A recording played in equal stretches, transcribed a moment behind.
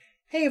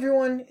Hey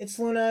everyone, it's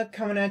Luna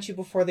coming at you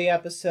before the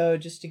episode.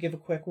 Just to give a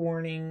quick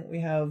warning,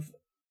 we have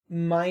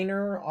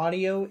minor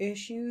audio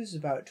issues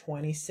about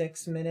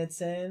 26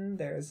 minutes in.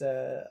 There's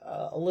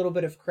a little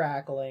bit of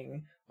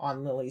crackling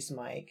on Lily's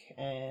mic,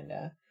 and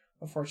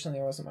unfortunately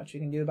there wasn't much we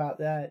can do about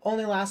that.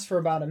 Only lasts for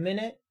about a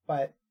minute,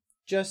 but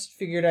just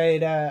figured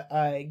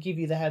I'd give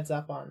you the heads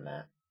up on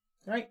that.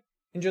 Alright,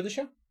 enjoy the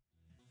show.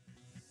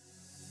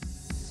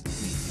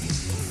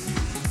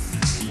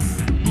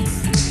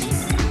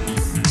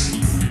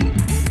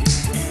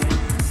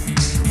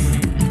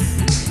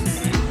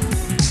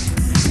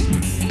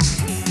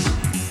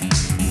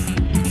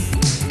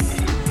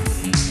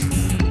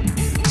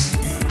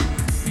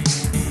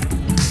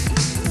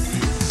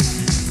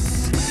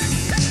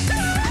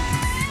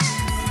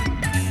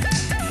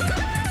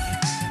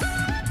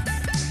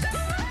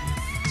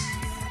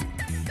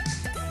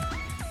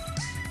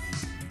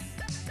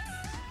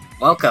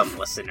 Welcome,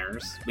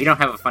 listeners. We don't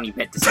have a funny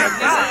bit to say on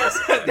this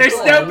episode.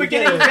 There's no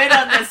beginning bit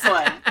on this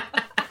one.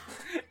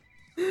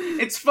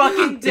 It's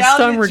fucking down This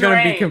time we're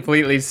going to be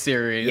completely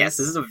serious. Yes,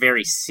 this is a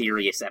very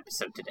serious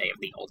episode today of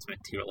the Ultimate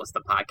Tier List,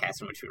 the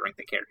podcast in which we rank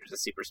the characters of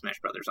Super Smash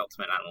Bros.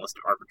 Ultimate on a list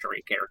of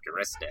arbitrary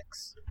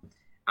characteristics.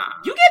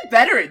 You get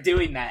better at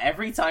doing that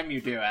every time you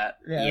do it. Yeah,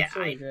 Yeah, that's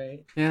really great.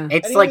 Yeah.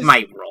 It's Anyways, like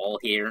my role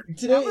here.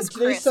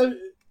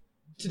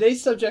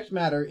 Today's subject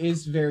matter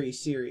is very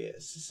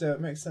serious, so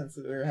it makes sense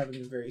that we're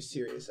having a very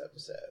serious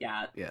episode.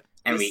 Yeah.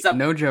 And This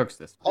No jokes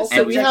this time.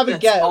 Also, we have a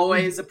subject guest. that's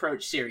always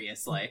approached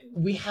seriously.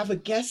 We have a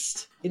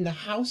guest in the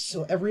house,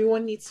 so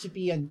everyone needs to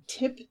be in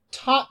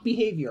tip-top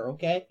behavior,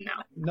 okay? No.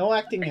 No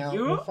acting out,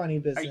 you- no funny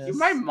Are business. you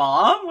my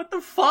mom? What the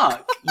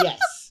fuck? Yes.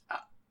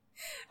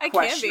 I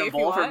can be if you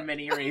Questionable for want.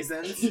 many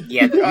reasons.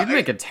 Yeah, You'd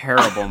make a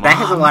terrible mom. that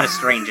has a lot of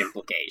strange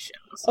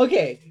implications.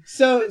 Okay,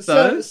 so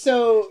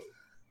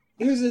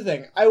here's the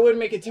thing. I would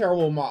make a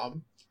terrible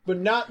mom, but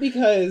not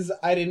because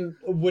I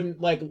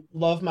wouldn't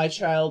love my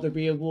child or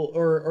be able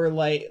or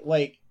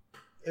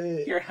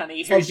Here,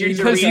 honey, here's your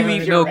Because you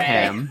Dorito eat milk puree.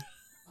 ham.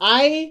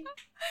 I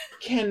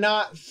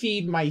cannot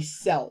feed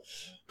myself.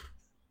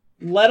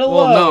 Let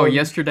alone... Well, no,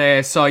 yesterday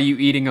I saw you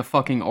eating a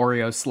fucking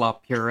Oreo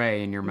slop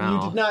puree in your You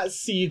mouth. did not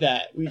see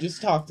that. We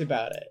just talked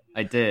about it.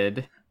 I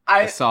did.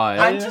 I saw it.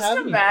 I I'm didn't just have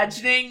any.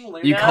 imagining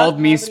Luna. You called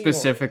me have any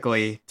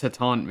specifically to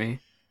taunt me.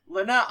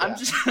 Luna,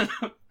 Yeah.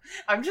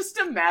 I'm just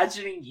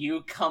imagining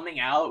you coming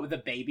out with a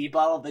baby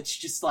bottle that's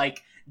just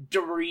like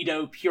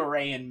Dorito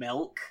puree and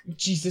milk.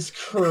 Jesus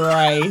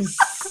Christ.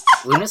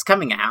 Luna's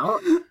coming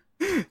out?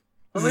 This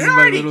Luna is my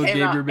already little came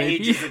gamer out baby.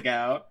 ages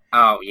ago.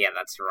 Oh, yeah,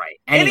 that's right.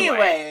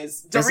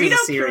 Anyways, this is a Dorito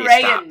serious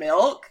puree topic. and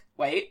milk.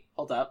 Wait,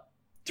 hold up.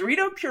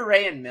 Dorito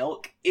puree and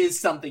milk is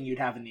something you'd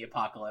have in the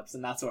apocalypse,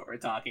 and that's what we're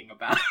talking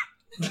about.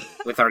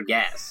 With our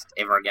guest,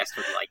 if our guest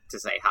would like to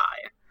say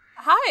hi.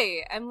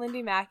 Hi, I'm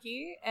Lyndi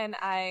Macke, and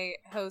I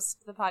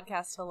host the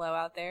podcast Hello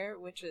Out There,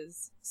 which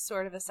is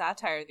sort of a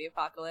satire of the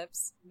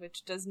apocalypse,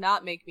 which does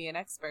not make me an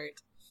expert.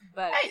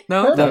 But Hey,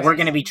 No, Perfect. But we're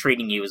going to be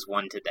treating you as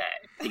one today,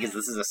 because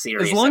this is a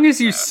serious as long as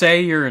you episode.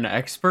 say you're an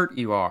expert,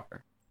 you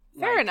are.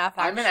 fair enough,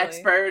 I'm an actually.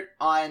 expert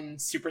on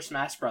Super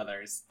Smash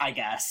Brothers, I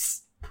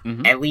guess.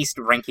 Mhm. At least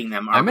ranking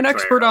them I'm an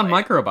expert on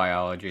arbitrarily.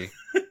 microbiology.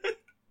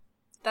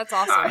 That's I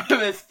awesome.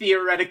 have a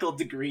theoretical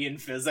degree in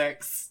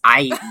physics.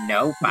 I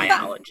know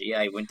biology.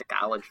 I went to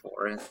college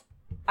for it.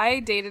 I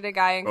dated a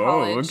guy in Oh,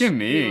 college. look at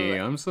me.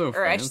 who- I'm so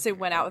or I should fancy. say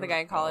went out with a guy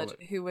in college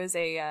who was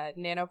a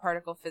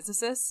nanoparticle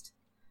physicist.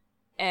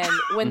 And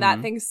when that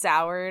Mhm. thing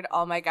soured,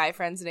 all my guy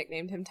friends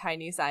nicknamed him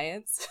Tiny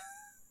Science.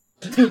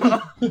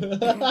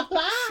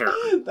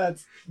 Sure.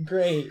 That's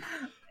great.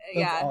 That's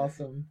Yeah.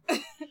 awesome.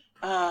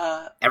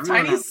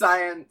 Everyone Tiny else-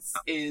 Science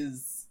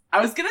is... I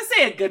was gonna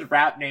say a good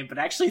rap name, but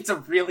actually it's a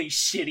really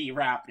shitty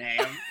rap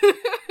name.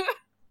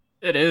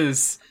 It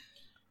is.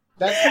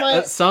 That's my...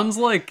 That sounds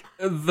like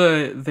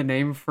the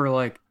name for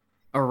like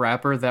a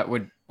rapper that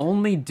would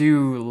only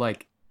do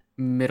like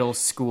middle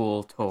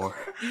school tour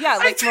Yeah,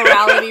 like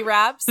morality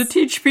raps. to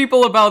teach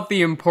people about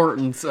the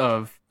importance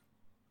of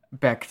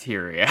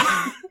bacteria.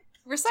 Tiny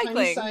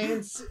Recycling.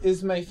 Science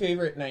is my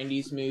favorite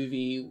 90s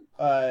movie,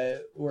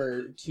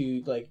 where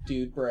two,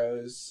 dude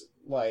bros,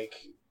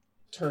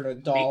 turn a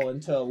doll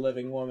into a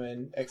living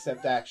woman,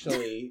 except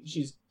actually,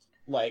 she's,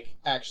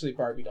 actually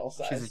Barbie doll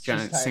size. She's a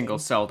giant tiny.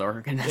 single-celled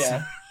organism.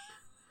 Yeah.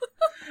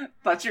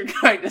 Thought you were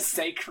going to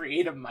say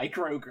create a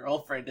micro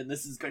girlfriend, and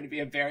this is going to be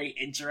a very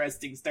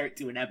interesting start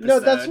to an episode. No,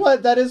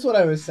 that is what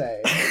I was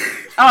saying.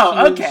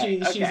 Oh, She- okay.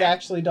 She's okay.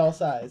 actually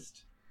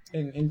doll-sized.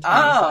 In Tiny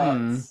Oh.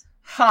 Science.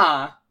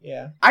 Huh.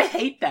 Yeah. I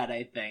hate that,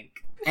 I think.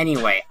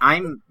 Anyway,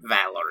 I'm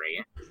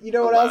Valerie. You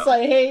know what Hello. else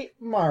I hate?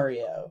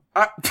 Mario.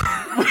 Hey,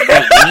 we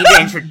need to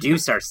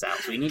introduce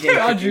ourselves. We need to God,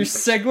 your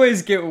introduce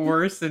segues get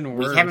worse and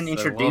worse. We haven't I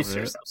introduced love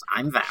it. ourselves.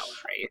 I'm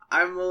Valerie.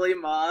 I'm Lily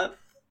Moth.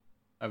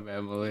 I'm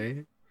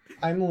Emily.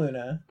 I'm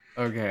Luna.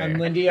 Okay. I'm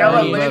Lindy. No,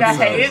 already Luna that's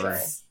knows over.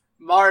 hates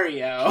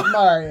Mario.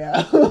 Mario.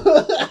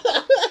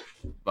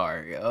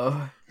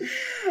 Mario.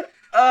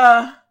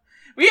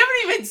 We haven't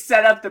even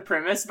set up the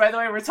premise, by the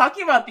way. We're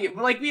talking about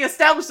we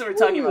established that we're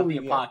talking about the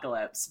Ooh, yeah.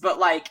 apocalypse, but,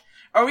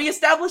 Are we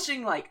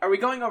establishing, like, are we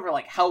going over,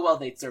 like, how well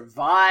they'd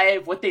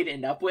survive, what they'd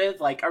end up with?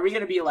 Like, are we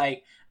gonna be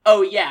like,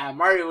 oh yeah,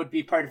 Mario would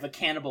be part of a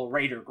cannibal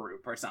raider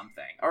group or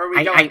something? Or are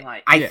we going,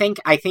 I Yeah. think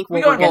We what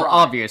going we're gonna, Well,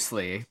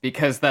 obviously,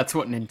 because that's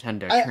what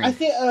Nintendo trained. I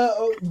think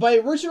my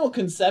original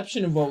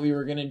conception of what we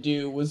were gonna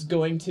do was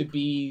going to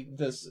be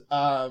this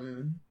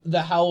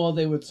the how well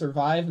they would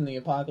survive in the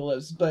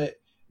apocalypse, but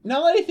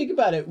now that I think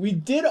about it, we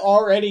did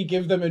already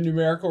give them a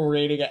numerical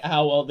rating at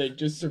how well they'd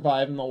just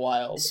survive in the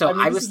wild. So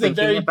I this was is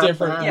thinking a very about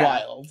different that. Yeah.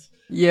 wild.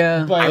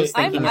 Yeah. But I was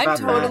thinking I'm about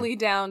that. totally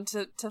down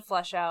to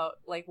flesh out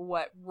like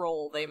what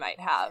role they might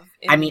have.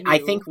 In I mean, I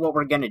new- think what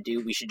we're gonna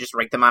do, we should just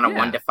rate them on a Yeah.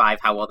 1 to 5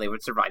 how well they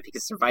would survive,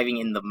 because surviving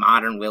in the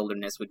modern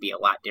wilderness would be a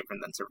lot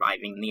different than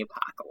surviving in the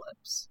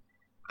apocalypse.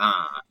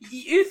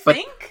 You But-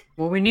 think?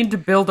 Well, we need to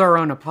build our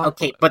own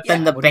apocalypse. Okay, but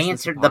then Yeah. What does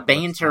this the apocalypse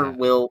banter have?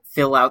 will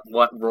fill out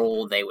what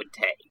role they would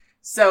take.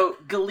 So,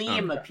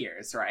 Gleam Okay.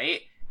 appears,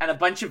 right? And a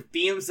bunch of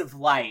beams of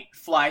light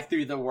fly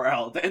through the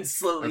world and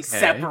slowly Okay,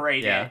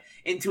 separate yeah. it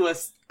into a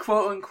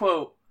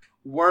quote-unquote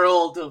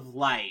world of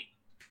light.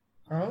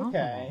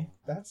 Okay,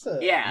 that's a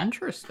Yeah.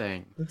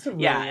 Interesting. That's a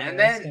really Yeah, and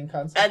then- interesting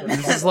concept. and for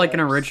this This is like an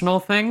apocalypse. original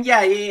thing?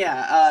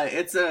 Yeah.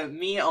 It's a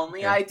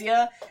me-only Okay.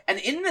 idea. And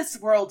in this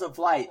world of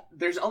light,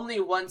 there's only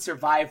one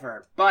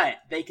survivor, but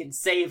they can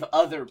save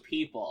other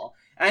people.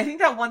 And I think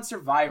that one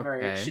survivor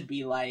Okay. should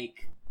be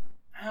like,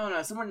 I don't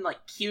know, someone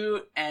like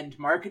cute and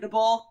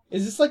marketable.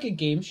 Is this like a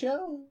game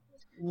show?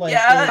 Like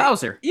Yeah.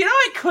 Bowser. You know,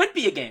 it could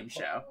be a game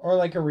show. or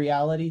like a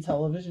reality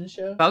television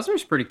show?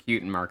 Bowser's pretty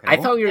cute and marketable. I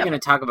thought we were Yeah. going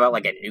to talk about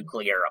like a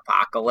nuclear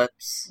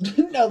apocalypse.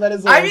 No, that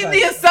is. I mean,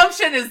 the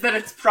assumption is that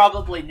it's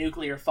probably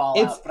nuclear fallout,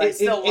 It's- but I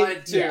still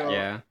wanted to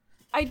Yeah.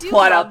 I do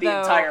plot love, out the though,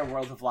 entire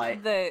world of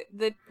light. the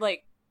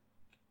like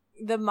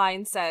the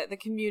mindset, the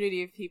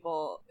community of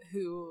people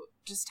who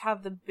just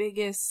have the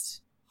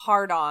biggest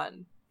hard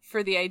on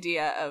for the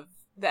idea of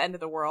the end of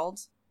the world,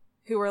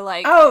 who are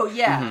like Oh,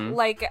 yeah. Mhm.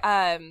 like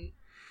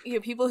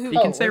people who You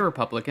can Oh, say like-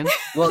 Republican.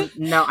 Well,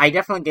 no, I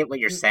definitely get what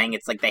you're saying.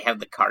 It's like they have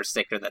the car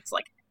sticker that's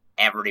like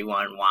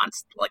everyone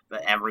wants, like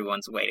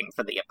everyone's waiting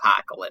for the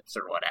apocalypse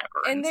or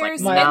whatever. And it's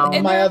there's- like, My, no.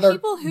 and my there are other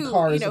people who,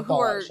 car you is know, a who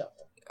Fallout are shelter.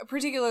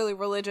 particularly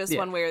religious Yeah.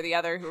 one way or the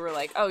other, who are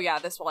like, oh yeah,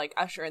 this will like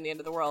usher in the end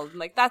of the world. And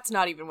like, that's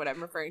not even what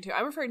I'm referring to.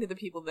 I'm referring to the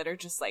people that are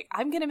just like,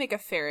 I'm gonna make a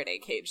Faraday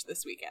cage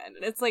this weekend.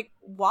 And it's like,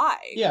 why?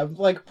 Yeah,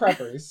 like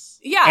preppers.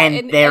 Yeah,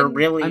 and they're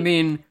really. I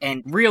mean,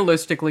 and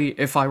realistically,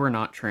 if I were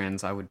not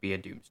trans, I would be a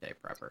doomsday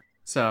prepper.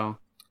 So,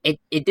 it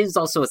is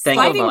also a thing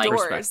of sliding like.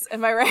 doors.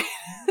 Am I right?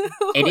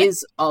 It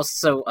is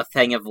also a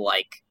thing of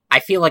like. I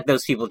feel like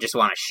those people just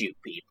want to shoot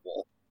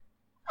people.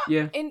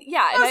 yeah. And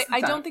yeah, and Most of the I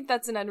time. don't think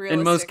that's an unrealistic.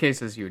 In most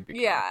cases, you would be.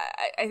 Yeah,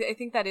 I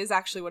think that is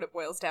actually what it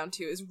boils down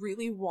to, is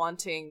really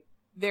wanting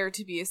there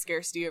to be a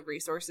scarcity of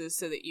resources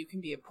so that you can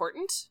be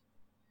important.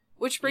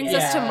 Which brings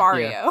us to Yeah.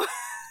 Mario.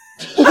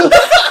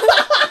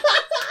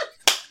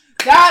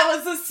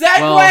 That was a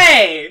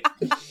segue!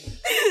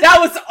 That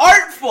was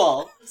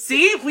artful!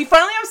 See? We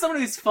finally have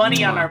someone who's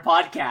funny on our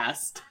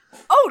podcast.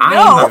 Oh I'm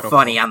no! the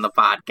funny on the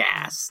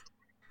podcast.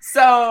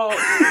 So...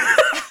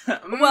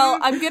 Well,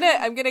 I'm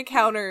gonna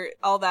counter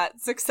all that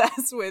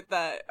success with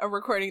a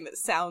recording that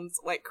sounds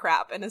like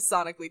crap and is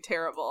sonically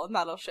terrible, and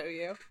that'll show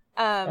you.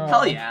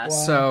 Hell yeah. Wow.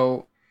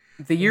 So,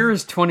 the year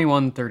is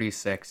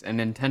 2136, and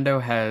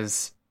Nintendo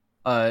has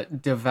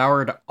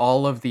devoured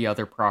all of the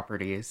other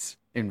properties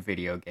in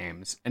video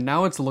games, and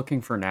now it's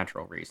looking for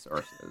natural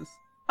resources.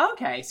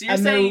 Okay, so you're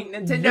And saying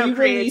they're Nintendo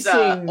creates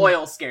re-releasing-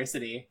 oil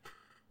scarcity.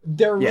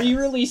 They're Yes.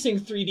 re-releasing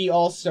 3D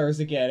All-Stars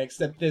again,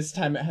 except this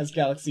time it has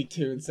Galaxy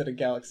 2 instead of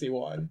Galaxy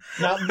 1.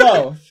 Not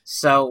both.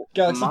 So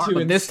Galaxy 2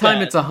 But this time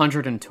instead. it's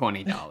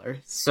 $120.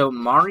 So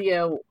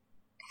Mario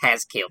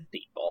has killed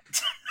people.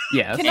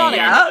 Yes, Canonically,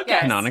 Yeah, okay.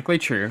 yes. canonically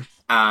true.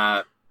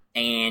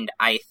 And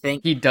I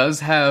think He does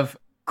have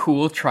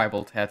cool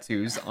tribal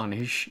tattoos on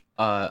his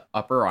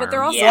upper arm. But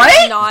they're also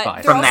Yeah. not Fine.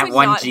 they're from that also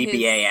one not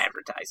GBA his-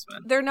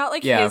 advertisement. They're not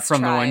like yeah, his from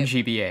tribe. the one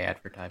GBA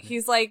advertisement.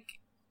 He's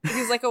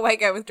like a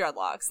white guy with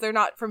dreadlocks. They're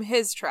not from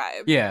his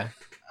tribe. Yeah,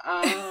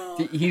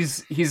 Oh,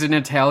 he's an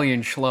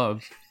Italian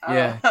schlub.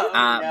 Yeah.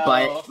 no.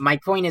 But my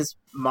point is,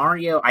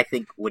 Mario, I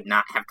think, would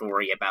not have to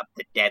worry about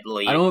the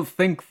deadly. I don't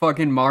think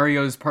fucking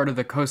Mario's part of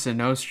the Cosa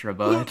Nostra,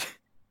 but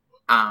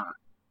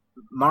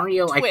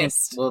Mario, I think,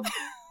 Twist. will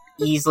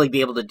easily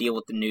be able to deal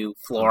with the new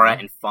flora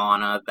and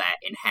fauna that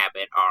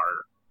inhabit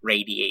our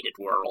radiated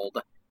world.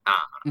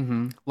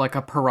 like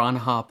a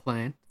piranha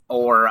plant.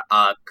 Or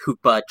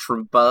Koopa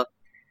Troopa.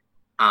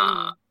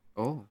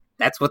 Oh,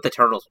 That's what the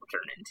turtles will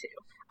turn into.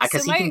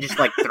 Because So he can my- just,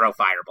 like, throw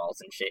fireballs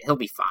and shit. He'll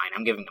be fine.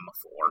 I'm giving him a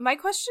 4. My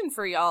question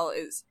for y'all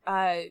is,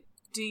 have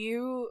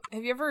you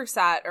ever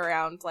sat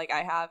around like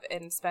I have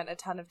and spent a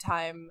ton of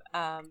time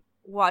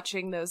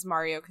watching those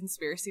Mario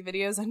conspiracy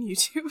videos on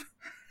YouTube?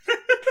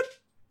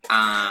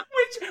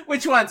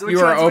 Which ones? You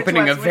are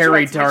opening a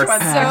very dark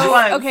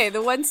path. So, okay,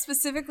 the one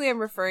specifically I'm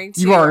referring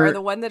to are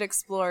the one that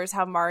explores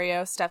how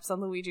Mario steps on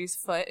Luigi's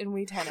foot in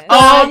Wii Tennis.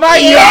 Oh my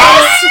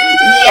yes!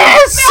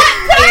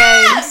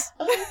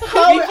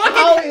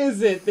 How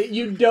is it that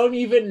you don't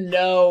even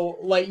know,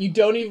 like, you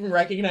don't even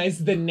recognize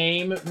the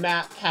name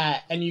Matt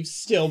Pat, and you've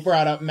still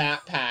brought up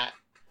Matt Pat?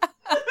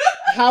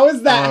 How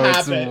has that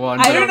happened?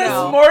 I don't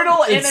know.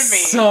 Mortal enemy.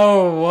 It's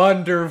so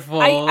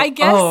wonderful. I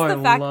guess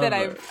the fact that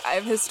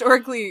I've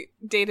historically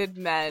dated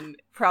men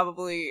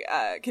probably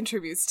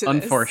contributes to this.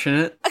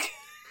 Unfortunate.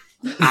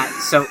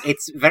 So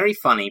it's very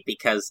funny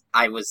because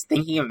I was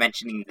thinking of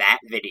mentioning that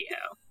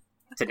video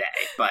today,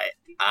 but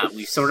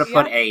we sort of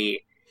put a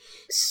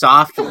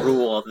soft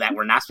rule that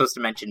we're not supposed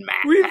to mention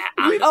Matt.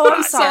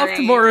 I'm sorry.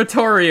 Soft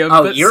moratorium.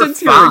 But you're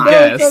since fine. you're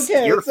a guest, it's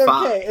okay. you're It's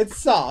fine. okay. It's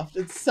soft.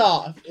 It's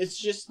soft. It's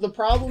just the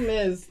problem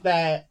is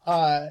that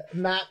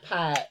Matt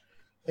Pat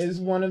is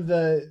one of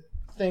the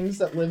things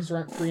that lives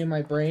rent free in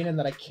my brain, and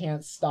that I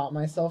can't stop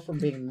myself from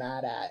being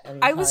mad at.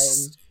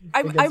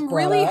 I'm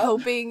really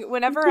hoping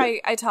whenever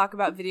I talk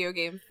about video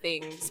game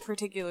things,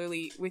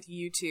 particularly with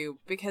YouTube,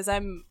 because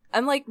I'm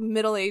like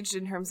middle aged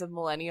in terms of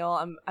millennial.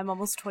 I'm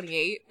almost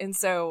 28, and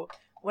so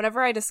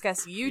whenever I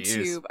discuss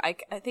YouTube, I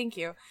thank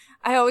you.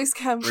 I always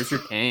come. Where's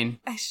your cane?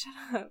 Shut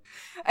up.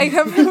 I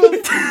come from.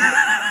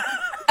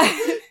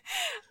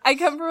 I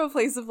come from a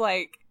place of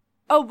like,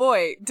 oh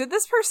boy, did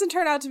this person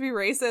turn out to be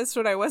racist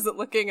when I wasn't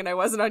looking and I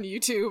wasn't on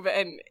YouTube?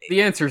 And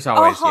the answer is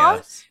always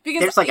yes.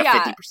 Because there's like a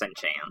 50%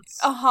 chance.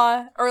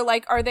 Or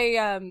like, are they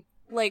Are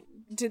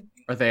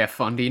they a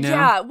fundy now?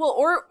 Yeah, well,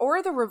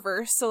 or the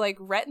reverse. So like,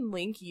 Rhett and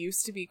Link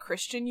used to be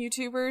Christian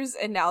YouTubers,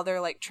 and now they're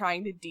like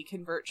trying to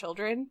deconvert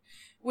children,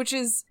 which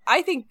is,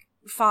 I think,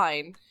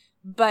 fine.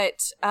 But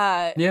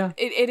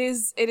it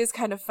is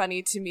kind of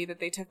funny to me that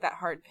they took that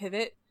hard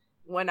pivot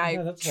when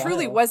I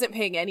truly wasn't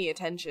paying any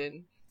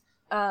attention.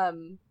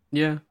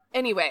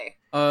 Anyway.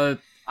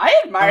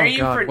 I admire you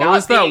for not being What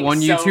was that one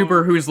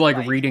YouTuber who's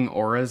like reading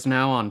auras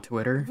now on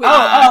Twitter?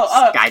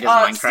 Sky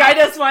does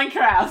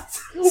Minecraft.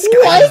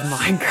 Sky does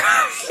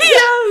Minecraft.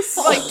 Yes!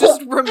 Like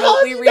just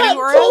remotely reading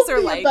auras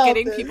or like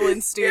getting people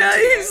in studio. Yeah,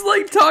 he's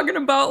like talking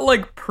about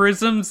like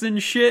prisms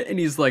and shit, and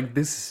he's like,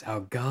 this is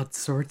how God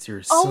sorts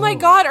your soul. Oh my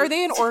god, are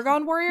they an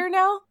Orgone warrior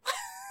now?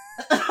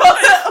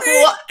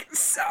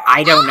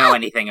 I don't know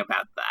anything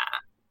about that.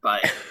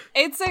 But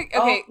it's like,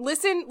 okay,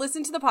 listen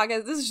to the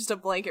podcast. This is just a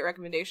blanket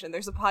recommendation.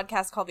 There's a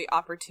podcast called The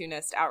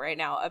Opportunist out right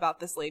now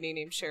about this lady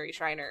named Sherry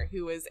Schreiner,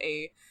 who is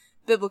a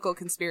biblical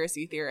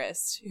conspiracy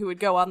theorist who would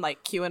go on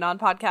like QAnon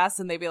podcasts,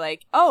 and they'd be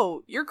like,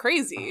 oh, you're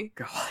crazy.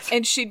 Oh, God.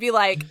 And she'd be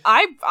like,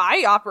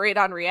 I operate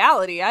on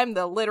reality. I'm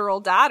the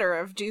literal daughter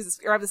of Jesus,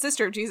 or I'm the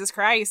sister of Jesus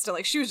Christ. And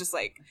like, she was just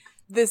like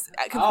this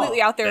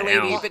completely out there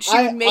lady, but she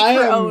would make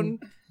her own.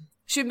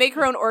 She would make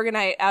her own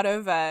Orgonite out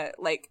of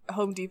like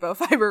Home Depot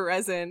fiber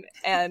resin,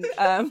 and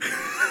and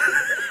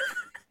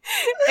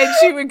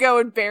she would go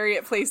and bury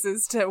it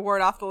places to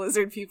ward off the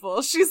lizard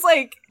people. She's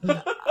like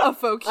a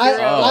folk hero.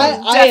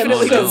 I am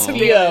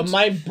Sophia.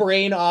 My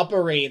brain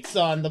operates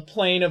on the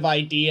plane of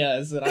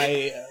ideas, and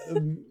I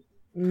am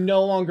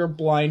no longer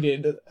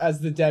blinded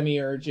as the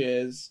demiurge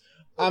is.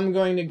 I'm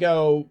going to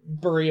go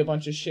bury a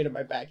bunch of shit in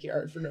my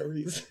backyard for no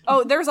reason.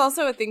 Oh, there's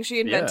also a thing she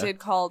invented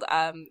called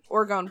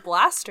Orgone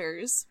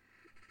Blasters.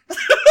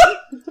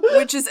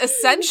 Which is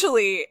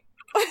essentially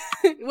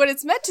what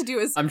it's meant to do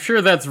is... I'm sure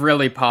that's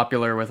really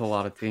popular with a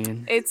lot of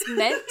teens. It's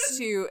meant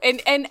to...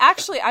 And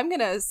actually, I'm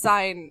going to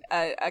assign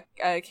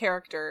a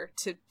character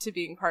to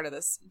being part of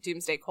this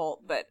doomsday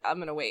cult, but I'm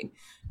going to wait.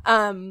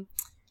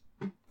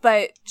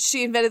 But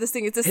she invented this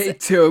thing. It's hey,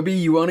 Toby,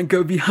 you want to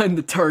go behind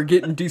the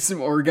target and do some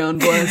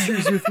Orgone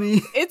blasters with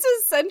me? It's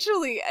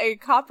essentially a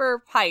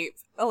copper pipe,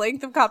 a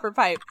length of copper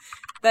pipe,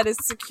 that is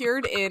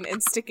secured in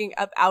and sticking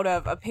up out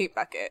of a paint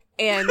bucket.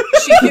 And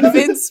she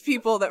convinced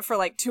people that for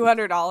like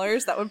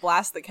 $200 that would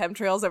blast the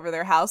chemtrails over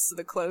their house so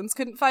the clones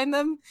couldn't find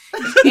them.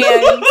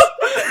 And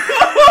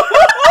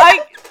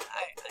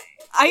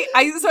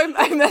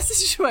I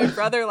messaged my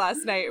brother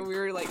last night, and we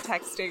were like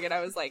texting, and I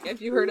was like, have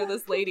you heard of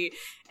this lady?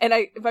 And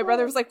my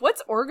brother was like,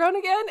 what's Orgone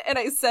again? And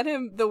I sent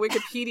him the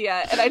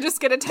Wikipedia, and I just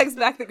get a text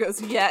back that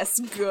goes, yes,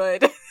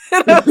 good.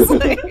 And I was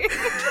like...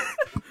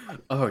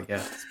 Oh,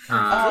 yeah.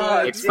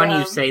 It's funny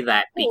you say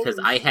that, because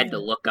I had to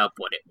look up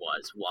what it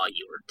was while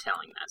you were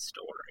telling that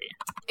story.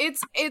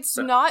 It's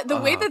not the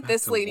way that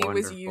this lady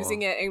was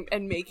using it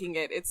and making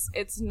it.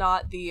 It's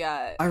not the.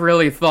 I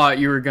really thought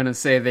you were gonna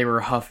say they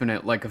were huffing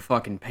it like a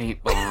fucking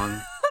paint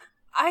bomb.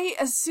 I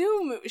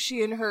assume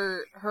she and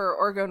her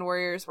Orgone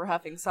warriors were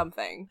huffing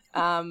something,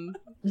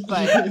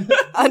 but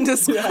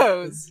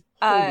undisclosed.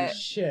 Holy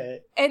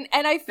shit. And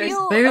I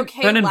feel they've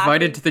okay been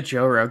invited laughing. to the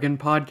Joe Rogan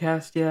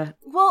podcast yet?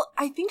 Well,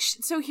 I think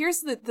so.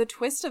 Here's the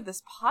twist of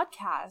this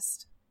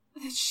podcast: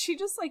 she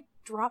just like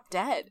dropped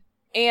dead,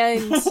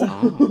 and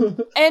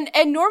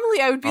and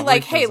normally I would be Probably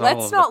like, hey, 'cause all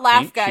let's of not the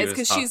laugh, paint guys, she was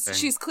because huffing.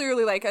 she's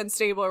clearly like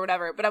unstable or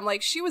whatever. But I'm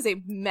like, she was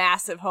a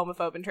massive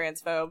homophobe and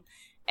transphobe,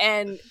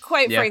 and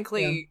quite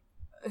frankly.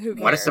 who cares?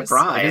 What a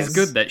surprise. It is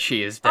good that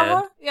she is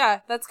dead. Yeah,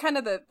 that's kind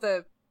of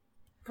the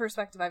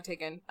perspective I've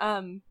taken.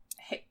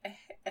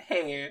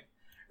 Hey,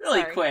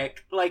 really Sorry.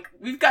 quick, like,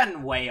 we've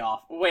gotten way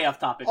off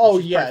topic. Oh,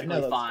 which is yeah, perfectly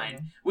no, that's fine.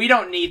 fine. We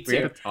don't need We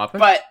had a to. topic?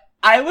 But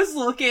I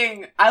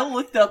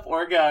looked up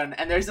Orgone,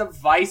 and there's a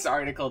Vice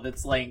article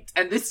that's linked,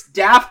 and this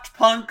Daft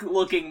Punk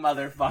looking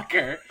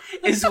motherfucker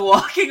is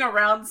walking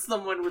around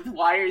someone with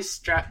wires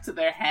strapped to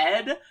their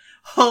head,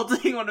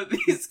 holding one of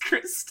these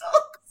crystals.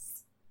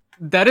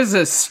 That is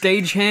a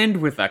stagehand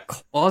with a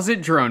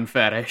closet drone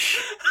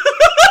fetish.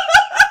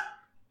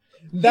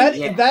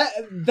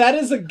 That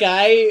is a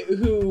guy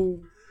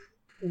who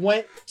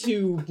went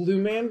to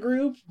Blue Man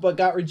Group but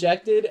got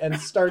rejected and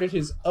started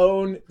his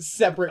own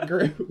separate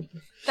group.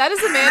 That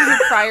is a man who,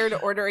 prior to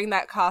ordering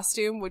that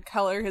costume, would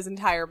color his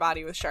entire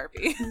body with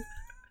Sharpie.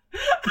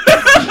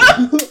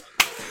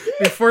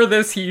 Before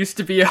this, he used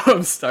to be a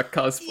Homestuck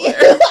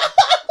cosplayer.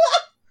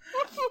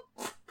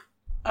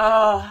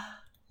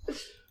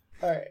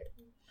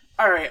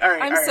 All right.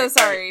 I'm so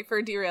sorry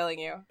for derailing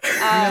you.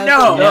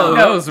 No,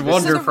 that was So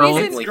wonderful. the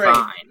Perfectly great.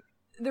 fine.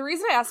 The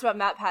reason I asked about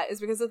Matt Pat is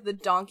because of the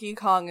Donkey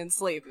Kong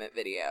enslavement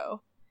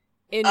video.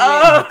 In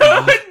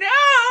Oh,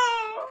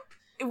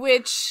 no!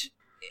 which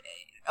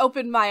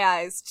opened my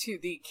eyes to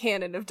the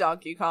canon of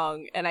Donkey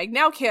Kong, and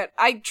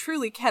I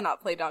truly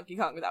cannot play Donkey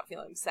Kong without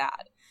feeling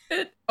sad.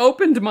 It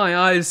opened my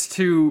eyes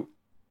to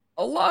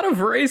a lot of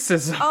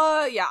racism.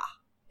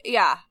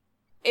 Yeah.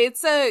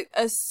 It's a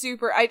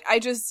super, I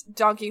just,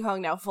 Donkey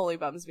Kong now fully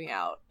bums me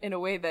out in a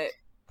way that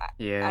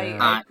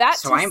Yeah.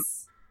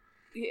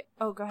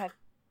 oh, go ahead.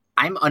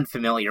 I'm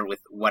unfamiliar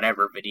with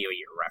whatever video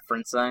you're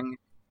referencing,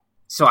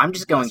 so I'm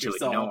just going to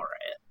ignore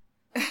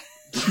it.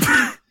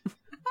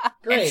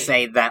 Great. And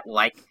say that,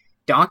 like,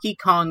 Donkey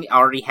Kong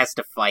already has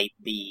to fight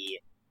the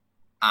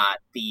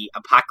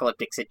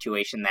apocalyptic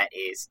situation that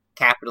is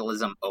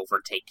capitalism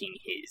overtaking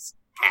his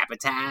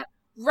habitat.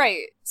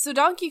 Right. So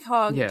Donkey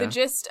Kong, Yeah. the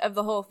gist of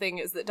the whole thing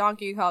is that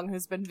Donkey Kong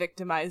has been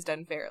victimized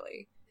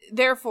unfairly.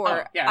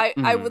 Therefore,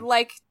 I would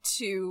like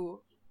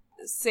to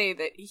say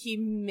that he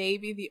may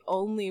be the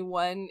only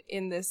one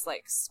in this,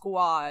 like,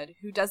 squad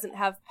who doesn't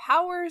have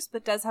powers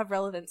but does have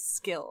relevant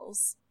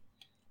skills.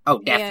 Oh,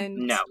 definitely.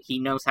 And- No, he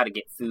knows how to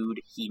get food.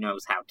 He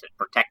knows how to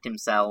protect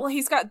himself. Well,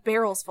 he's got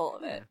barrels full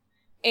of it.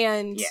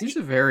 And Yeah. He's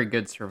a very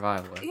good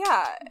survivor.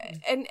 yeah,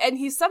 and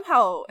he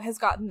somehow has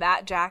gotten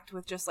that jacked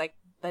with just, like,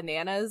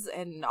 bananas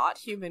and not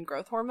human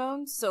growth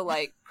hormones. So,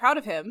 like, proud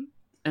of him.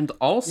 And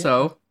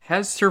also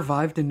has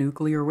survived a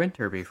nuclear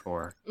winter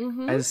before,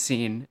 Mm-hmm. as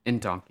seen in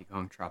Donkey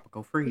Kong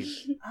Tropical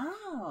Freeze.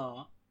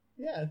 Oh.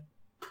 Yeah.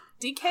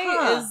 DK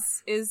Huh.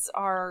 is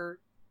our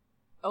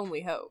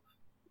only hope.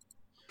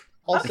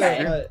 Also,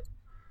 Okay.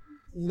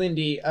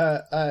 Lyndi,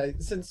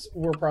 since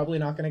we're probably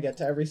not going to get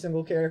to every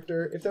single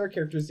character, if there are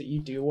characters that you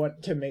do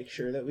want to make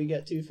sure that we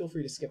get to, feel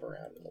free to skip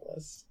around in the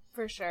list.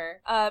 For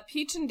sure.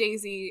 Peach and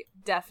Daisy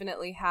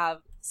definitely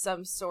have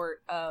some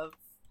sort of,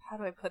 how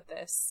do I put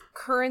this?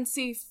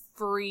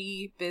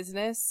 Currency-free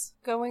business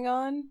going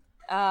on.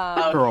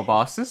 Girl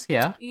bosses,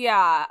 yeah.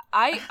 Yeah,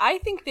 I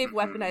think they've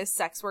weaponized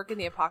sex work in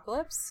the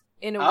apocalypse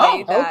in a Oh,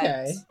 way that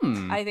okay.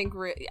 I think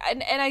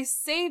and I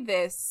say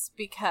this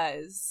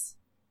because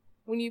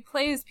when you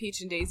play as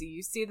Peach and Daisy,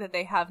 you see that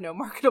they have no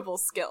marketable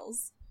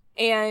skills,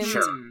 and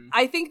Sure.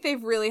 I think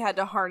they've really had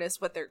to harness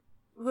what they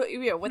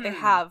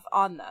have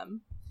on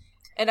them.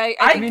 And I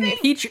I think mean,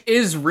 Peach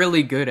is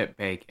really good at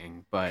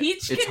baking, but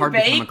Peach it's can hard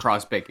to come bake.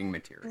 across baking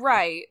material.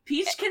 right.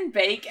 Peach can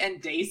bake,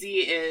 and Daisy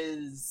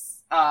is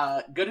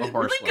good A at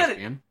horse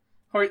lesbian.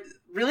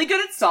 really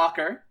good at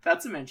soccer.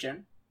 That's a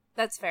mention.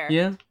 That's fair.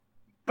 Yeah.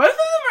 Both of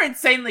them are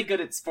insanely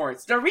good at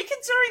sports. Are we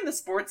considering the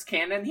sports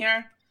canon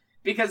here?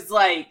 Because,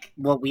 like,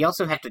 Well, we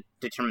also have to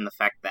determine the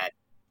fact that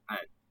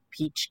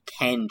Peach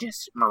can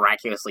just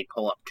miraculously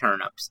pull up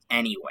turnips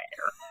anywhere.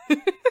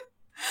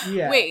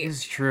 Yeah. Wait.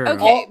 It's true.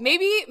 Okay,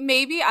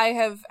 maybe I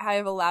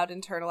have allowed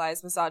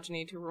internalized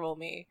misogyny to rule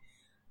me,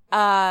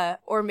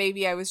 or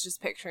maybe I was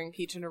just picturing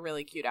Peach in a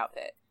really cute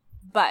outfit.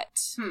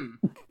 But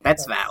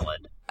That's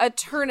valid. a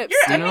turnip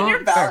you're stew,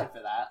 valid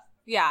for that.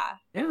 yeah,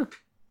 Yeah.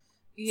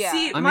 yeah.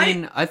 See, I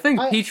mean, I think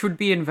I- Peach would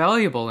be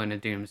invaluable in a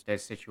doomsday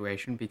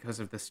situation because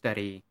of the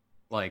steady,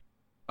 like,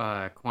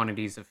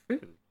 quantities of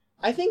food.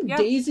 I think Yeah.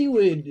 Daisy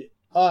would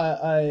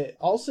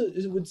also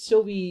would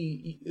still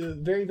be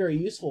very, very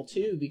useful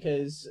too,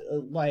 because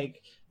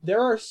like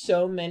there are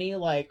so many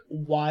like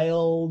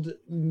wild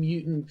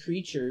mutant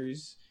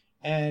creatures,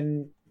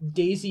 and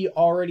Daisy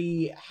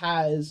already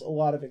has a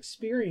lot of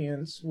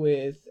experience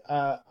with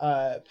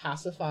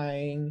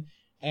pacifying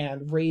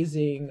and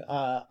raising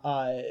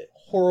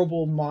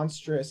horrible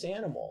monstrous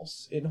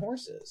animals in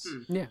horses.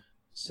 Yeah.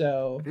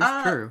 So It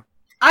is true.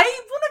 I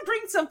want to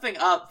bring something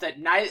up that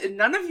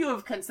none of you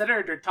have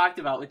considered or talked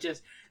about, which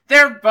is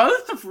they're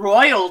both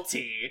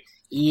royalty.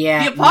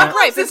 Yeah. The apocalypse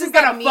Right, but isn't does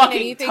that gonna mean fucking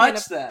anything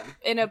touch them.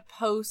 in a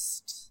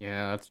post.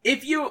 Yeah, that's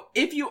If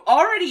you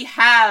already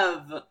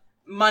have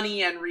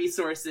money and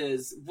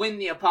resources when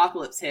the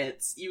apocalypse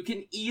hits, you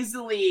can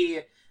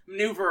easily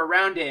maneuver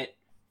around it.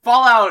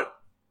 Fallout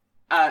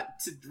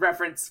to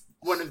reference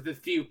one of the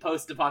few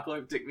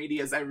post-apocalyptic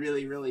medias I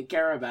really, really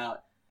care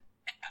about.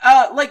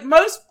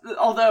 Most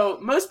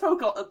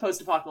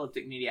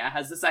post-apocalyptic media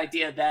has this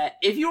idea that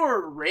if you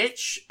were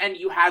rich and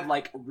you had,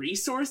 like,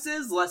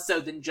 resources, less so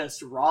than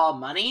just raw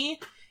money,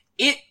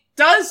 it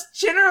does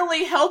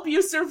generally help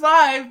you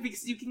survive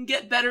because you can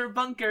get better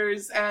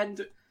bunkers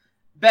and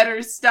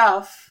better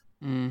stuff.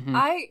 Mm-hmm.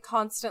 I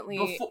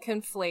constantly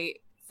conflate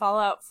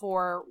Fallout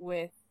 4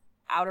 with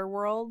Outer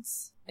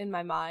Worlds in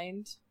my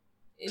mind,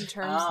 in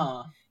terms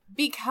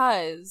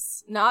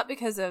not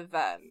because of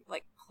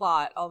like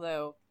plot,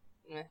 although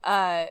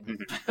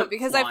but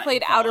because I've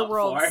played Outer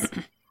Worlds.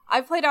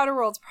 I've played Outer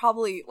Worlds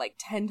probably like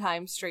 10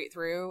 times straight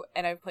through,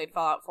 and I've played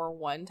Fallout 4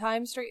 one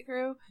time straight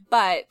through.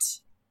 But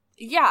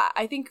yeah,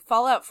 I think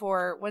Fallout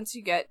 4, once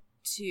you get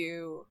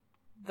to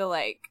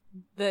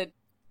the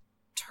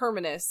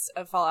terminus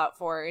of Fallout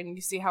 4 and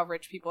you see how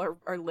rich people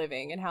are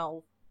living and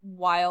how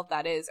wild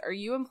that is, are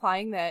you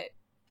implying that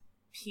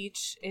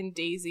Peach and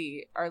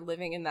Daisy are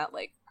living in that,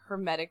 like,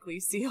 hermetically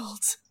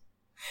sealed...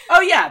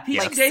 Oh yeah,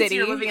 Peach and Daisy city?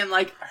 are living in,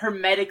 like,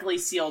 hermetically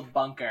sealed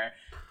bunker.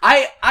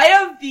 I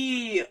have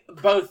the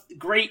both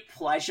great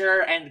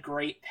pleasure and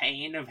great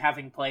pain of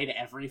having played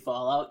every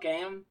Fallout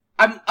game.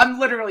 I'm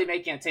literally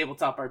making a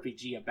tabletop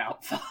RPG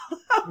about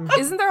Fallout.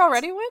 Isn't there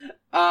already one?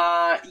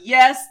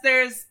 Yes,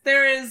 there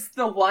is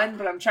the one,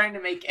 but I'm trying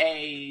to make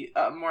a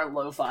more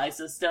lo-fi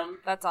system.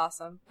 That's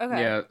awesome.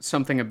 Okay. Yeah,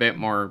 something a bit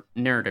more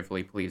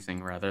narratively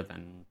pleasing rather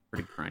than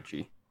pretty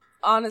crunchy.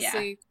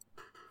 Honestly,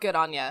 good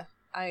on ya.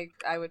 I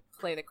would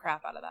play the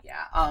crap out of that.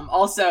 Yeah.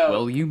 Also,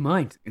 Well, you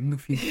might in the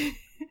future.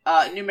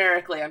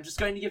 numerically, I'm just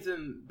going to give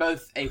them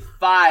both a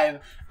 5.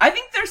 I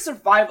think their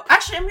survival...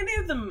 Actually, I'm going to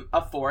give them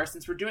a 4,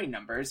 since we're doing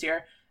numbers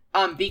here.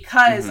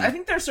 Because I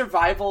think their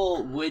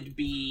survival would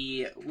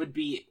be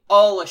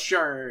all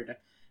assured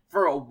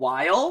for a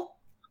while.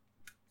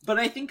 But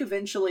I think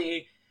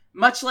eventually,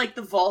 much like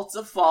the vaults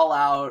of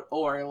Fallout,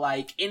 or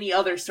like any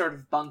other sort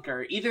of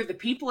bunker, either the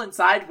people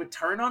inside would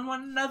turn on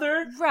one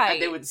another, Right.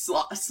 and they would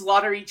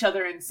slaughter each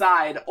other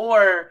inside,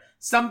 or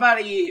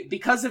somebody,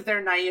 because of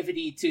their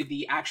naivety to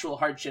the actual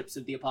hardships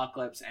of the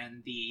apocalypse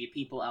and the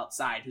people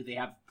outside who they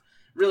have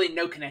really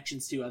no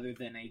connections to other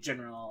than a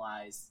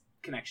generalized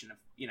connection of,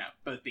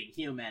 both being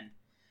human,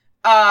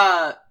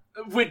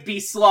 would be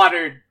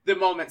slaughtered the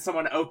moment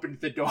someone opened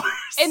the doors.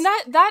 And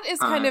that is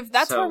kind of,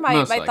 that's where my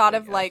most thought likely,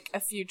 of, yeah. like, a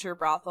future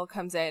brothel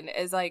comes in,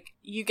 is, like,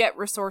 you get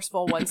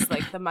resourceful once,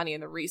 like, the money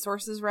and the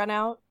resources run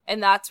out,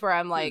 and that's where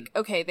I'm like,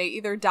 okay, they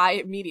either die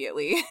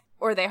immediately,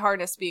 or they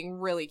harness being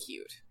really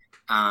cute.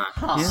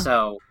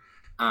 So,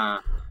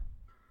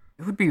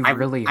 It would be I-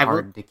 really I will-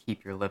 hard to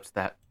keep your lips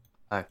that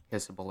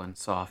kissable and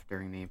soft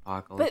during the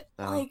apocalypse.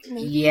 But, though. like,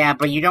 maybe... yeah,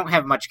 but you don't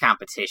have much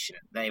competition.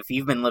 If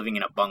you've been living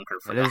in a bunker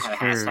for That the is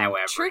past true.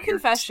 however, True you're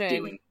confession,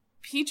 doing-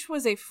 Peach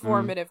was a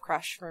formative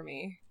crush for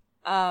me.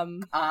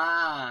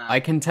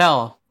 I can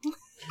tell.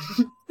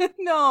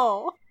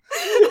 No.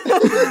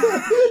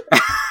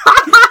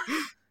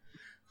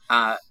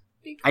 I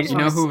just You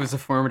know wanna who was a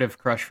formative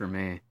crush for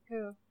me?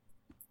 Who?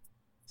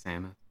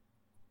 Samus.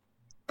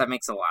 that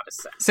makes a lot of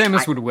sense.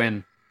 Samus would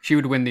win. She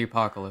would win the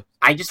apocalypse.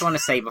 I just want to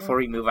say before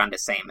we move on to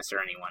Samus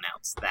or anyone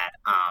else that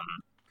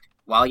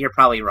while you're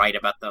probably right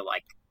about the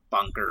like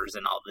bunkers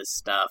and all this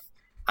stuff,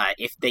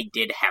 if they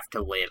did have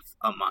to live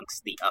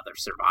amongst the other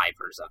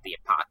survivors of the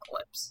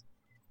apocalypse,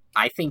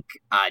 I think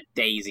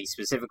Daisy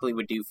specifically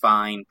would do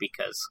fine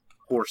because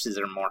horses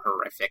are more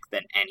horrific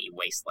than any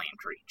wasteland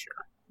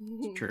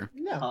creature. True.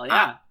 No. Oh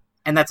yeah.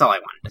 And that's all I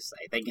wanted to say.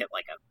 They get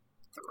like a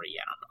 3.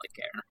 I don't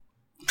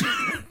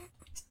really care.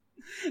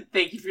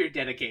 Thank you for your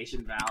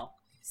dedication, Val.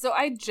 So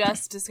I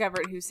just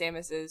discovered who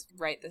Samus is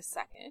right this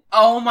second.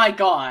 Oh my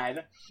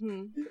god.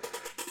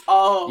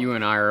 Oh. You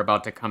and I are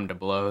about to come to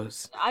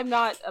blows. I'm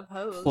not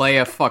opposed. Play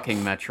a fucking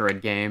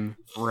Metroid game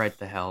right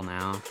the hell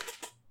now.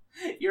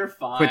 You're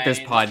fine. Quit this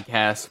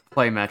podcast.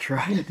 Play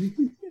Metroid.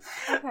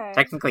 Okay.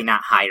 Technically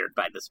not hired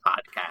by this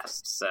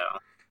podcast, so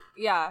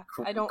Yeah,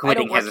 I don't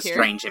quitting work has a here.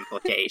 strange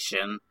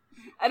implication.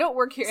 I don't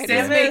work here.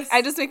 Samus-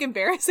 I just make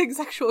embarrassing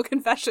sexual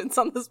confessions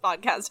on this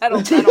podcast. I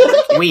don't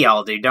work here. We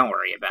all do. Don't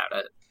worry about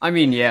it. I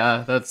mean,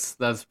 yeah, that's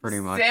pretty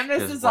much. Samus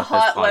just is a what this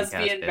hot podcast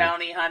lesbian is.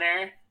 bounty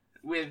hunter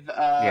with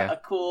Yeah. a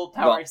cool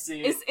power Well,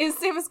 suit. Is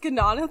Samus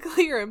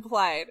canonically or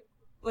implied?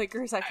 Like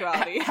her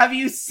sexuality? Have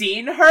you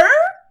seen her?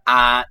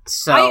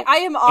 So I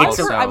am on it's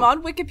a- I'm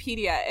on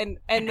Wikipedia and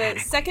the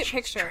second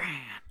She's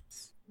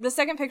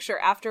picture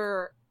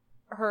after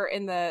her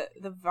in the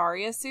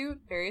Varia suit,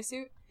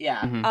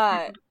 Yeah.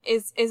 Mhm.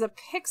 is a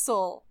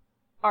pixel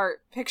art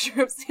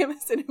picture of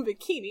Samus in a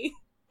bikini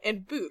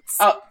and boots.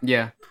 Oh,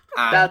 Yeah.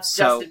 that's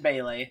so, Justin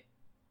Bailey.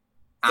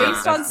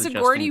 Based on that's the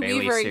Sigourney Justin Bailey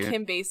Weaver suit. and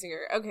Kim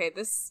Basinger. Okay,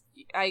 this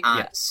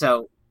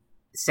So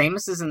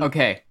Samus isn't.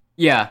 Okay.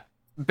 Yeah.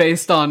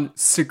 Based on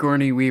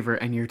Sigourney Weaver,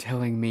 and you're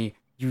telling me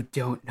you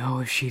don't know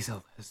if she's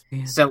a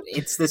lesbian? So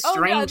it's the Oh,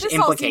 yeah, strange this all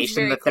seems implication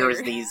very that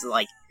there's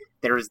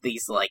clear.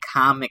 these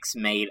comics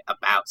made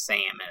about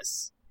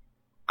Samus,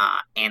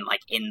 and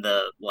like in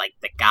the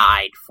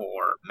guide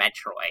for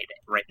Metroid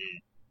written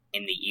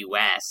in the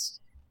US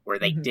where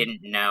they Mhm. didn't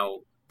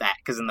know that,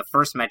 because in the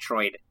first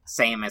Metroid,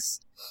 Samus,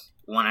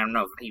 one, I don't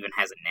know if it even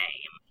has a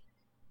name,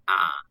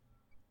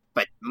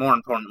 but more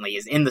importantly,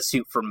 is in the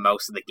suit for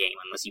most of the game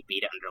unless you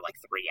beat it under like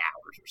 3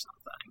 hours or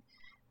something.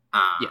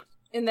 Yeah.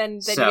 And then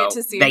you So, get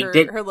to see they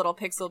did- her little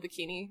pixel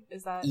bikini.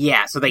 Is that?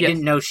 Yeah, so they Yes.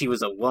 didn't know she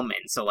was a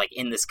woman. So, like,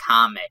 in this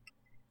comic,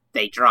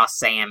 they draw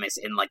Samus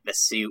in, like, the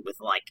suit with,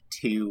 like,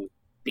 2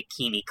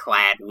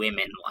 bikini-clad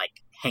women,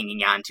 like,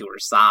 hanging onto her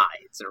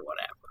sides or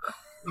whatever.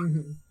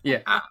 Mhm.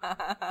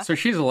 Yeah. So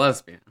she's a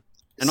lesbian.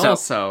 And So-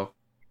 also,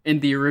 in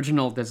the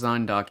original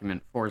design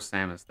document for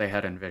Samus, they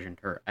had envisioned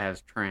her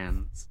as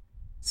trans.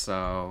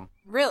 So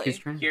Really? she's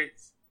trans.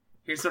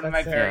 Here's one of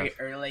my That's very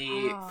fair. early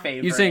Oh.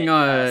 favorite Using,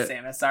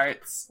 Samus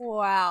arts.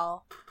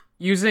 Wow.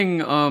 Using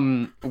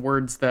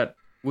words that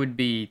would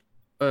be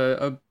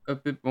a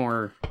bit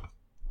more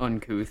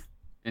uncouth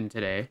in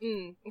today.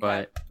 Okay.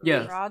 But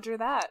yeah. Roger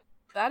that.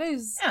 That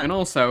is. Yeah. And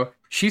also,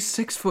 she's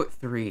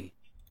 6'3".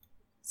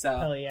 So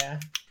Hell yeah.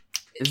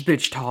 This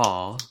bitch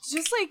tall.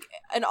 Just like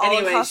an all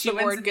Anyway, across she the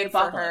wins board in the good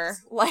for her.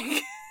 apocalypse.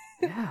 Like,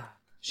 Yeah.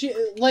 She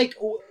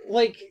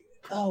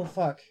oh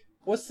fuck.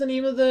 What's the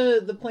name of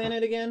the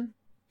planet again?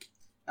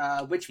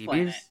 which Phoebes?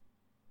 planet?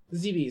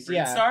 ZBs, Green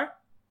yeah. Star?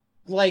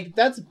 Like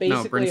that's No,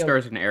 basically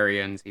Brinstar's an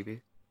area in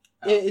ZB.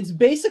 it's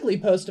basically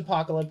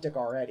post-apocalyptic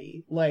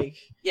already. Like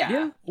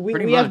Yeah. we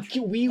Pretty we have much.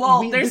 we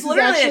Well, we, there's this is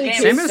literally a actually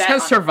game Samus set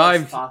has on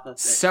survived post-apocalyptic.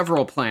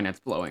 several planets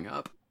blowing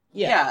up.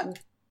 yeah.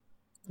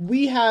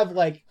 We have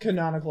like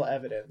canonical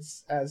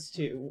evidence as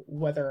to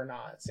whether or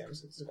not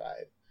Samus would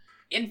survive.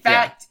 In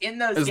fact, in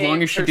those As games,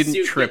 long as she her didn't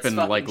suit trip gets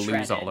and like fucking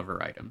lose shredded. all of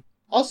her items.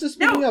 Also,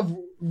 speaking of,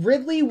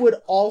 Ridley would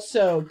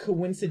also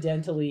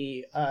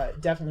coincidentally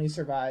definitely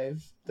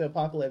survive the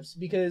apocalypse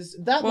because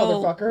that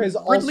Well, motherfucker has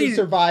Ridley- also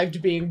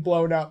survived being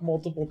blown up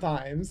multiple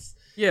times.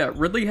 Yeah,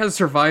 Ridley has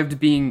survived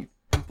being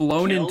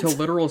blown Killed? into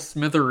literal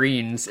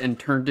smithereens and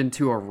turned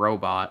into a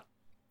robot.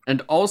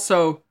 And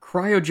also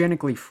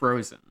cryogenically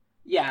frozen.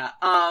 Yeah,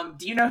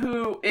 do you know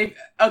who...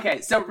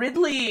 Okay, so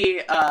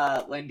Ridley,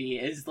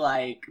 Lyndi, is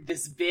like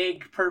this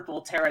big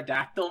purple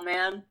pterodactyl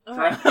man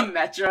from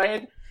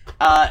Metroid.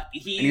 And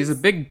he's a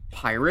big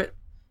pirate,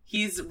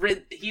 He's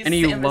and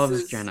he Samus's-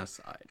 loves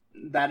genocide.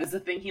 That is the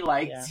thing he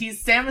likes. Yeah.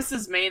 He's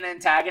Samus's main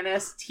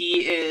antagonist.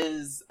 He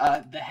is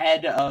the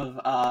head of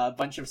a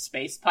bunch of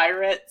space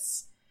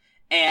pirates.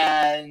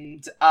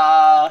 And,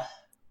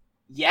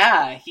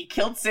 yeah, he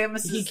killed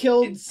Samus's He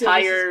killed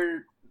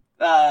entire...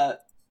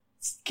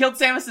 killed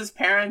Samus's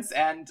parents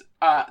and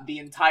the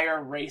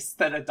entire race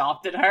that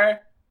adopted her.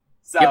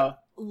 So, Yep.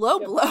 low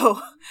Yep.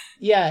 blow.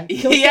 Yeah,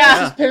 killed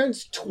Yeah. Samus's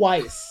parents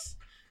twice.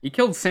 He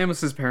killed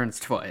Samus's parents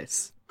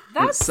twice.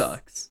 That's It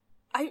sucks.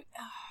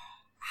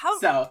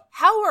 so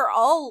How are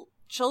all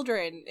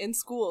children in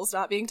schools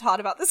not being taught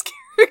about this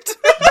character?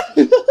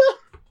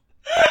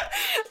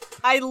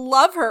 I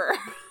love her.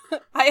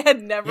 I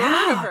had never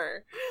heard of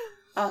her.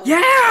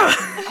 Yeah!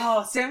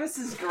 Oh, Samus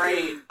is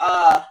great.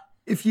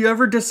 If you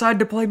ever decide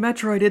to play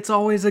Metroid, it's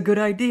always a good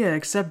idea,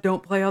 except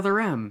don't play Other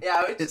M.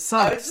 Yeah, It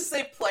sucks. I would just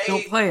say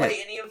Don't play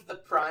it. any of the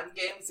Prime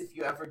games if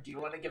you ever do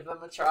want to give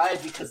them a try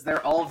because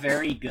they're all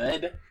very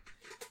good.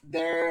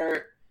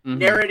 They're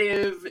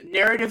Mhm.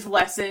 narrative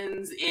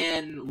lessons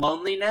in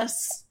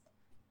loneliness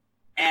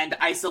and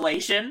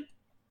isolation.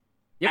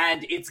 Yep.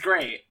 And it's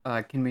great.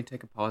 Can we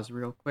take a pause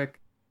real quick?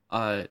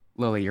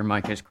 Lily, your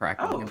mic is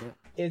cracking Oh. a bit.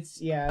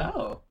 It's yeah,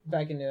 Oh.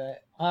 back into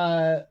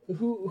it.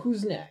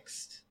 Who's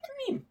next?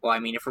 Well, I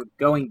mean, if we're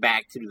going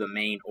back to the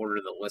main order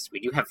of the list, we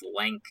do have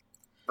Link.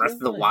 Breath of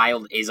the Link.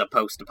 Wild is a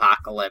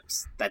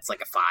post-apocalypse. That's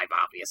like a 5,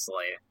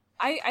 obviously.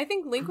 I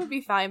think Link would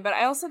be fine, but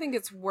I also think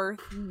it's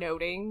worth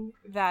noting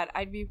that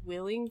I'd be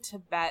willing to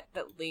bet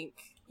that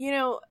Link,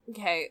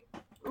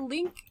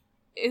 Link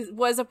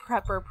was a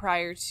prepper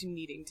prior to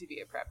needing to be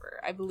a prepper.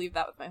 I believe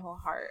that with my whole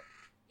heart.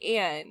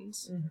 And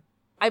Mhm.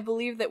 I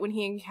believe that when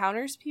he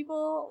encounters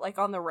people, like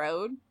on the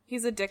road,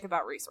 he's a dick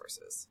about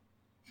resources.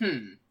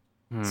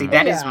 See,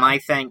 that is Yeah. my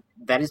thing.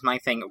 That is my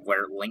thing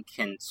where Link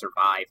can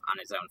survive on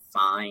his own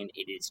fine.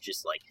 It is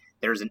just like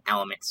there's an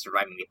element to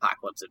surviving the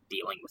apocalypse of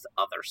dealing with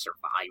other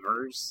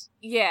survivors.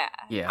 Yeah.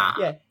 Yeah.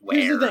 Yeah, Where...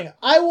 here's the thing.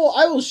 I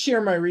will share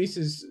my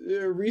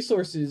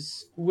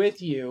resources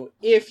with you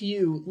if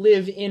you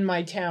live in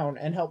my town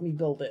and help me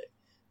build it.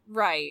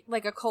 Right.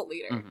 Like a cult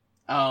leader. Mhm.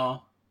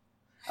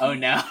 Oh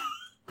no.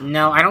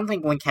 No, I don't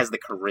think Link has the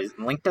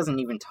charisma. Link doesn't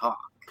even talk.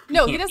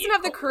 No, he can't doesn't be a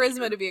have the cult charisma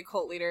leader. to be a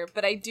cult leader,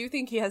 but I do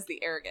think he has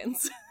the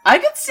arrogance. I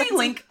could see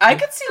Link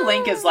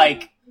as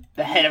like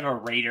the head of a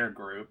raider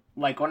group.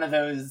 Like one of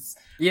those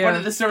Yeah. one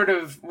of the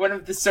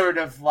sort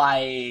of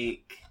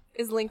like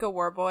Is Link a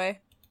war boy?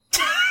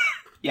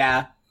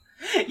 yeah.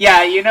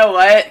 Yeah, you know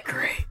what?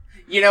 Great.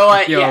 You know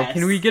what? Yo, Yes.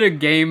 can we get a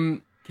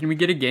game? Can we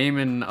get a game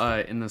in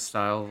the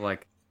style of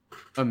like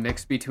a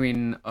mix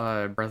between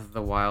Breath of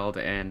the Wild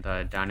and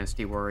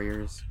Dynasty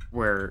Warriors,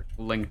 where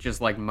Link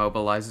just like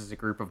mobilizes a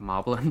group of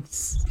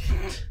moblins?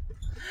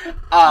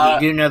 You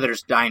do know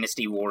there's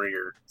Dynasty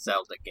Warrior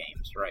Zelda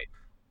games, right?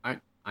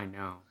 I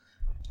know.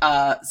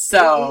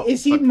 So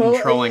is he But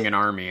controlling an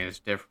army is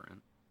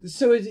different.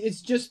 So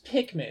it's just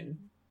Pikmin.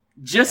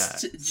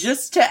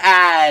 just to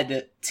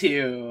add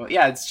to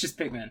it's just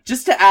Pikmin.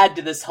 Just to add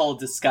to this whole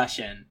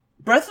discussion,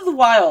 Breath of the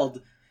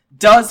Wild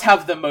does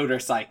have the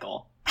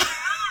motorcycle.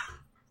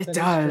 It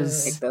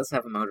does. It does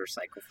have a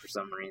motorcycle for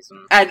some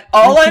reason. And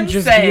all You I'm can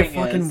just saying be a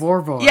fucking is,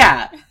 warlord.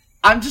 yeah,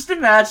 I'm just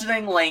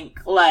imagining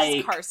Link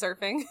like Car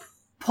surfing.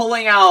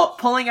 pulling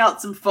out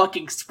some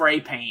fucking spray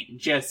paint, and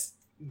just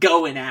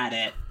going at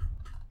it.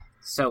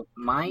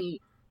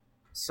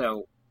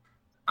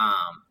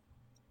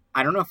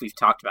 I don't know if we've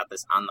talked about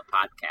this on the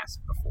podcast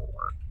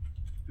before.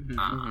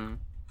 Mm-hmm.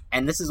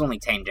 And this is only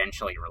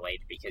tangentially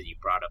related because you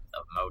brought up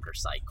the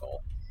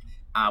motorcycle.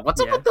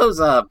 What's up with those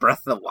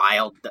Breath of the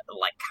Wild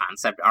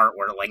concept art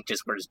where Link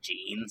just wears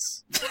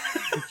jeans?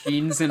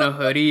 Jeans and a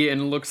hoodie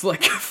and looks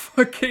like a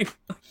fucking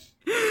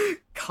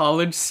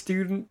college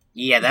student.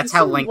 Yeah, that's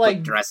how Link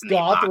would dress in the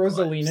goth apocalypse.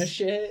 Rosalina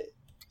shit.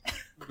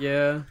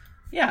 Yeah.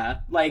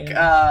 Yeah,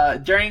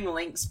 during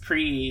Link's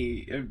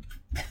pre-design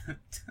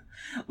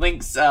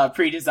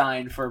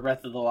for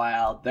Breath of the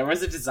Wild, there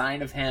was a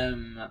design of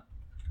him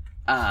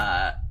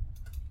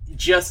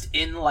just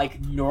in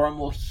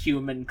normal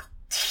human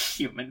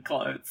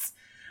clothes.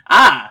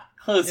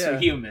 Clothes for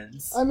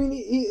humans. I mean,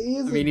 he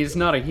is. He's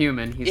not a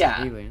human. He's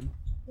an alien.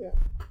 Yeah.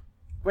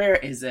 Where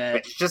is it?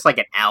 It's just like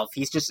an elf.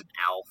 He's just an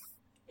elf.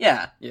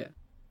 Yeah. Yeah.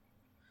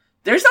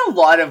 There's a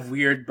lot of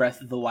weird Breath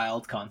of the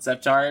Wild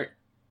concept art.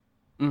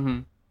 Mm-hmm.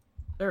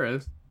 There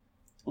is.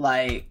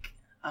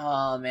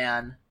 Oh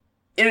man.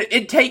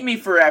 It'd take me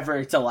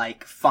forever to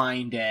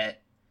find it.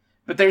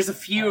 But there's a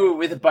few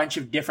with a bunch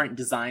of different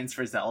designs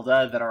for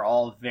Zelda that are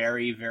all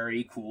very,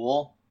 very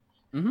cool.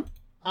 Mm-hmm.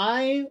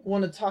 I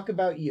want to talk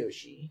about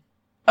Yoshi.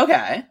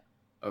 Okay.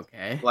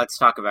 Let's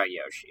talk about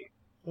Yoshi.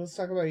 Let's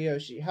talk about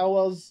Yoshi. How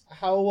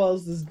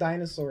well's this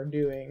dinosaur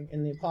doing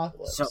in the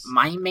apocalypse? So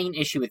my main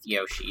issue with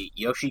Yoshi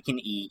can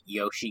eat,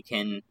 Yoshi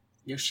can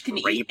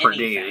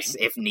reproduce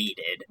if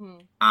needed.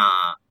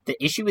 The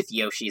issue with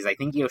Yoshi is I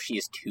think Yoshi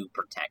is too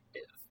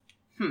protective.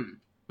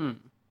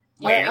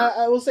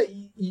 I will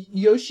say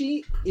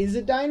Yoshi is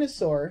a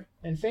dinosaur,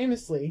 and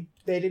famously,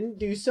 they didn't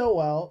do so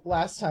well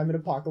last time an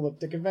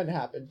apocalyptic event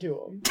happened to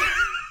him.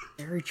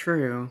 Very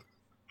true.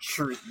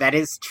 True, that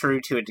is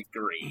true to a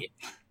degree.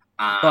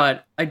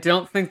 But I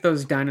don't think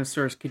those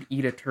dinosaurs could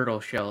eat a turtle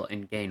shell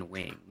and gain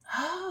wings.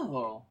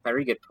 Oh.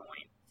 Very good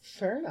point.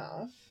 Fair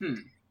enough.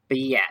 But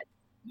yeah,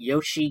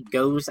 Yoshi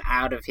goes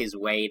out of his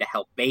way to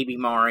help baby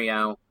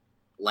Mario,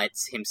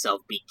 lets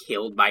himself be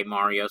killed by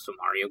Mario so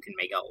Mario can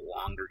make a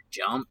longer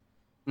jump.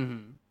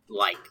 Mm-hmm.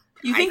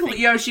 You think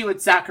Yoshi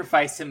would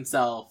sacrifice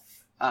himself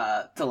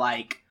to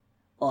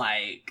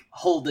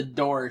hold the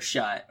door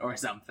shut or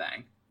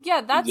something?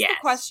 Yeah, that's the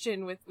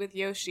question with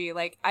Yoshi.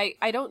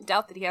 I don't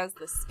doubt that he has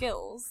the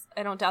skills.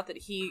 I don't doubt that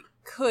he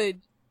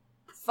could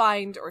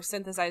find or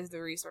synthesize the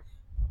resource.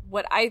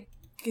 What I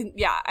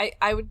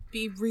would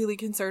be really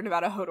concerned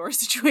about a Hodor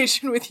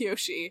situation with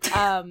Yoshi.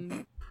 Oh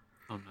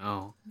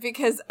no.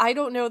 Because I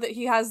don't know that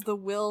he has the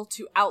will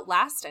to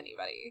outlast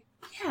anybody.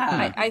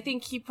 Yeah. I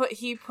think he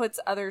puts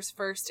others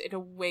first in a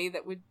way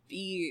that would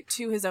be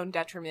to his own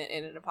detriment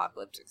in an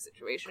apocalyptic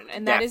situation.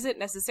 And that isn't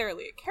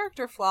necessarily a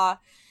character flaw,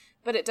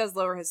 but it does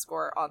lower his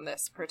score on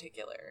this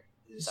particular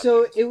subject.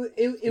 So it would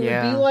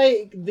be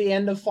like the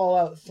end of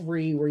Fallout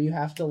 3 where you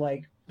have to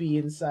be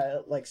inside,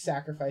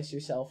 sacrifice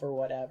yourself or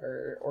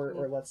whatever,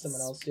 or let someone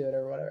else do it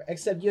or whatever.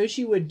 Except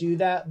Yoshi would do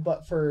that,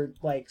 but for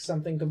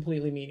something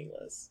completely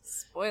meaningless.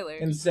 Spoiler.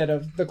 Instead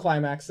of the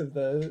climax of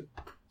the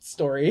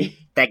story.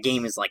 That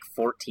game is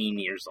 14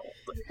 years old.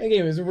 That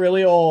game is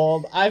really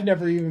old. I've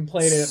never even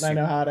played it, and I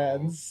know how it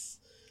ends.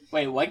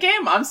 Wait, what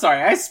game? I'm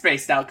sorry, I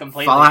spaced out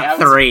completely. Fallout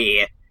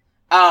 3.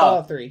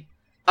 Fallout 3.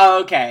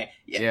 Oh, okay.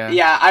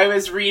 Yeah, I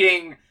was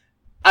reading...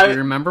 You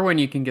remember when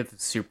you can get the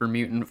super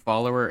mutant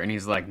follower, and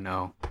he's like,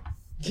 no.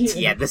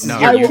 Yeah, this is No,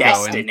 your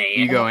destiny.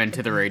 You go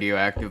into the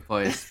radioactive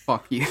place.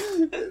 Fuck you.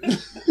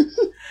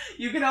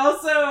 You can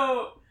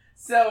also...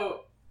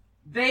 So,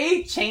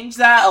 they changed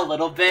that a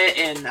little bit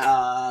in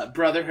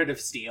Brotherhood of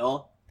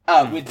Steel,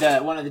 with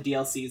one of the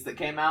DLCs that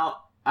came out.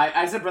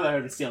 I said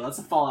Brotherhood of Steel. That's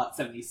a Fallout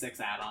 76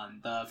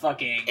 add-on. The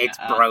fucking... It's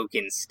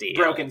Broken Steel.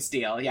 Broken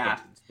Steel, yeah.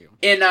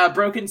 In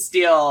Broken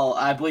Steel,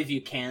 I believe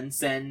you can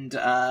send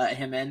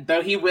him in.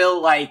 Though he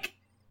will,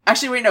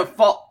 Actually, wait, no.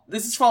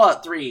 This is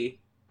Fallout 3.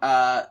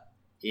 Yeah.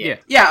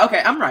 Yeah,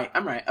 okay, I'm right.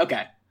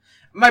 Okay.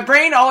 My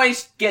brain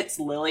always gets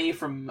Lily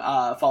from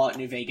Fallout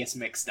New Vegas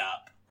mixed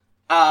up.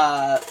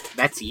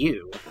 That's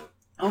you.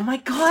 Oh my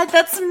god,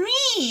 that's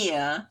me!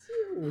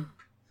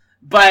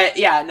 But,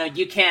 yeah, no,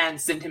 you can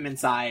send him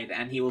inside,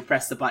 and he will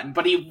press the button.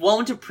 But he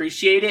won't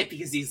appreciate it,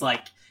 because he's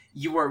like,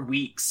 you are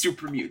weak,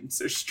 super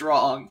mutants are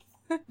strong.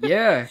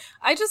 Yeah.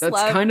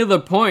 That's kind of the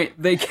point.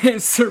 They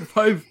can't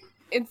survive.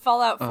 In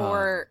Fallout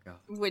 4,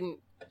 when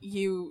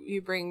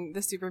you bring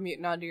the super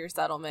mutant onto your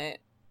settlement,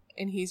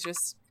 and he's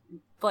just,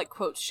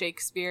 quotes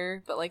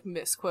Shakespeare, but,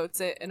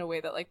 misquotes it in a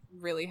way that,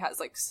 really has,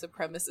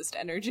 supremacist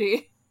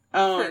energy.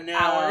 Oh, for no.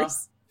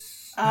 hours.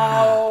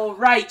 Oh,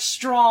 right,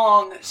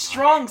 Strong.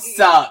 Strong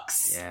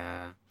sucks.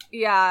 Yeah.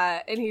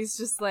 Yeah, and he's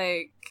just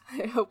like,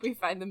 I hope we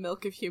find the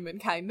milk of human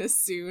kindness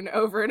soon,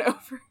 over and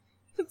over.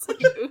 It's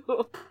like,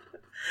 ooh.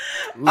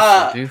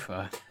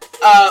 Doofa.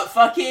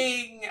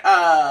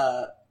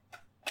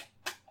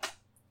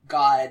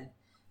 God.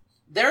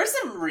 There are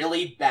some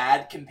really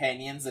bad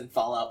companions in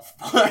Fallout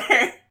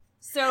 4.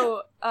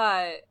 So,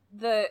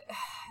 the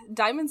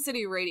Diamond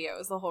City Radio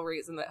is the whole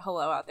reason that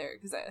Hello Out There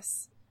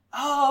exists.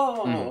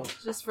 Oh.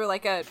 Just for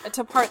like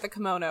to part the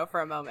kimono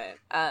for a moment.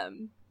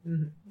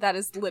 That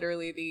is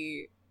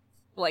literally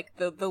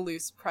the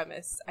loose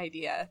premise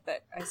idea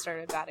that I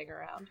started batting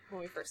around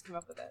when we first came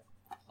up with it.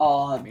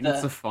 Oh, I mean,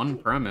 it's a fun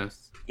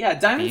premise. Yeah,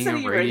 Diamond Being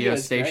City a radio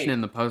is station great.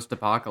 in the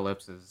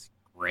post-apocalypse is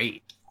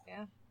great.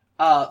 Yeah.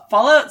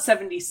 Fallout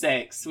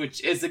 76,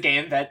 which is a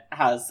game that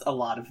has a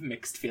lot of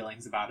mixed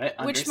feelings about it.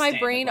 Which my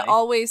brain understandably.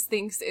 always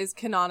thinks is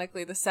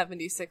canonically the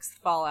 76th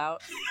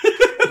Fallout.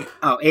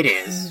 Oh, it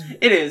is.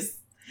 It is.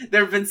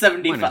 There have been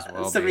Might as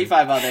well be.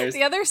 75 others.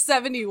 The other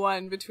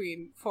 71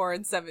 between 4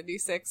 and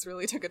 76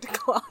 really took a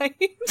decline.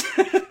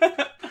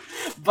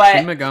 But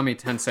Shin Megami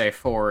Tensei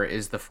 4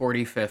 is the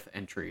 45th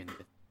entry in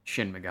the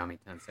Shin Megami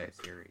Tensei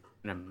series,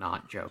 and I'm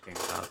not joking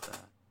about that.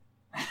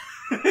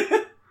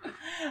 There's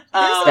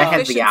That an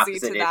has the efficiency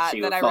opposite to that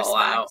issue that of I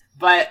Fallout.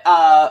 respect.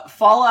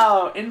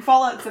 But in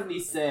Fallout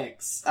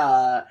 76,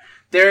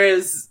 there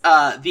is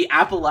the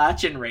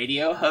Appalachian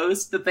radio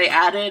host that they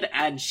added,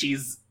 and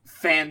she's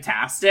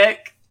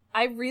fantastic.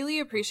 I really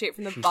appreciate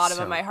from the She's bottom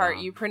so of my heart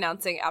dumb. you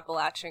pronouncing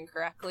Appalachian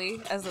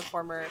correctly as a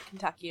former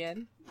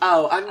Kentuckian.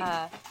 Oh,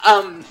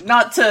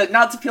 not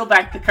to peel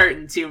back the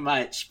curtain too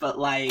much, but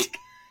like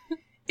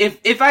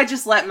if I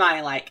just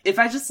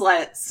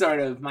let sort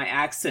of my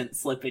accent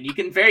slip in, you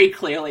can very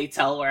clearly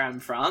tell where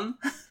I'm from.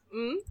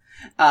 You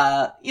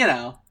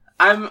know,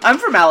 I'm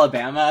from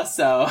Alabama,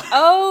 so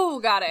Oh,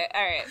 got it.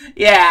 All right.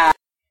 yeah,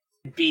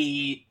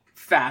 be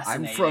I'm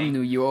fascinating. from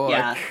New York.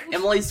 Yeah,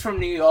 Emily's from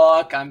New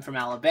York. I'm from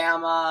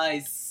Alabama.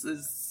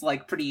 It's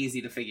like pretty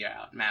easy to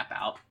map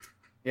out.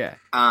 Yeah.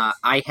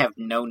 I have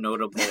no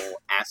notable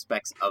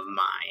aspects of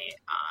my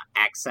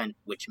accent,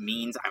 which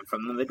means I'm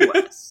from the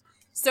Midwest.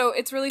 So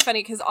it's really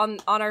funny because on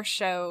our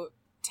show,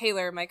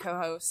 Taylor, my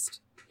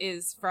co-host,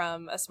 is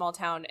from a small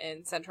town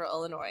in central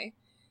Illinois.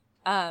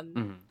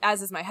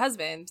 As is my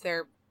husband.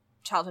 They're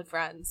childhood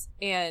friends.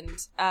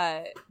 And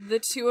the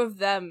two of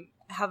them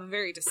have a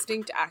very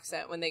distinct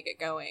accent when they get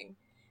going.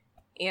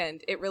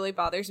 And it really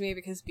bothers me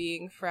because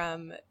being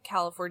from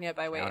California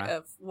by way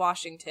of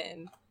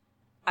Washington,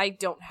 I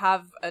don't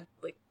have a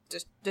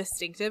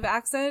distinctive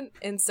accent.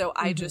 And so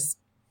I just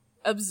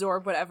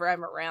absorb whatever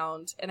I'm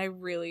around. And I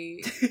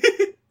really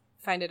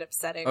find it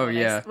upsetting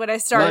when I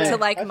start to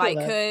like Mike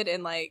Hood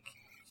and like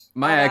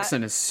my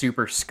accent is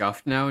super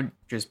scuffed now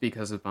just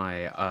because of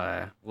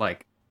my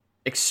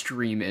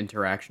extreme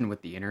interaction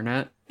with the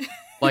internet.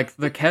 Like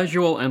the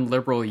casual and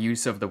liberal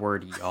use of the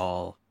word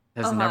y'all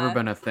has never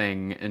been a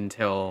thing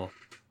until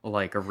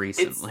like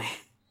recently.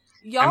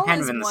 Y'all I'm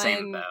kind is of in the one.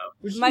 same boat.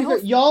 Which My whole-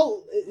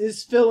 y'all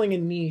is filling a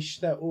niche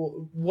that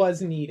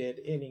was needed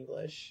in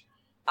English.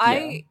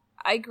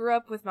 I grew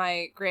up with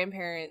my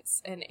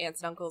grandparents and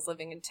aunts and uncles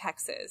living in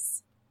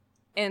Texas.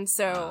 And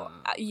so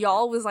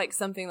y'all was like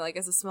something like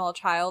as a small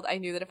child, I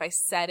knew that if I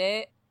said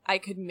it, I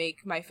could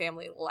make my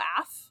family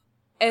laugh.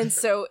 And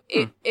so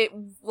it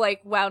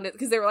like wound it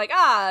because they were like,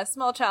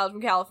 small child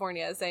from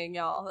California saying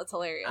y'all. That's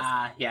hilarious.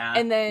 Yeah.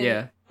 And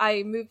then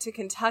I moved to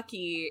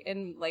Kentucky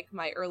in like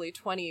my early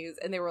 20s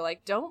and they were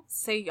like, don't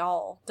say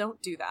y'all.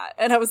 Don't do that.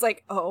 And I was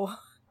like, oh,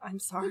 I'm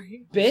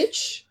sorry.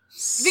 Bitch?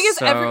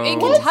 Because in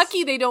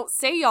Kentucky, they don't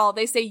say y'all.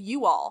 They say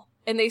you all.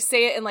 And they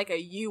say it in like a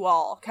you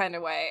all kind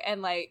of way.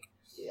 And like,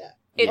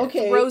 it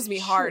throws me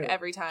hard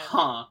every time.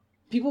 Huh.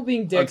 People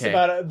being dicks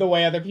about the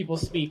way other people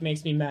speak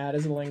makes me mad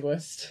as a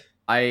linguist.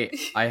 I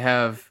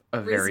have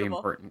a very Reasonable.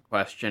 important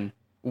question.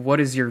 What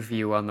is your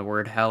view on the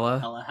word hella?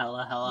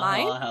 Hella.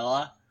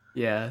 Mine?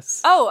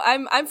 Yes. Oh,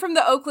 I'm from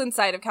the Oakland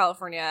side of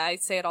California. I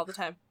say it all the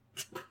time.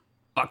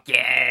 Fuck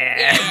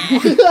yeah!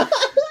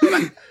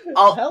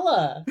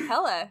 Hella.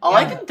 Hella. All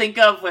I can think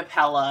of with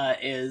hella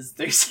is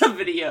there's a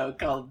video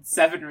called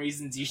 7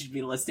 Reasons You Should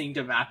Be Listening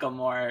to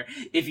Macklemore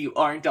If You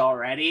Aren't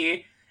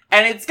Already.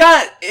 And it's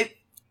got it.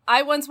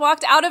 I once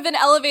walked out of an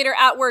elevator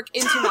at work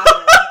into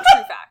Macke.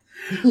 True fact.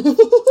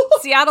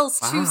 Seattle's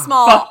too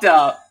small. Fucked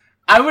up.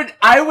 I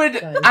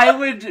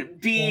would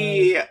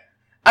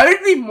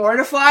be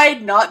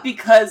mortified, not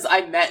because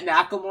I met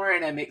Macklemore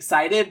and I'm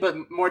excited,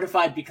 but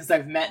mortified because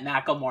I've met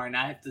Macklemore and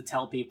I have to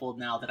tell people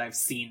now that I've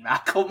seen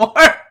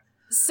Macklemore.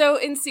 So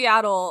in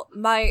Seattle,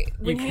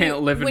 you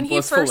can't live in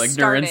blissful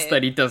ignorance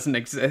that he doesn't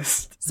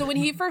exist. So when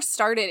he first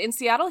started in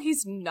Seattle, he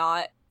doesn't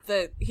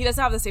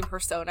have the same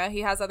persona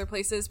he has other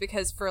places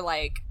because for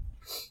like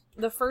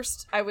the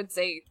first, I would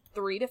say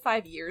 3 to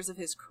 5 years of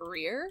his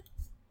career,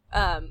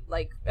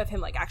 like of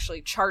him like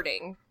actually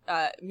charting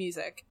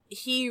music,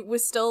 he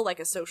was still like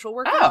a social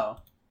worker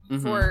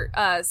for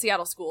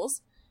Seattle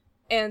schools.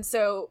 And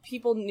so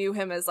people knew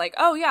him as like,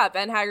 oh yeah,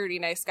 Ben Haggerty,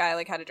 nice guy,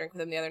 like had a drink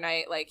with him the other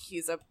night, like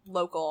he's a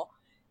local.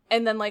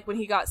 And then like when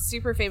he got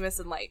super famous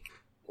and like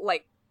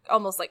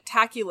almost like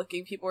tacky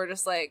looking, people were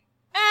just like,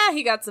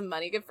 he got some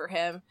money, good for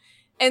him.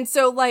 And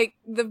so like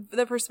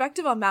the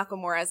perspective on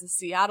Macklemore as a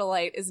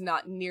Seattleite is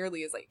not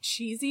nearly as like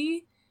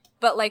cheesy,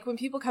 but like when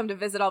people come to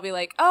visit, I'll be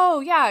like,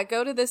 oh yeah,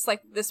 go to this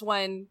like this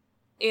one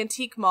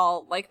antique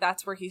mall, like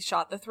that's where he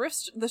shot the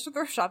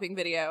thrift shopping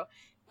video,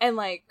 and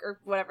like, or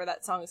whatever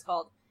that song is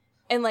called.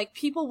 And, like,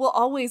 people will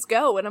always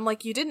go. And I'm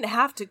like, you didn't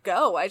have to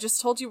go. I just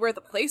told you where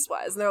the place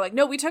was. And they're like,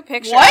 no, we took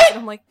pictures. What? And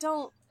I'm like,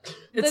 don't.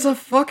 It's a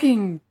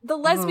fucking... The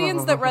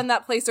lesbians that run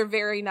that place are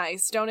very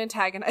nice. Don't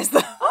antagonize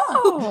them.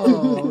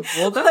 Oh,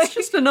 well, that's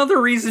just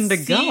another reason to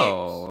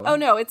go. Oh,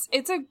 no, it's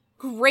a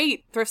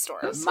great thrift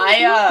store.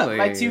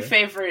 My two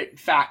favorite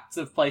facts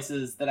of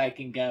places that I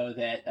can go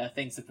that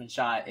things have been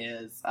shot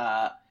is,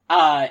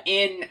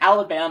 in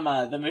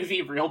Alabama, the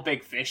movie Real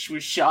Big Fish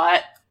was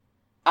shot.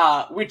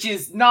 Which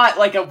is not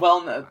like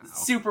a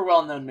super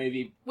well-known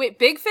movie. Wait,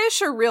 Big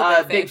Fish or Real Big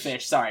Fish? Big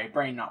Fish, sorry,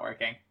 brain not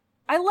working.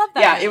 I love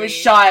that movie. It was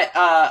shot,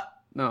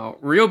 No,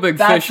 Real Big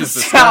Fish is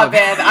the stop,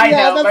 man. I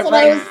know, my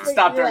brain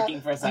stopped yeah.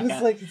 working for a second. I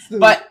was like, it's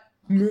the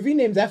movie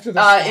named after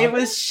the it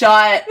was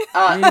shot,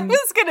 I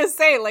was gonna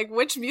say, like,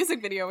 which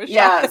music video was shot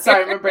yeah, there?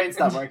 sorry, my brain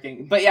stopped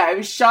working. But yeah, it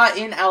was shot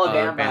in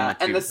Alabama,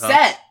 and the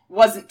set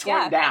wasn't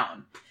torn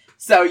down.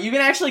 So you can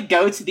actually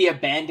go to the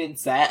abandoned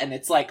set, and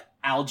it's like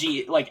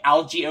algae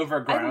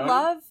overgrown.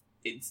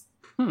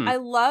 I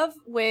love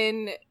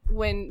when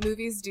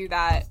movies do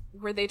that,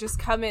 where they just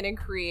come in and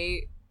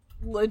create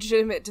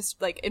legitimate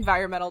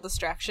environmental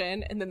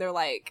distraction, and then they're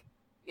like,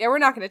 yeah, we're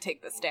not going to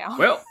take this down.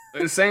 Well,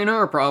 this ain't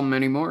our problem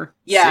anymore.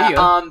 Yeah,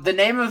 the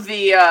name of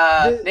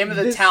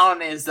the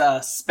town is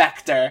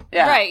Spectre.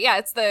 Yeah. Right,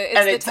 yeah,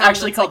 it's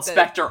actually called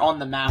Spectre on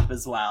the map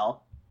as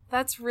well.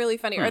 That's really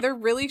funny. Are there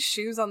really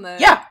shoes on the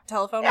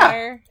telephone Yeah.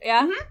 wire?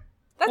 Yeah. Mm-hmm.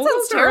 That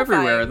sounds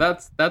terrifying. Everywhere.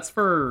 That's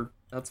for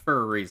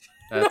a reason.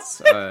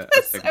 That's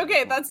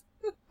okay. That's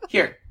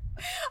here.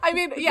 I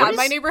mean, yeah,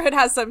 my neighborhood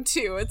has some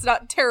too. It's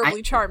not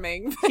terribly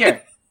charming.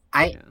 Here,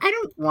 I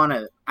don't want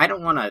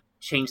to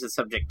change the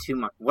subject too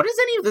much. What does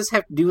any of this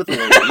have to do with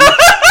Luigi?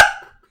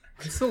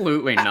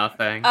 Absolutely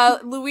nothing.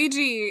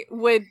 Luigi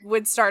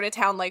would start a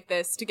town like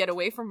this to get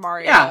away from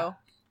Mario. Yeah.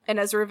 And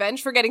as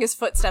revenge for getting his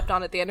foot stepped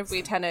on at the end of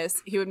Wii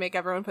Tennis, he would make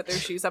everyone put their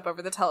shoes up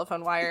over the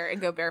telephone wire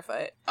and go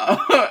barefoot.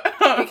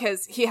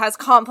 Because he has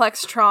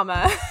complex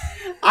trauma.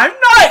 I'm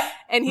not!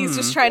 And he's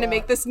just trying to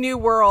make this new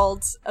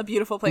world a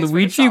beautiful place for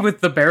Luigi himself. with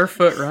the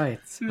barefoot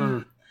rights.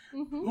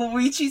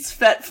 Luigi's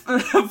foot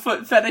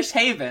fetish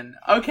haven.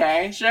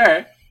 Okay,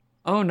 sure.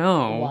 Oh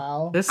no.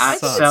 Wow. This I think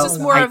sucks. it's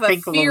just more of a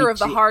think fear of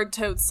the Luigi-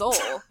 hard-toed soul,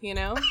 you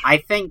know? I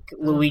think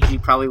Luigi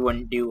probably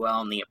wouldn't do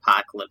well in the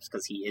apocalypse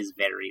because he is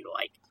very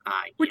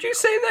Would you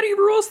say that he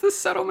rules this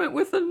settlement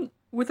with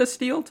a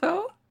steel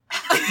toe?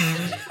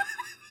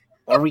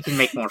 Or we can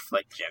make more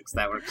foot jokes.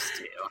 That works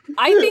too.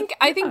 I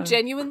think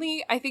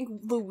genuinely, I think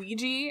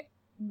Luigi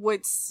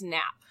would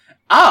snap.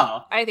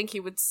 Oh. I think he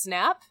would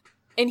snap,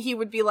 and he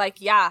would be like,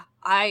 yeah,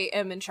 I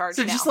am in charge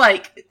now. So just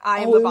like... I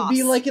am it the would boss.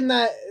 be like in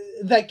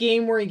that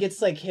game where he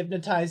gets like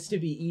hypnotized to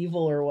be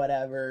evil or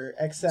whatever,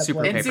 except Super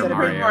like in Paper Super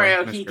instead of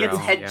Mario, Mr. he gets L,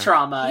 head yeah.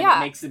 trauma and Yeah. it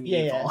makes him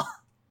evil.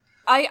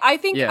 I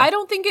think Yeah. I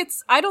don't think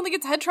it's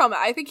head trauma.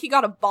 I think he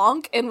got a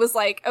bonk and was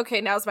like,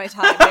 okay, now's my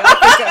time.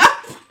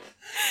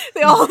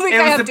 They all think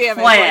I have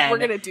damage. Like, we're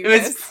gonna do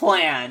this. It was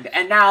planned,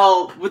 and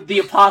now with the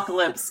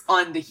apocalypse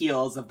on the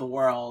heels of the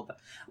world,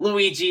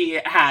 Luigi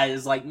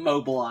has like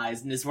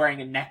mobilized and is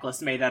wearing a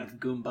necklace made out of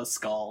Goomba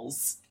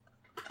skulls.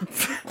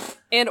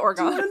 And I Orgon.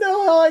 don't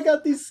know how I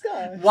got these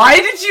skies. Why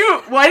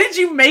did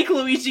you make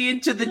Luigi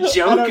into the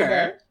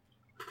Joker?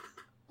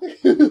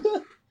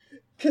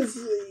 Because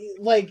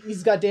like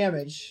he's got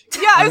damage.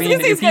 Yeah, I was I mean,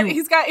 gonna say if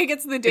he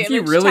gets the damage. If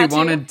you really tattoo.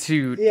 wanted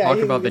to Yeah, talk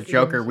he about the gets the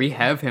Joker, damage. we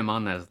have him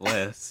on this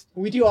list.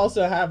 We do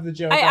also have the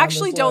Joker. I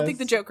actually don't think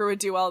the Joker would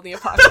do well in the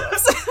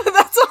apocalypse.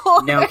 That's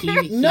all. No,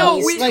 No,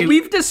 he's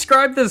We've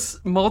described this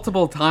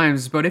multiple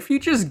times, but if you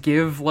just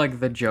give like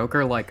the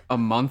Joker like a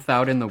month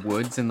out in the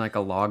woods in like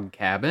a log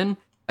cabin,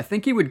 I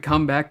think he would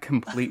come back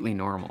completely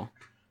normal.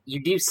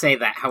 You do say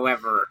that,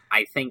 however,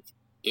 I think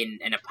in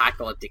an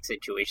apocalyptic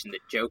situation, the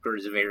Joker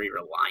is very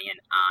reliant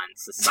on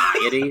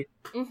society.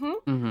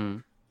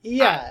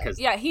 Yeah,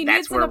 Yeah, he that's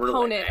needs an where we're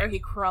opponent living. or he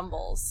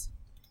crumbles.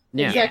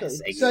 Yeah. exactly.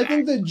 Yes, So I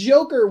think the exactly.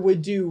 Joker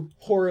would do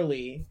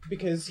poorly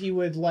because he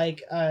would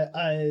like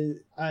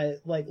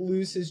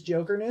lose his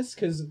Jokerness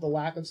because of the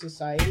lack of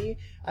society,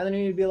 and then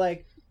he'd be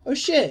like, "Oh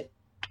shit,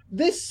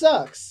 this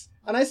sucks,"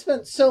 and I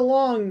spent so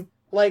long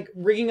like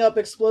rigging up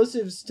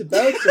explosives to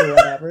boats or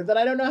whatever that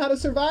I don't know how to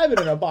survive in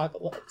an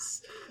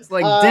apocalypse. It's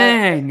like,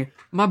 dang,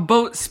 my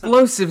boat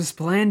explosives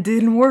plan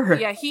didn't work.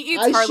 Yeah, he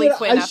eats I Harley should-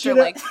 Quinn I after should've-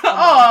 like a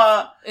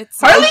month.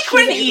 It's Harley I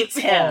Quinn should've- eats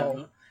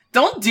him.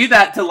 Don't do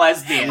that to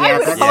lesbians. I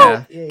would Yeah,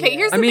 hope. yeah. Okay,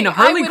 here's the I mean, thing.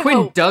 Harley would Quinn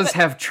hope, does but-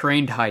 have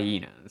trained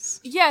hyenas.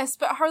 Yes,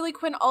 but Harley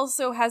Quinn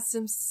also has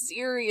some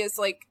serious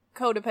like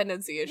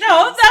codependency issues.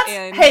 No,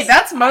 and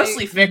that's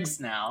mostly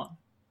fixed now.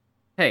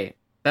 Hey,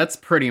 that's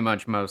pretty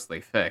much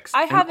mostly fixed.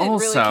 I And haven't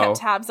also, really kept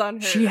tabs on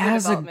her. she her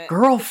has a development.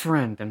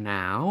 girlfriend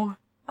now.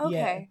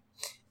 Okay.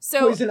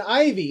 So, Poison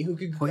Ivy, who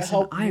could Poison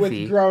help Ivy,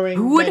 with growing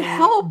who would many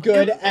help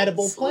good immensely.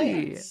 edible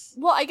plants.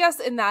 well, I guess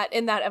in that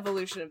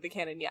evolution of the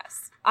canon,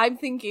 yes. I'm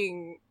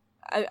thinking,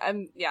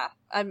 I'm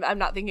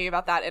not thinking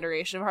about that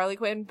iteration of Harley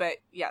Quinn, but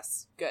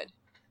yes, good.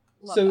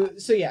 Love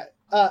that. So yeah.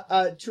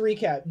 To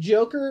recap,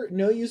 Joker,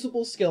 no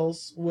usable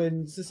skills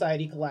when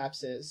society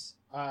collapses.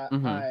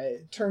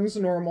 Turns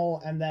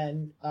normal and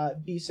then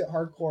beefs it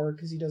hardcore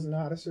because he doesn't know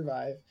how to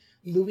survive.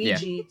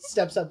 Luigi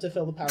steps up to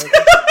fill the power.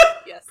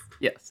 Yes.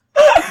 Yes.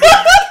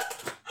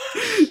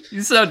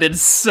 You sounded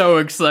so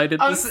excited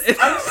to I'm say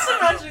just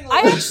imagining.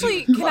 I Like,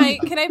 actually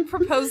can I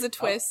propose a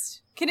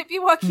twist? Can it be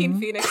Joaquin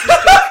Phoenix?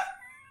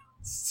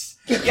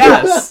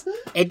 yes.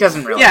 It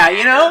doesn't really. Yeah,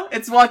 you know,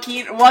 it's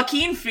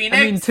Joaquin Phoenix.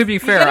 I mean, to be You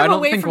fair, get him I don't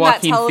away think from that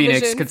Joaquin Phoenix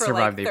television could for,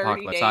 survive like, the 30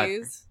 apocalypse either.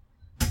 days.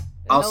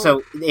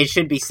 Also, it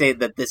should be said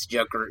that this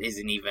Joker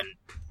isn't even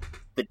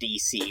the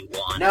DC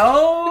one.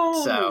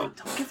 no, So-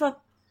 don't give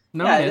up.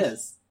 No, yeah, it it is.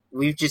 is.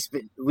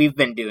 We've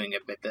been doing a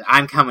bit.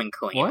 I'm coming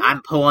clean. What?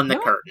 I'm pulling the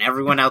No. curtain.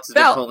 Everyone else has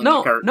been Val, pulling no,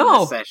 the curtain no,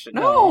 this session.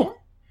 no.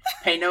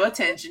 Pay no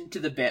attention to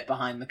the bit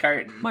behind the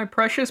curtain. My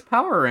precious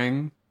power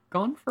ring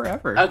gone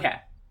forever. Okay.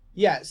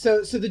 Yeah,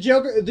 so the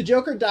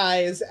Joker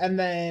dies, and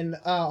then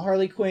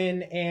Harley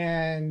Quinn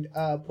and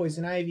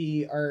Poison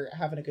Ivy are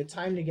having a good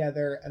time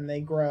together, and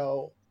they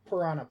grow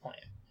Piranha Plant,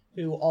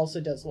 who also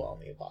does well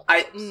in the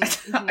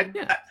apocalypse.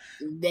 Yeah.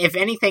 If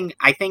anything,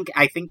 I think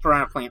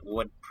Piranha Plant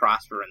would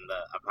prosper in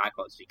the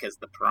apocalypse because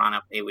the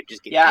piranha it would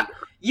just get Yeah.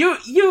 bigger.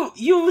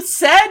 You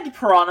said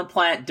Piranha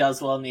Plant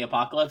does well in the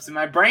apocalypse, and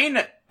my brain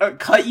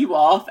cut you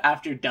off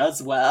after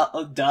does,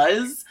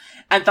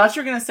 and thought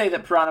you were gonna say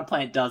that Piranha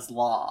Plant does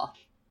law.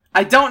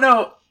 I don't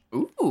know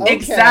Ooh. Okay.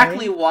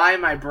 exactly why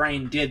my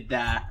brain did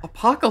that.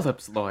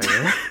 Apocalypse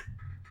lawyer.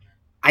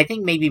 I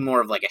think maybe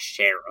more of like a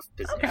sheriff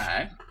position,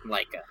 Okay.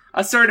 like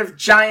A sort of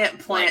giant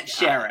plant Like,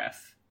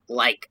 sheriff.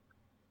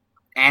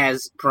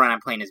 as Piranha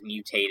Plant is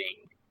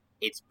mutating,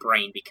 its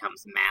brain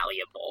becomes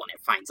malleable and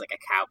it finds like a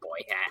cowboy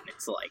hat and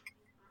it's like,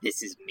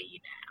 this is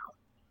me now.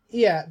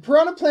 Yeah,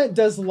 Piranha Plant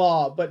does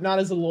law, but not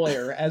as a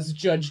lawyer, as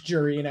judge,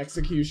 jury, and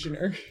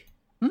executioner.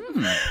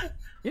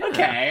 Yeah.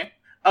 Okay.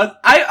 I'm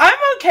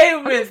okay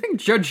What do you with. think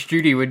Judge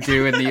Judy would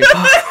do in the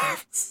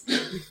apocalypse?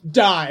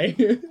 Die.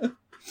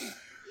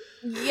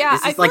 Yeah,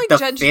 This I is feel like the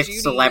Judge fifth Judy,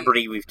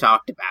 celebrity we've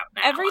talked about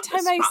now. Every on time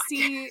this I podcast.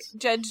 see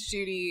Judge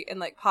Judy in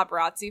like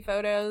paparazzi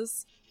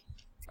photos,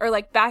 or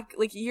like back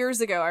like years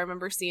ago, I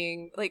remember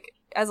seeing like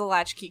as a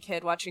latchkey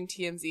kid watching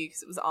TMZ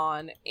because it was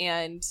on,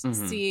 and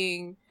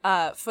seeing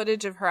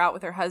footage of her out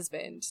with her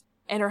husband,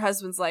 and her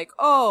husband's like,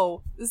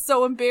 "Oh, this is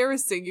so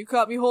embarrassing! You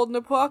caught me holding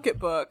a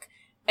pocketbook,"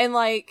 and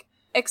like,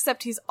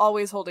 except he's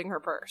always holding her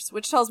purse,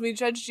 which tells me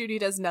Judge Judy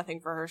does nothing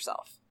for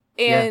herself,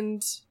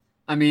 and.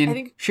 I mean, I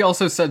think- she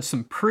also said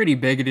some pretty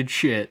bigoted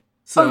shit.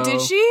 So, Oh, did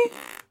she?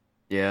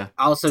 Yeah,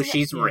 Also, Did I-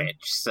 she's rich,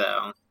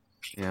 so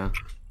yeah.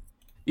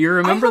 You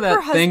remember hope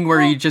her that thing where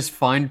husband- you just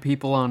find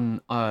people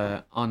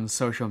on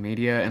social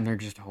media and they're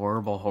just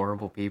horrible,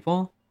 horrible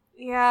people?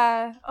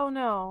 Yeah. Oh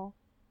no.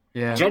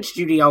 Yeah. Judge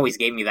Judy always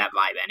gave me that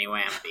vibe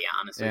anyway, I'm gonna be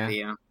honest Yeah. with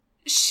you.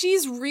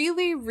 She's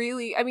really,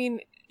 really. I mean,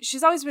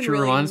 she's always been She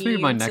really reminds me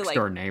of my mean to, next like,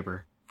 door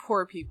neighbor.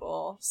 poor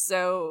people,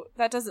 so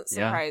that doesn't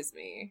Yeah. surprise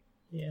me.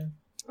 Yeah.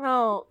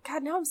 Oh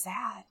God, now I'm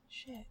sad.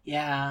 Shit.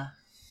 Yeah.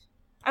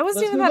 I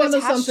wasn't Let's even move that on to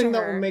attached something to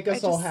that her. will make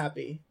us I all just-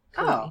 happy.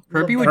 Oh.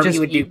 Kirby would Kirby just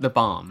would eat do- the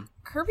bomb.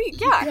 Kirby,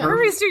 yeah, Yeah.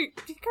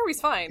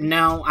 Kirby's fine.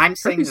 No, I'm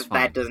saying Kirby's that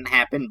fine. doesn't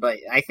happen, but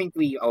I think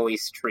we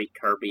always treat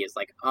Kirby as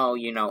like, oh,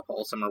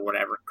 wholesome or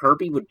whatever.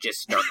 Kirby would just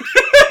start.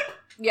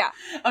 Yeah,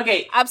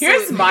 Okay. Absolutely.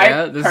 Here's my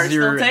Yeah, this is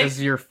personal take. this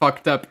is your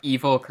fucked up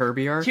evil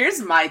Kirby arc.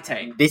 Here's my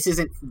take. This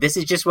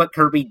is just what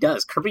Kirby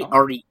does. Kirby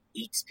already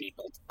eats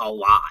people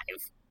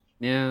alive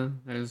Yeah,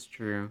 that is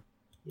true.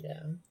 Yeah.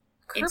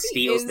 Kirby and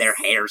steals is, their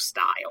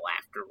hairstyle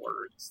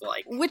afterwards.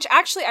 Like, which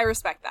actually I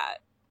respect that.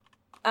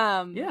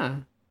 Yeah.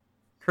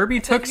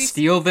 Kirby took if you-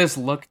 steal this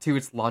look to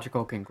its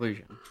logical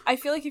conclusion. I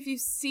feel like if you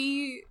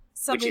see which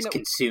something is that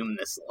consume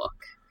this look.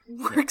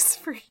 works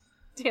for you,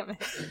 damn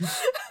it,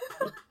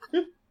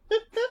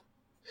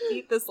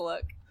 eat this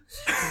look.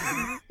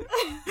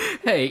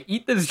 Hey,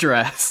 eat this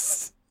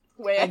dress.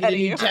 Way I ahead get a of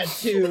new you.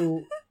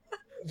 tattoo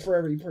for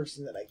every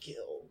person that I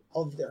kill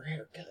of their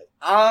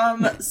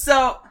haircut.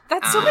 So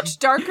That's so much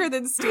darker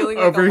than stealing.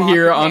 Like, Over a lock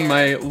here of on hair.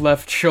 my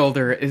left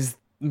shoulder is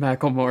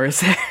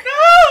Macklemore's hair.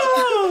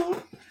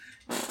 no.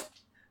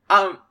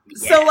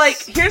 So Yes.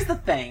 like, here's the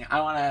thing. I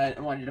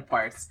wanted to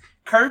parse.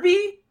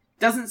 Kirby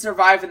doesn't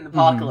survive in the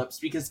apocalypse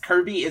because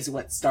Kirby is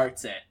what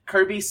starts it.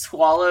 Kirby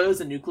swallows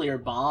a nuclear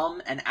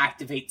bomb and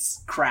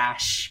activates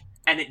Crash,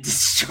 and it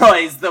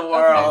destroys the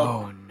world.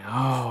 Oh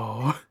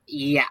no.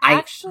 Yeah,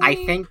 Actually, I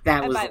think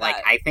that I was buy like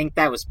that. I think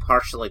that was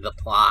partially the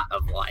plot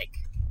of like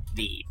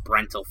the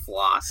Brental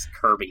Floss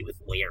Kirby with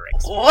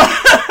lyrics. What?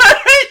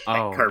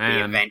 Oh, Kirby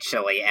man.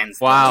 eventually ends.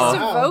 Wow.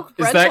 Just evoke Is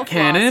Brental that Floss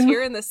canon?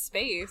 here in the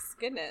space.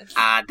 Goodness.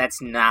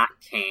 That's not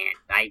canon.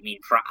 I mean,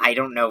 I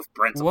don't know if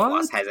Brental What?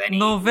 Floss has any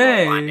No role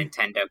way. on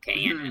Nintendo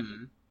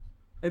canon.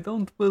 I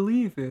don't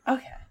believe it.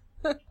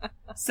 Okay.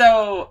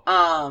 So,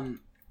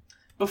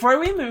 before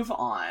we move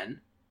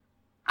on,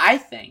 I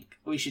think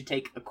we should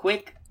take a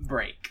quick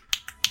break.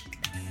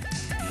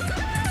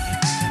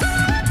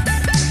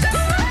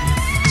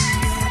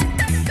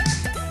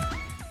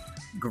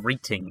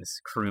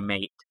 Greetings,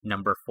 crewmate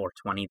number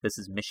 420. This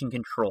is Mission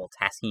Control,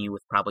 tasking you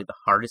with probably the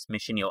hardest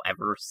mission you'll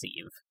ever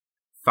receive.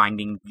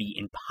 Finding the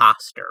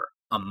imposter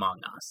among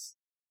us.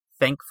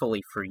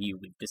 Thankfully for you,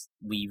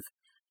 we've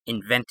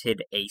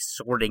invented a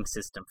sorting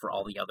system for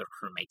all the other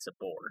crewmates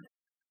aboard.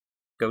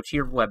 Go to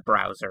your web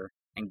browser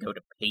and go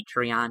to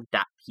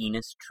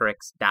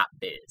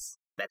patreon.penistricks.biz.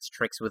 That's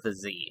tricks with a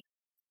Z.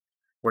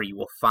 Where you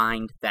will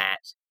find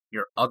that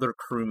your other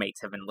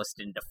crewmates have been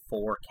listed into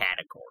 4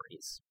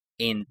 categories.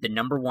 In the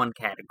number 1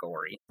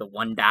 category, the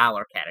 $1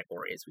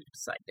 category as we've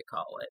decided to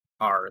call it,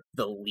 are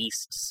the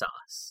least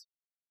sus.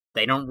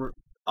 They don't.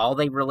 All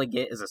they really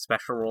get is a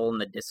special role in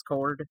the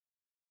Discord,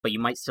 but you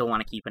might still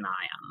want to keep an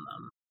eye on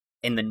them.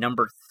 In the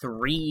number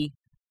 3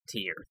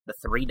 tier, the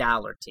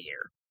 $3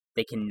 tier,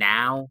 they can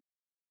now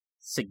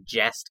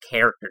suggest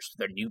characters for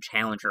their new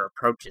Challenger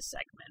Approaches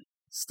segment.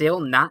 Still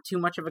not too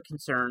much of a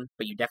concern,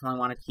 but you definitely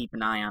want to keep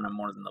an eye on them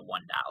more than the $1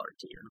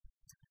 tier.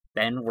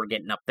 Then we're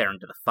getting up there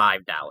into the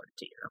 $5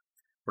 tier,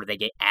 where they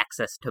get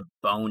access to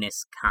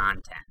bonus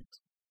content.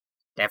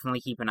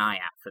 Definitely keep an eye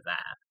out for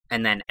that.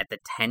 And then at the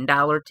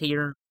 $10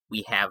 tier,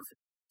 we have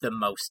the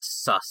most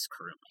sus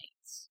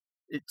crewmates.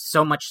 It's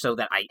so much so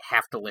that I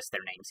have to list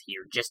their names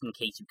here, just in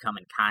case you come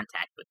in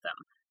contact with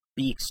them.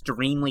 Be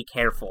extremely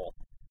careful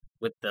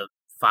with the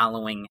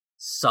following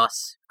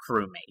sus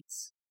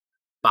crewmates: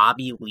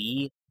 Bobby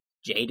Lee,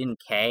 Jaden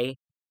K,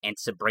 and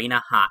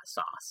Sabrina Hot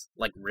Sauce.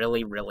 Like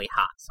really, really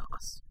hot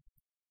sauce.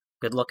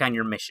 Good luck on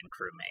your mission,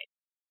 crewmate.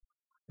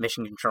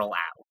 Mission Control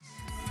out.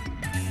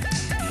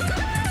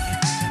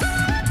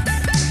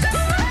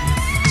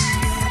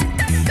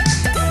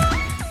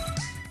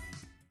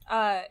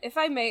 If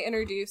I may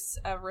introduce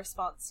a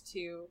response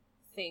to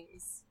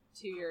things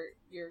to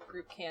your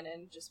group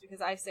canon, just because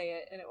I say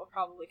it and it will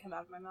probably come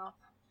out of my mouth.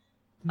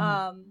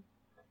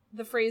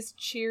 The phrase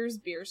 "cheers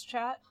beers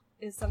chat"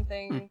 is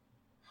something.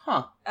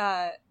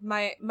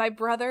 My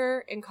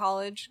brother in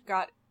college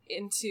got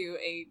into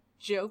a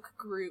joke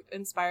group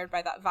inspired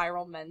by that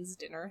viral men's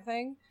dinner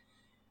thing.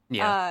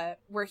 Yeah.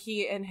 Where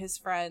he and his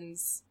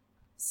friends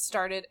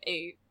started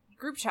a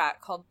group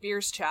chat called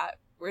Beers Chat,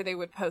 where they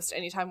would post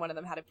anytime one of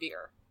them had a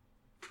beer.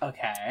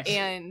 Okay.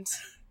 And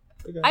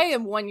I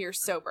am 1 year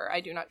sober. I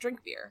do not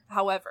drink beer.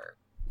 However,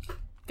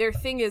 their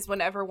thing is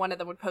whenever one of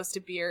them would post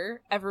a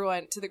beer,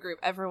 everyone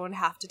would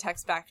have to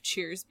text back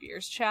 "cheers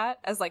beers chat"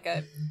 as like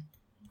a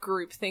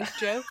group think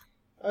joke.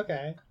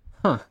 Okay.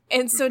 Huh.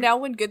 And so now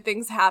when good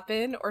things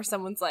happen or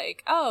someone's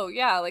like, oh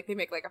yeah, like they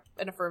make like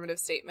an affirmative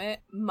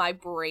statement, my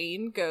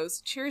brain goes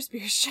 "cheers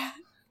beers chat."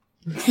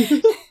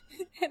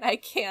 And I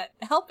can't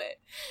help it.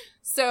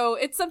 So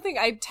it's something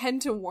I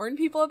tend to warn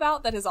people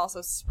about that has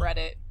also spread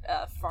it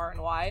far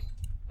and wide.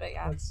 But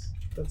yeah.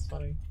 That's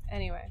funny.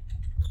 Anyway.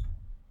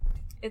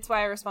 It's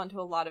why I respond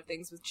to a lot of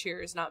things with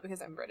cheers, not because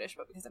I'm British,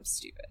 but because I'm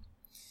stupid.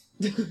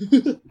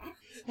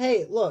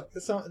 Hey, look,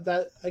 so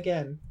that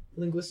again,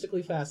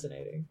 linguistically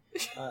fascinating.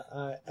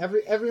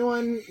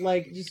 Everyone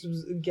like just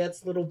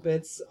gets little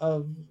bits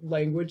of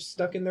language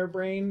stuck in their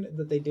brain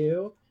that they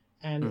do,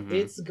 and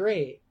it's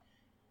great.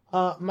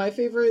 My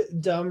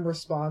favorite dumb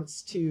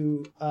response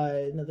to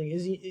nothing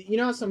is you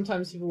know how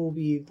sometimes people will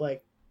be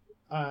like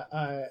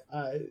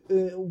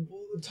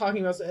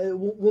talking about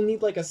we'll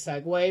need like a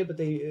segue, but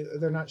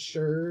they're not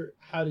sure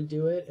how to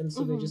do it, and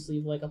so they just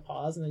leave like a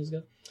pause and they just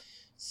go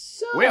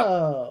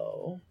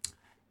so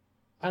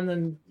and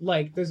then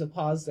like there's a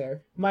pause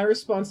there. My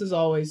response is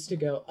always to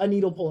go a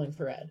needle pulling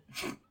thread.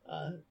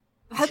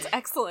 That's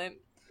excellent.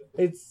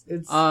 It's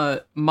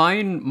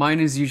mine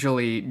is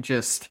usually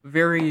just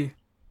very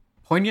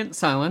poignant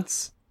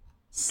silence,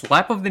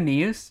 slap of the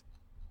knees.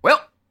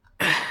 Well,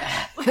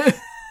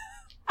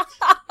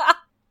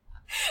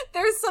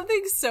 there's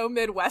something so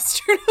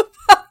Midwestern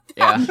about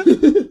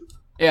that.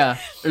 Yeah.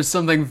 There's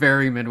something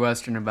very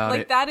Midwestern about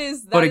like, it. That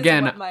is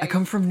again, what I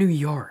come from New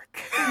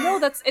York. No,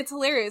 it's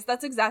hilarious.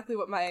 That's exactly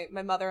what my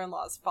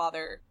mother-in-law's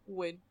father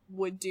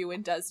would do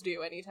and does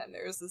do anytime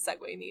there's a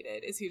segue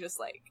needed. Is he just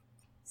like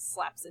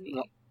slaps a knee?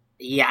 Well,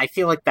 yeah, I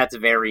feel like that's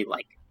very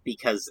like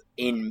because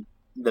in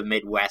the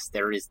Midwest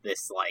there is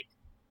this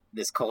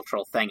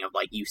cultural thing of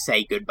like you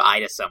say goodbye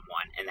to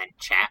someone and then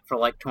chat for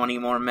like 20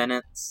 more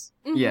minutes.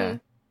 Mm-hmm. Yeah.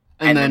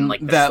 And then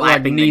like that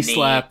like knee the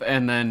slap,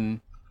 and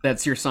then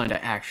that's your sign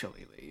to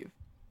actually leave.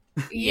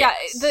 Yeah,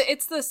 Yes.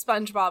 it's the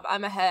SpongeBob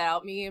 "I'm a head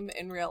out" meme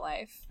in real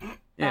life.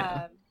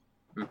 Yeah.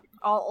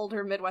 All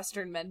older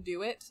Midwestern men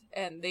do it,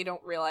 and they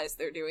don't realize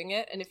they're doing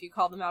it. And if you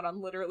call them out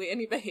on literally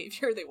any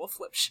behavior, they will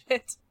flip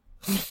shit.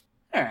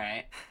 All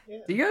right. Yeah.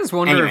 Do you guys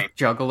wonder Anyway. if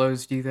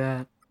juggalos do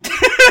that?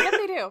 I bet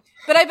they do.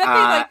 But I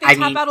bet they I tap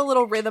mean- out a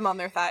little rhythm on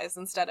their thighs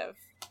instead of.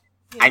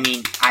 I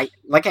mean,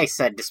 like I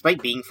said,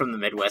 despite being from the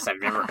Midwest, I've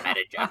never met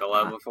a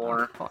juggalo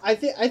before. I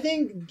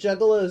think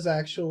juggalos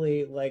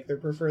actually, like, their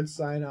preferred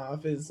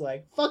sign-off is,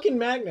 like, fucking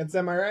magnets,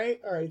 am I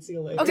right? Alright, see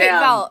you later. Okay, Damn.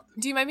 Val,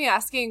 do you mind me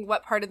asking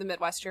what part of the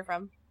Midwest you're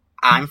from?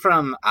 I'm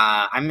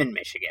in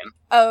Michigan.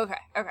 Oh,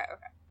 okay.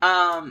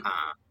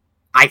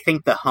 I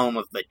think the home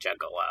of the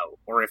juggalo,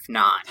 or if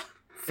not,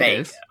 It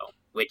is. Fago,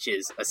 which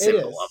is a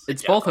symbol is. of the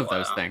It's both of juggalo.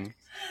 those things.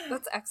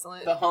 That's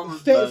excellent. The home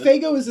of the...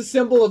 Fago is a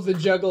symbol of the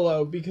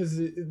juggalo because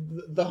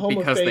the home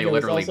Because of they Fago is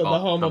literally also the bought the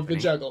home of the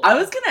company. juggalo. I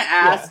was gonna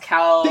ask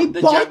how They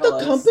the bought Juggalos...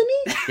 the company?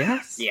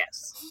 Yes.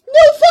 Yes.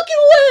 No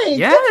fucking way!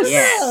 Yes! Good for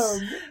Yes.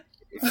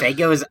 them!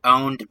 Fago is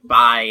owned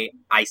by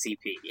ICP.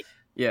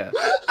 Yeah.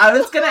 I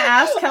was gonna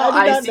ask how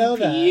I did not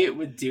know ICP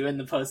would do in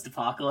the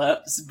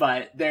post-apocalypse,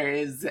 but there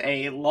is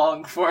a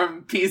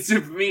long-form piece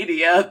of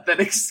media that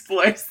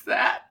explores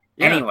that.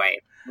 Yeah. Anyway,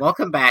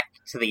 welcome back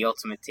to the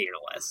Ultimate Tier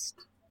List,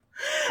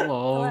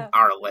 Hello. Hello.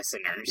 our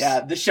listeners.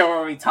 Yeah, the show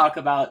where we talk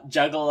about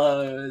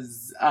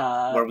juggalos,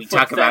 Where we foot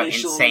talk about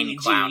fetish insane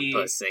clown Luigi,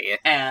 pussy.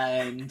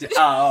 and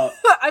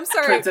I'm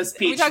sorry. Princess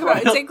we Peach talk about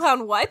Royal. Insane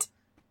Clown what?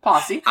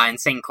 Posse.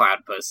 Insane clown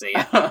pussy.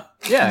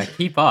 Yeah,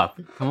 keep up.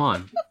 Come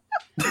on.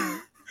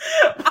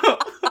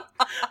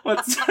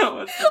 what's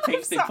the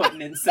thing they put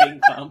in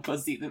Insane Clown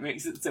Pussy that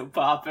makes it so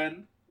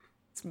poppin'?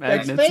 It's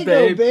That's magnets, Fago,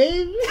 babe.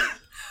 babe!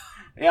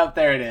 Yep,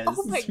 there it is.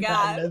 Oh my It's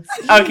god. magnets.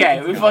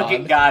 Okay, we God.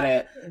 fucking got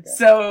it. Okay.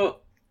 So,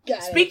 Got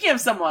it. speaking of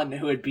someone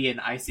who would be an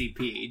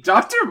ICP,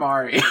 Dr.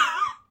 Mario.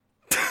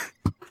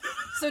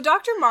 So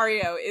Dr.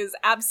 Mario is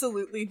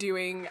absolutely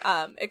doing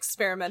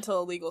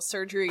experimental illegal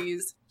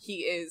surgeries.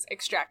 He is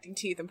extracting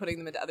teeth and putting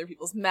them into other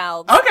people's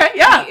mouths. Okay,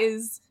 yeah. He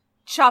is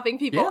chopping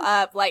people Yeah.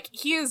 up. Like,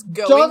 he is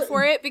going Doc-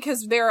 for it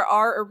because there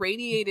are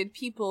irradiated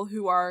people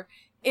who are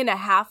in a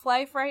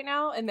half-life right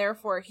now, and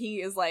therefore he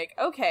is like,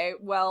 okay,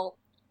 well,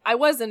 I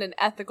wasn't an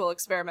ethical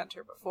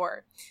experimenter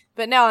before,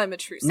 but now I'm a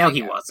true psycho. No,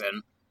 he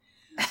wasn't.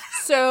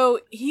 So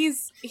He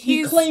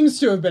he's claims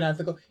to have been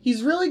ethical.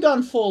 He's really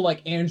gone full,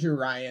 like, Andrew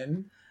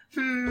Ryan.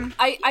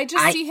 I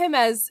just see him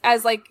as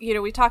like, you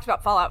know, we talked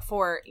about Fallout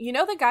 4. You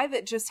know the guy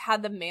that just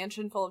had the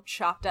mansion full of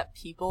chopped up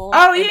people?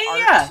 Oh, and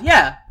art?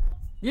 yeah.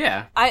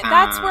 Yeah.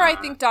 That's where I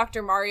think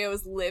Dr. Mario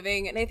is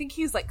living, and I think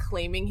he's like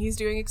claiming he's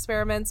doing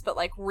experiments, but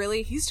like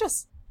really he's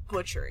just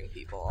butchering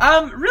people.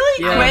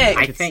 Really Yeah, quick.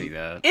 I I could think- see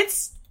that.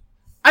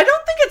 I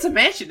don't think it's a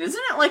mansion.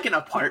 Isn't it like an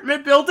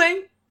apartment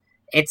building?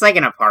 It's like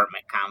an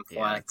apartment complex.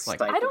 Yeah, it's like-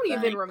 type I don't of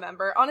even thing.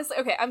 remember. Honestly,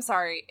 okay, I'm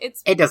sorry.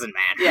 It's It doesn't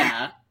matter.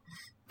 Yeah.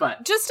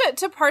 But, just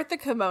to part the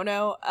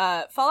kimono,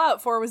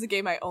 Fallout 4 was a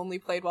game I only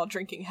played while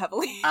drinking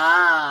heavily.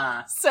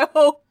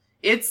 So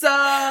it's,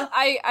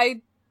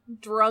 I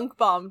drunk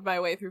bombed my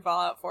way through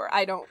Fallout 4.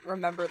 I don't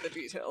remember the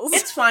details.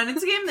 it's fine.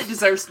 It's a game that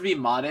deserves to be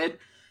modded.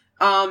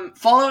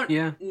 Fallout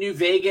Yeah. New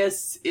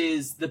Vegas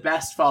is the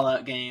best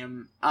Fallout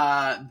game.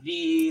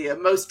 The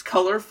most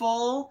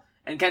colorful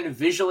and kind of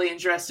visually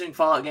interesting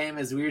Fallout game,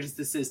 as weird as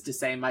this is to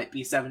say, might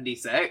be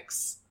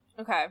 76.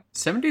 Okay.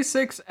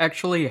 76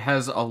 actually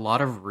has a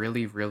lot of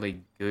really,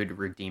 really good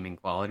redeeming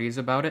qualities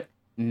about it.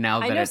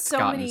 Now I that know it's so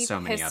gotten many so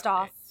many pissed updates.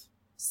 off,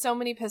 so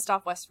many pissed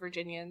off West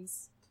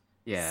Virginians.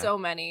 Yeah. So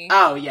many.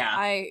 Oh,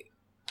 yeah.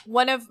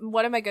 One of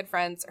my good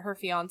friends, her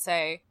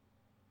fiance,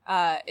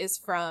 is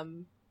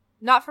from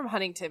not from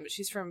Huntington, but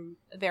she's from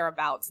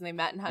thereabouts, and they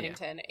met in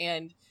Huntington.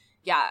 And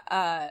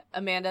yeah,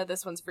 Amanda,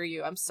 this one's for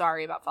you. I'm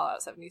sorry about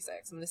Fallout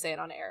 76. I'm gonna say it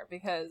on air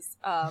because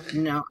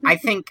No, I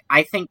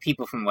think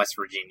people from West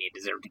Virginia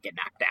deserve to get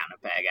knocked down a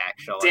peg.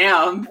 Actually,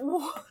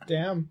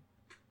 Damn.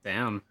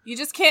 Damn. you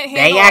just can't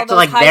handle they all act those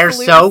like they're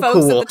highfalutin so folks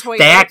at cool. the Toyota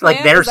They act like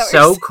plant? they're Is that what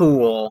you're so saying?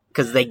 cool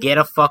because they get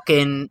a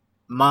fucking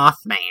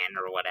Mothman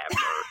or whatever.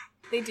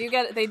 They do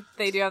get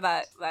they do have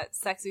that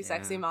sexy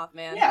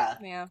Mothman.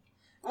 Yeah.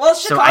 Well,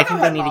 So I think Chicago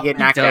they had need to Mothman. get It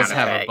knocked does down a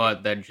have a peg.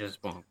 butt that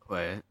just won't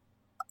quit.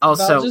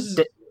 Also, Val just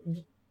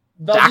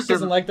Dr.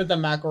 doesn't like that the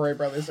McElroy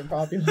brothers are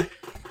popular.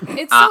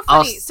 It's so funny.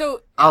 also-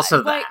 So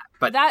also like,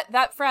 but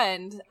that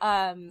friend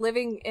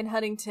living in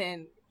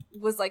Huntington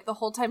was like the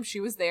whole time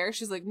she was there,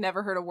 she's like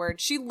never heard a word.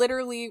 She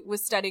literally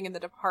was studying in the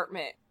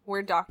department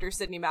where Dr.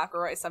 Sidney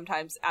McElroy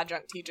sometimes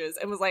adjunct teaches,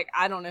 and was like,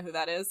 I don't know who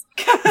that is.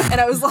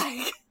 And I was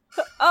like,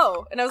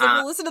 oh, and I was like,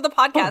 well, listen to the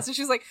podcast. And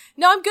she was like,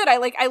 no, I'm good.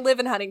 I live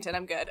in Huntington.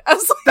 I'm good. I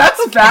was like,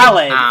 That's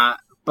valid.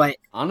 but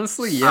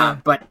Honestly, yeah.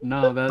 but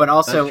No, that. but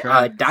also,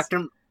 that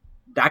tracks.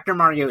 Dr.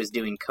 Mario is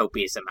doing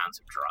copious amounts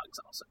of drugs.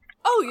 Also,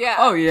 oh yeah,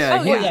 Oh, yeah,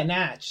 oh he- Well, yeah. yeah,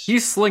 Natch.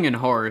 He's slinging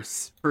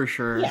horse for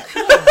sure. Yeah.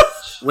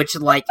 which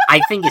like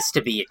I think is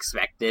to be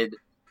expected,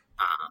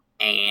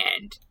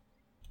 and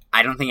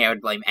I don't think I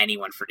would blame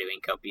anyone for doing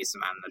copious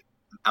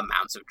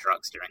amounts of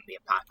drugs during the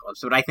apocalypse.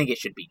 But I think it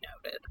should be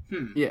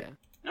noted. Yeah.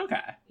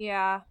 Okay.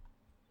 Yeah.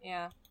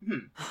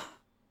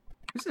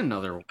 Here's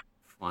another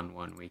fun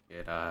one we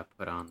could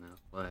put on this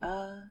list.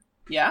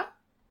 Yeah?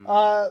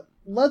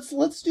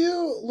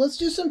 Let's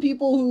do some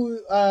people who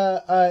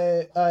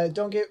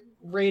don't get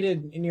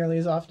rated nearly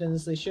as often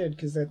as they should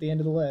because they're at the end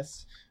of the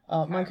list.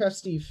 Minecraft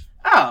Steve.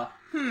 Oh,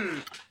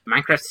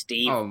 Minecraft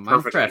Steve. Oh,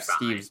 perfectly Minecraft fine.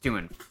 Steve's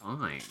doing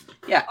fine.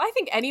 yeah. I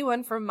think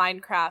anyone from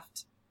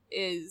Minecraft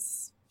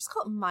is just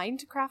call it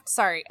Minecraft.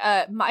 Sorry,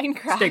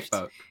 Minecraft Steak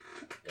boat.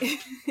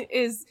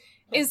 is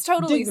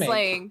totally Dig make.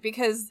 slaying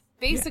because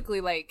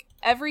basically like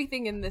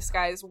everything in this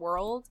guy's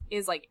world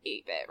is like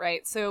 8-bit,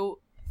 right? So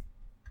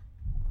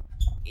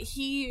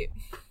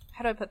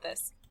how do I put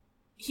this?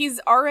 He's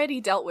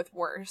already dealt with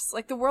worse.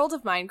 Like the world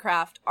of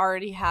Minecraft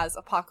already has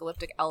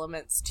apocalyptic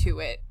elements to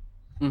it.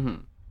 Mm-hmm.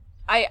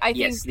 I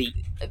Yes, think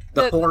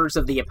the horrors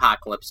of the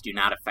apocalypse do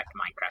not affect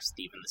Minecraft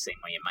Steve in the same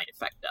way it might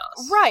affect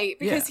us. right,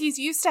 because Yeah. he's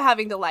used to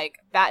having to like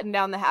batten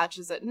down the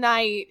hatches at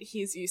night.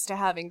 He's used to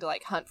having to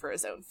like hunt for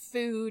his own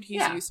food.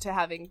 He's Yeah. used to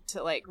having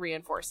to like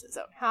reinforce his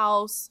own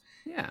house.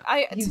 Yeah.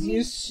 He's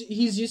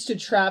used to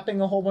trapping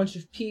a whole bunch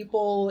of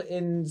people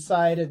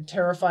inside a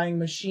terrifying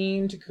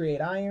machine to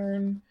create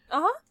iron.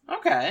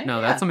 Okay. No,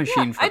 yeah. that's a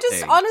machine for I just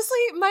pigs. honestly,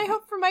 my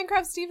hope for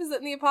Minecraft Steve is that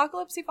in the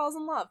apocalypse he falls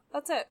in love.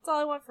 That's it. That's all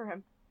I want for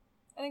him.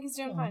 I think he's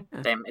doing fine.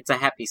 Damn, it's a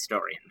happy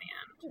story in the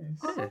end.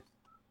 Nice. Yeah.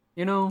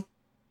 You know,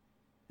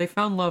 they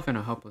found love in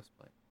a hopeless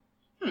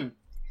place.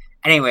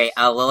 Anyway,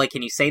 Lily,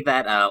 can you say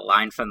that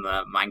line from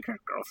the Minecraft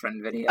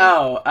girlfriend video?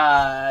 Oh,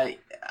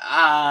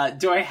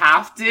 do I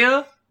have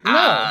to?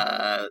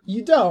 No,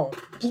 you don't.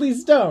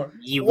 Please don't.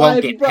 You Why won't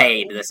have get you brought-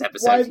 paid this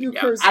episode why if have you you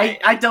don't cursed? say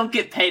it. I don't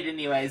get paid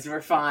anyways.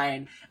 We're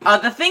fine.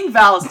 The thing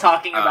Val is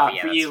talking Oh, about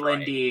yeah, for that's you, right.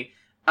 Lindy,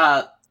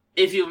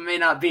 if you may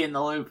not be in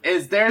the loop,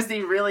 is there's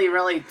the really,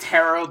 really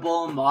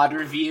terrible mod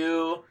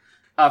review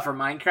for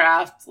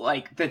Minecraft,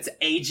 like, that's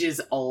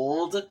ages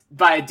old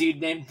by a dude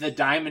named The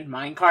Diamond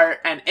Minecart,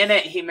 and in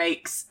it he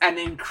makes an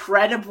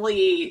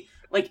incredibly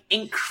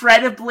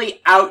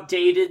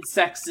outdated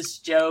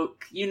sexist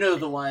joke. You know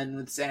the one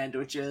with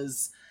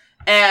sandwiches.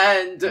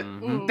 And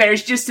Mhm.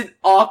 there's just an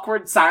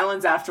awkward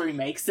silence after he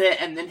makes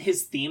it, and then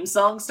his theme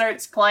song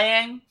starts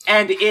playing,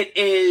 and it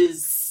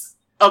is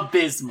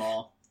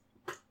abysmal.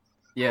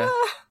 Yeah.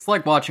 It's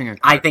like watching a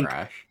car I think-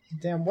 crash.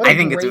 Damn, what a I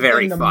think great it's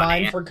very thing to funny.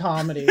 mine for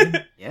comedy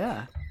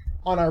Yeah.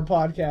 on our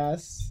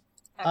podcast.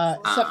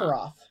 Excellent.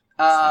 Sephiroth.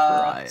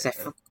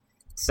 Sephiroth.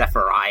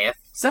 Sephiroth.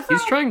 Sephiroth?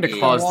 He's trying to Yeah.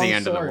 cause Long the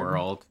end of the sword.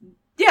 world.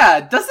 Yeah,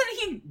 doesn't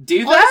he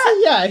do that?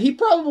 Honestly, yeah, he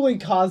probably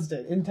caused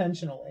it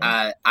intentionally.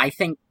 I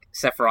think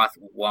Sephiroth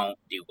won't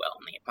do well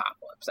in the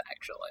apocalypse,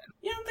 actually.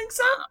 You don't think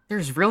so?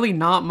 There's really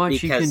not much you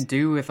Because- can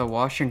do with a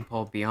washing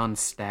pole beyond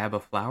stab a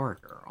flower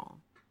girl.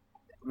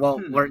 Well,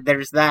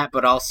 there's that,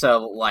 but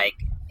also, like,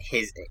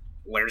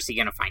 where's he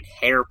gonna find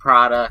hair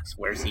products?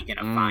 Where's he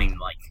gonna find,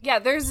 like, Yeah,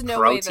 there's no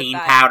protein way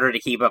that powder to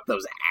keep up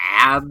those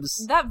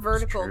abs? that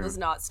vertical true. does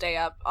not stay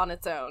up on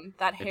its own.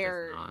 That It does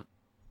hair. not.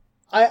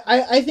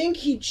 I think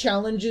he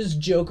challenges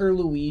Joker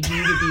Luigi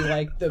to be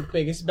like the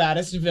biggest,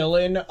 baddest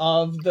villain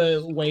of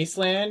the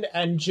wasteland,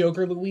 and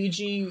Joker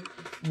Luigi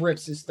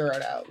rips his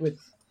throat out with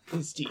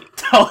his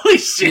teeth. Holy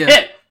shit!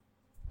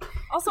 Yeah.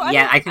 Also,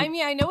 Yeah, I I think-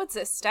 mean, I know it's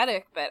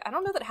aesthetic, but I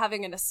don't know that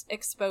having an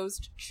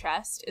exposed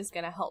chest is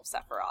going to help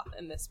Sephiroth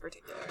in this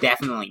particular.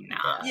 Definitely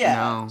not. Yeah.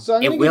 No. So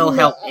I'm It gonna will give him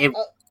help. A,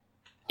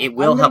 It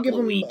will I'm gonna help give him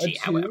a Luigi, 2.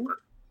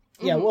 however.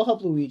 Yeah, we'll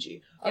help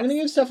Luigi. I'm gonna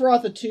give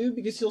Sephiroth a 2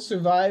 because he'll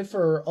survive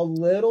for a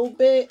little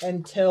bit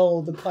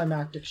until the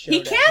climactic showdown.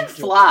 He can with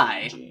Joker fly.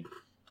 Luigi.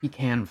 He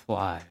can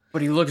fly,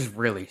 but he looks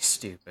really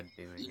stupid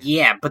doing it.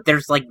 Yeah, but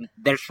there's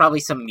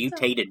probably some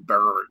mutated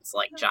birds,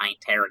 like giant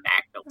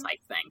pterodactyl type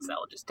things that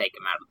will just take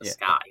him out of the Yeah.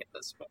 sky at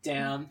this point.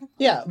 Damn.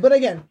 Yeah, but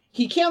again,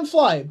 he can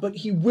fly, but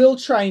he will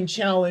try and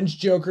challenge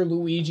Joker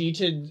Luigi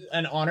to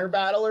an honor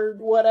battle or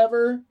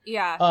whatever,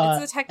 Yeah, Uh,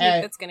 it's the technique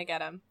and- that's going to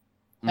get him.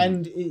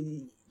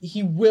 and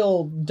he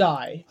will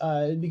die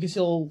because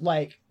he'll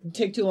like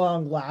take too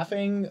long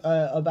laughing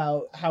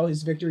about how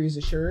his victory is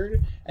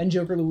assured, and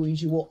Joker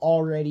Luigi will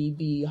already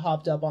be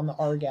hopped up on the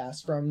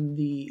Argas from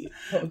the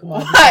Pokemon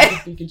What?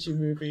 Detective Pikachu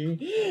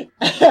movie.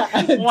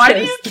 Why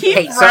do you keep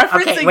Hey, so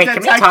referencing wait, can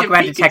we talk Detective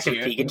about Pikachu? Detective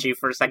Pikachu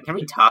for a second? Can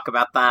we talk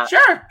about that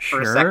Sure. for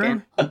Sure. a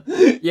second?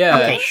 Yeah,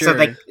 Okay, sure. so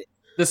they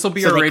This will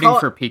be so a they rating call it-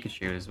 for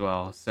Pikachu as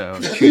well. So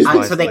choose so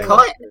wisely.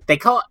 they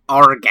call it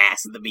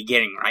Argas at the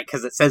beginning, right?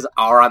 Because it says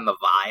R on the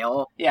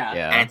vial, Yeah. and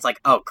Yeah. it's like,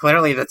 oh,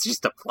 clearly that's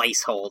just a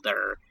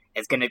placeholder.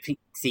 It's gonna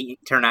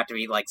turn out to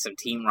be like some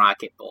Team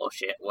Rocket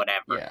bullshit,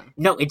 whatever. Yeah.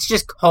 No, it's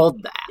just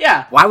called that.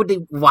 Yeah.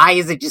 Why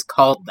is it just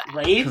called that?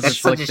 Rage? Because That's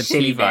it's like such a the shitty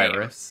T name.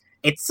 virus.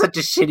 It's such a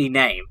shitty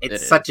name.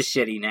 It's It such a is.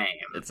 shitty name.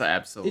 It's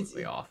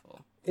absolutely awful.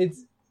 it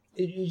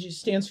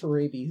just stands for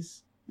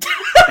rabies.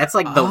 That's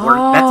like the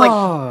word. That's like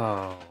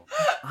Oh,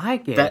 I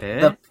get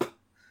it.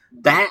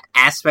 that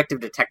aspect of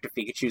Detective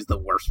Pikachu is the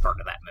worst part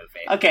of that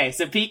movie. Okay,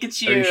 so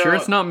Pikachu... Are you sure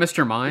it's not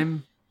Mr.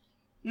 Mime?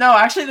 No,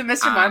 actually the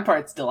Mr. Uh, Mime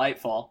part's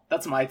delightful.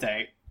 That's my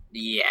take.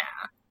 Yeah,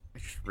 I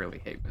just really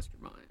hate Mr.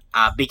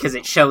 Mime. because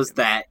it shows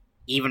that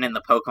even in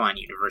the Pokemon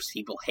universe,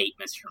 people hate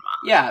Mr.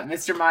 Mime. Yeah,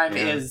 Mr. Mime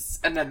Yeah. is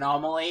an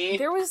anomaly.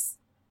 There was.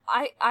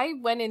 I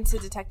went into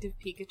Detective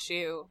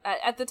Pikachu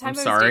at the time I'm I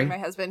was sorry? dating my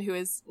husband, who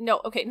is no,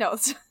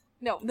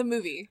 the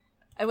movie.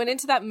 I went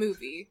into that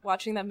movie,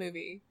 watching that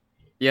movie,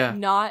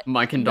 Yeah.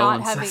 My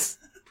condolences.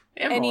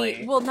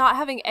 Not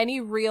having any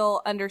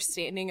real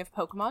understanding of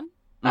Pokemon.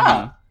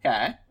 Oh,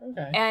 okay.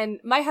 And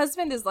my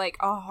husband is like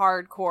a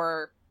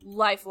hardcore,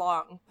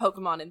 lifelong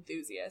Pokemon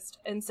enthusiast,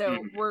 and so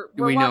we're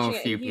we watching know a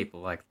few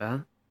people like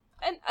that.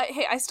 And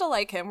hey, I still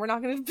like him. We're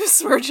not going to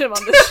besmirch him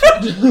on this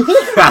show.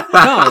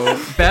 No,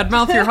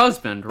 badmouth your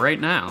husband right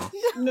now.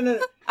 No.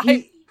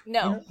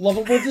 No.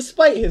 Lovable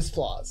despite his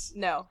flaws.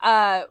 No.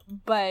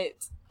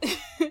 But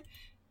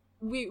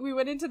we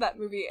went into that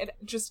movie, and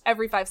just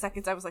every 5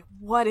 seconds I was like,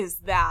 what is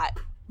that?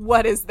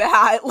 What is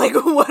that? Like,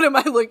 what am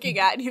I looking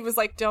at? And he was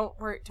like, don't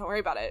worry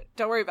about it.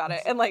 Don't worry about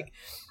it. And like,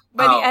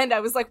 by the end,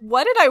 I was like,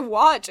 what did I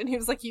watch? And he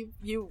was like, you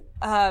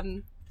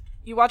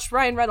watched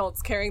Ryan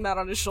Reynolds carrying that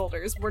on his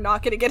shoulders. We're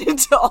not going to get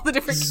into all the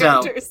different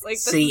characters. Like,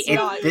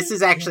 this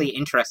is actually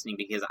interesting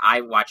because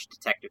I watched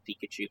Detective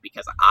Pikachu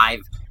because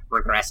I've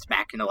regressed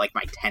back into like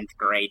my 10th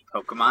grade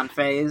Pokemon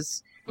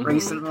phase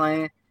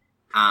recently.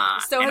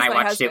 So and has I my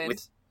watched husband. it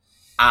with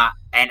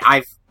and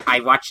I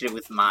watched it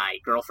with my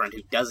girlfriend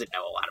who doesn't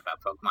know a lot about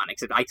Pokemon,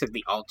 except I took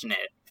the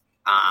alternate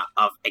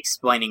of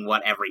explaining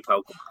what every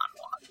Pokemon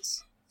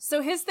was. So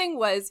his thing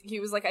was, he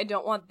was like, I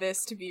don't want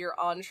this to be your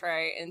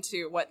entree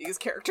into what these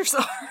characters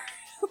are.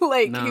 He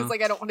was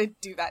like, I don't want to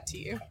do that to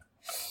you.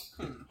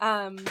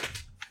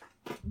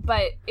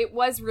 But it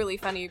was really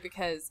funny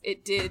because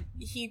it did,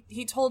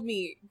 he told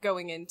me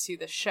going into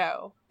the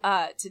show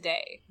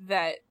today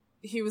that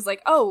he was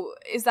like, oh,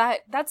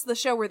 that's the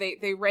show where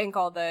they rank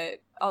all the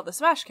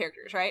Smash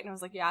characters, right? And I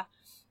was like, yeah.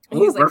 And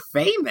Ooh, we're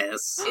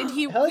famous. And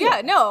he's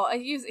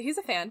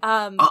a fan.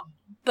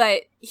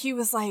 But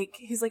he's like,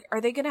 are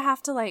they gonna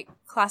have to like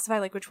classify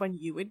like which one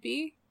you would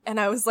be? And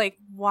I was like,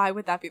 why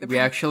would that be the We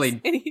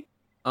actually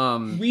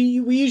we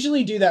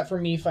usually do that for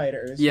me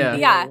fighters.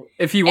 Yeah.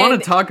 If you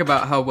want to talk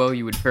about how well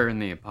you would fare in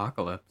the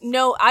apocalypse.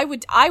 No, I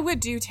would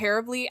do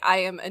terribly. I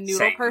am a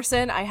noodle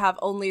person. I have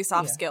only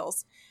soft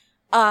skills.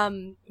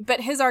 But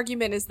his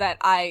argument is that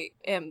I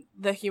am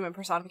the human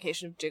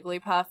personification of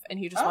Jigglypuff, and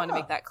he just wanted to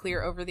make that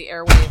clear over the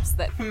airwaves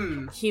that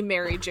he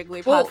married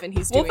Jigglypuff, and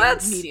he's doing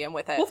medium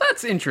with it. Well,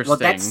 that's interesting.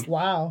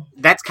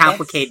 That's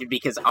complicated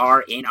because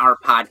in our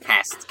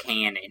podcast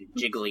canon,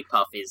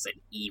 Jigglypuff is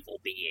an evil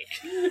being.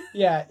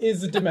 Yeah,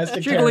 is a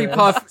domestic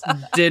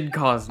Jigglypuff did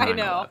cause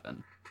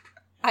 9/11.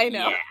 I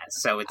know. Yeah,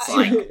 so it's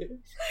like...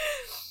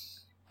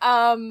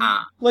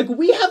 like,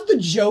 we have the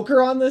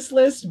Joker on this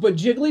list, but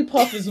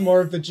Jigglypuff is more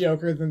of the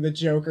Joker than the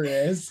Joker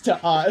is to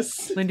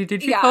us. Lyndi,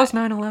 did you cause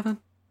 9/11?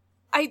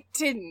 I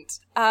didn't.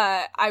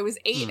 I was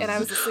 8 and I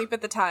was asleep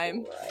at the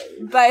time.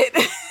 But,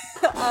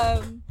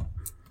 I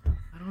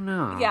don't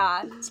know.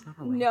 Yeah.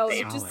 No,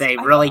 they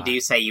really do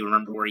say you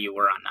remember where you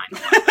were on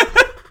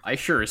 9/11. I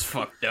sure as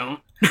fuck don't.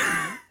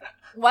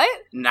 What?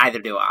 Neither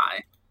do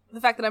I.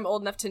 The fact that I'm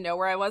old enough to know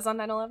where I was on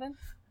 9/11?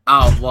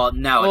 Oh, well,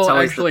 no, it's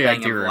always actually, the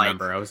thing I do of,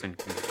 remember. like, I was in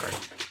kindergarten,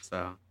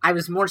 so... I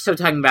was more so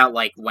talking about,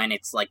 like, when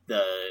it's, like,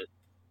 the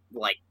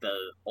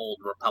old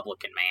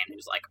Republican man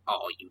who's like,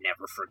 oh, you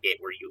never forget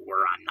where you were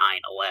on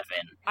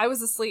 9/11. I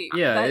was asleep.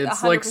 Yeah, it's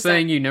 100%. Like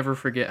saying you never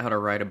forget how to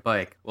ride a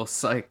bike. Well,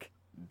 psych.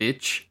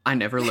 Bitch, I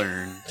never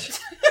learned.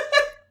 So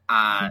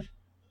I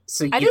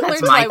didn't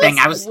that's learn my till thing.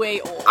 I was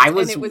way old,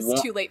 and it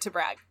was too late to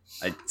brag.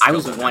 I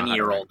was 1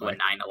 year old when 9/11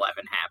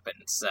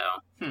 happened, so...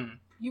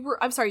 You were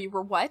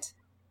what?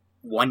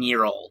 1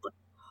 year old.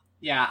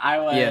 Yeah, I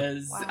was... Yeah.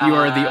 You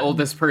are the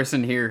oldest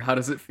person here. How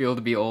does it feel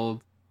to be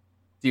old?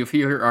 Do you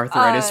feel your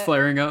arthritis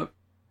flaring up?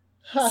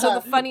 So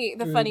the funny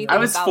thing I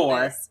was about 4.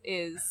 this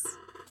is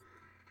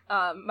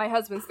my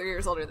husband's 3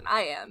 years older than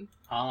I am.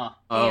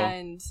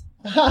 And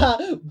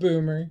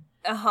Boomer.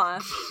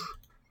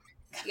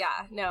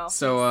 Yeah, no.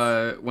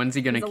 So when's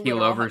he gonna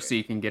keel over so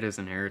you can get his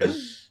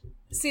inheritance?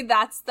 See,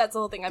 that's the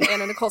whole thing. I'm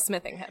Anna Nicole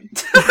Smithing him.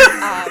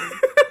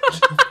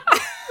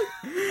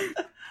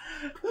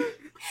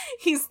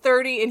 He's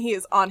 30 and he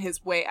is on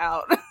his way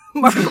out.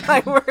 Mark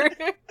my word.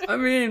 I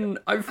mean,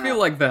 I feel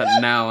like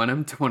that now, and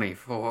I'm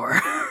 24.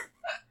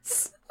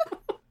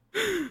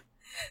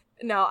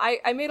 No,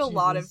 I made a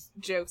lot of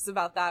jokes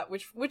about that,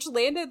 which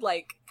landed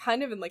like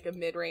kind of in like a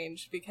mid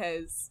range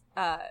because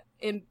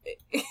in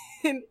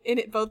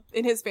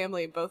his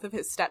family, both of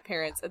his step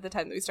parents at the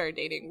time that we started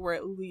dating were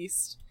at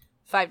least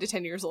 5 to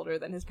 10 years older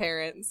than his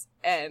parents,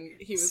 and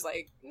he was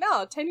like,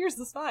 no, 10 years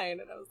is fine.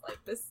 And I was like,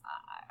 this,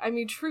 I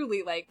mean,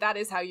 truly, like, that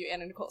is how you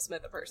Anna Nicole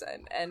Smith a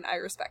person, and I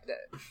respect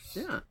it.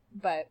 Yeah.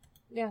 But,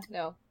 yeah,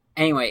 no.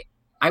 Anyway,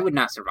 I would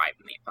not survive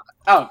in the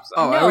apocalypse.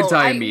 No, I would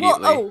die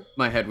immediately.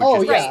 My head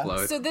would just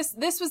explode. So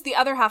this was the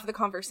other half of the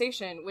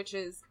conversation, which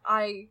is,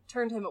 I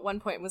turned to him at one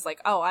point and was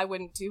like, oh, I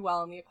wouldn't do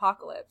well in the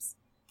apocalypse.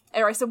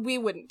 Or I said, we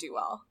wouldn't do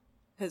well.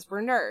 Because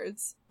we're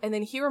nerds. And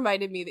then he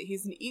reminded me that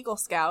he's an Eagle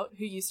Scout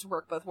who used to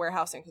work both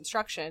warehouse and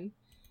construction.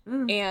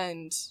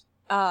 And,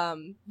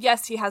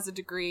 yes, he has a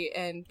degree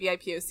in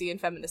BIPOC and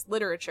feminist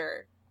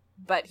literature,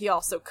 but he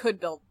also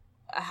could build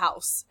a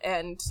house.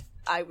 And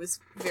I was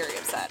very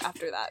upset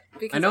after that.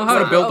 Because I know how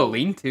to build a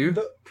lean-to.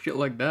 Shit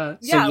like that.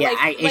 Yeah, so, yeah,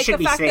 like it should the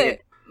be fact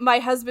stated. my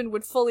husband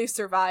would fully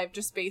survive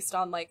just based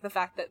on, like, the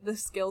fact that the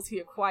skills he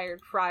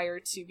acquired prior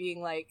to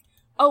being like,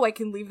 oh, I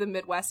can leave the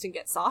Midwest and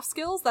get soft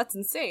skills? That's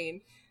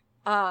insane.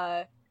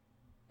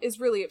 Is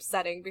really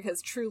upsetting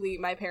because truly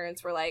my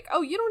parents were like,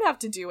 oh, you don't have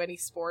to do any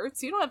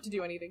sports. You don't have to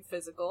do anything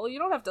physical. You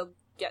don't have to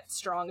get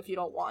strong if you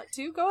don't want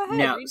to. Go ahead.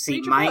 No, read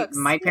your books.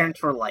 my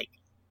parents were like,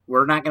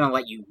 we're not going to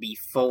let you be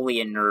fully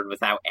a nerd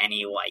without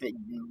any, like,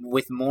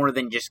 with more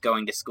than just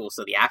going to school.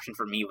 So the option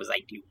for me was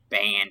I do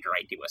band or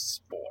I do a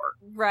sport.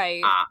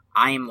 Right.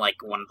 I am,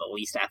 like, one of the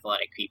least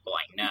athletic people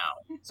I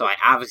know. So I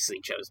obviously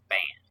chose band.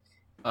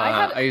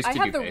 I used to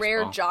had do the baseball,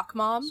 rare jock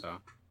mom. So.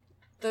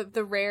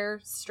 The rare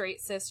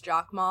straight cis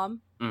jock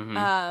mom.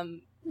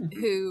 Mm-hmm.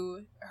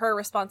 Who her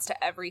response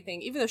to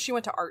everything, even though she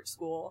went to art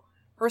school,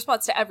 her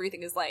response to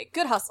everything is like,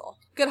 good hustle,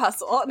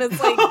 and it's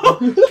like,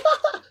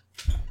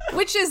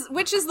 which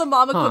is the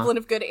mom equivalent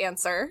of good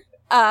answer.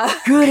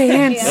 Good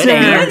answer.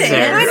 Good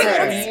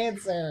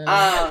answer.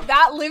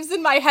 That lives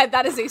in my head.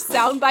 That is a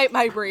soundbite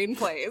my brain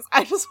plays.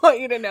 I just want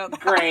you to know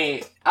that.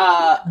 Great.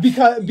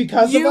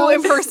 Because you of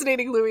us?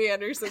 impersonating Louis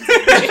Anderson.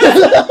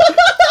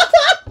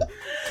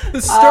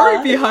 The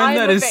story behind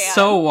I'm that a is fan.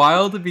 so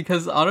wild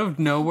because out of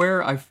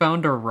nowhere I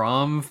found a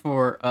ROM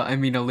for, a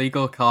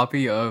legal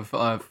copy of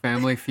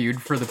Family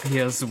Feud for the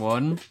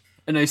PS1,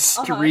 and I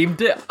streamed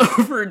it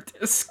over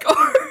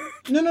Discord.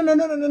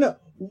 No.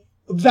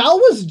 Val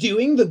was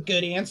doing the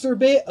good answer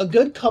bit a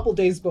good couple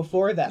days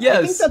before that. Yes.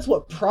 I think that's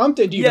what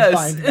prompted you to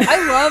find it.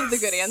 I love the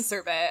good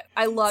answer bit.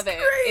 I love it.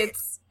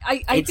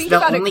 I It's think the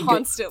about it only good-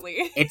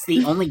 constantly. It's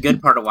the only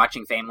good part of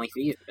watching Family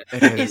Feud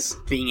is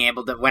being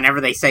able to, whenever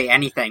they say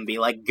anything, be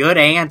like, good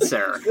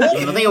answer.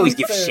 Even though they always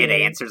give shit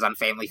answers on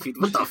Family Feud.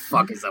 What the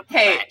fuck is up with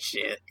that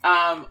shit?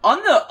 On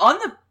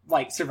the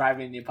like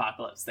surviving the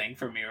apocalypse thing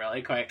for me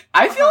really quick.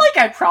 I feel like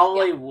I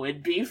probably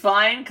would be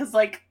fine because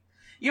like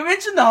you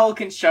mentioned the whole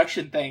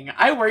construction thing.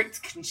 I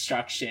worked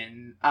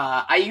construction.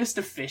 I used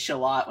to fish a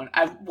lot when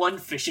I won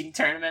fishing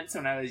tournaments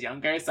when I was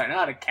younger, so I know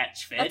how to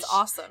catch fish. That's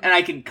awesome. And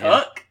I can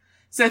cook.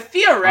 So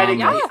theoretically,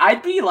 Yeah.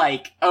 I'd be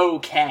like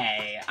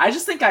okay. I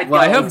just think I'd.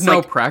 Well, I go, have it's, no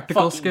like,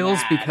 practical fucking skills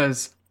mad.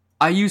 because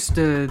I used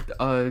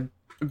to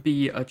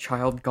be a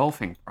child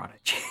golfing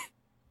prodigy.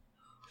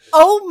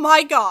 Oh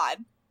my god.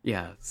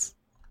 Yes.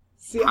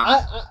 See,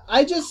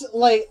 I just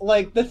like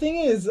the thing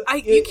is, You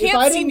if can't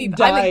I see me.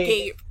 didn't I'm die- a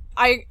gape.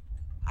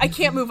 I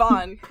can't move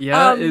on.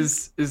 Yeah,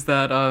 is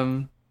that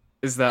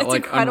It's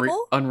like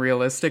incredible?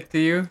 unrealistic to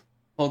you?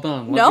 Hold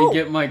on, let No, me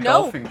get my no.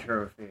 golfing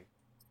trophy.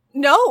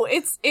 No,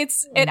 it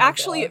my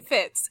actually God. it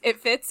fits. It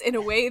fits in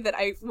a way that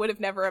I would have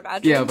never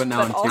imagined. Yeah, but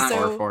now I'm too also,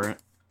 far for it.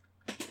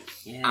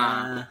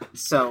 Yeah.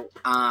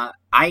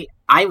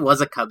 I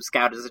was a Cub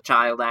Scout as a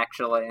child,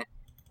 actually.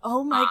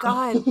 oh my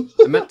god,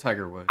 I met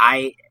Tiger Woods.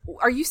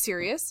 are you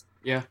serious?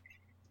 Yeah.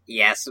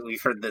 Yes,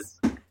 we've heard this.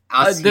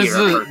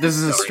 This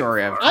is a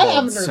story I've I told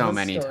haven't heard so this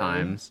many story.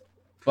 times.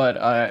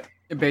 But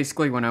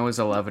basically, when I was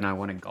 11, I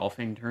won a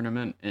golfing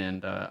tournament,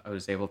 and I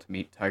was able to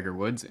meet Tiger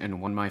Woods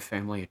and won my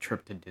family a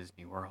trip to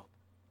Disney World.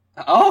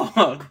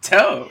 Oh,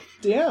 dope.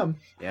 Damn.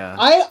 Yeah.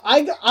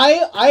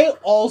 I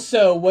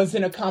also was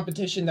in a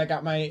competition that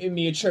got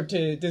me a trip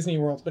to Disney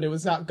World, but it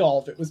was not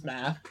golf, it was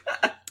math.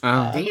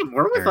 Damn,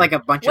 we're with like a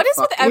bunch What of is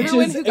with fucking- everyone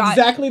Which is who got-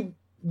 exactly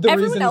the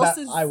everyone reason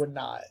else's- that I would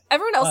not.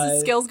 Everyone else's Uh,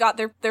 skills got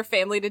their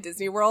family to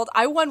Disney World.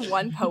 I won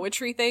one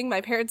poetry thing.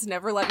 My parents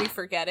never let me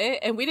forget it,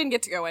 and we didn't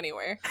get to go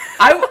anywhere.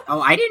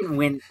 I didn't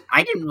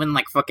win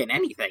like fucking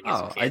anything as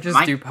a Oh, kid. I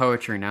just do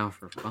poetry now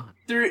for fun.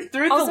 Through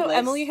Also, the list.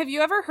 Emily, have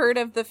you ever heard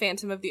of the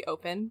Phantom of the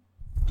Open?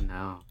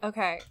 No.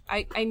 Okay,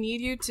 I need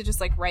you to just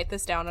like write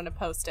this down on a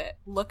post-it.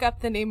 Look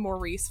up the name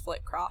Maurice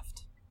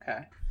Flitcroft.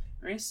 Okay.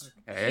 Reese?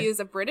 He is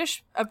a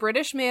British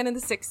man in the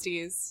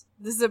 60s.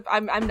 This is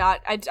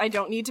I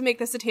don't need to make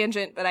this a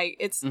tangent, but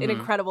it's an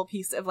incredible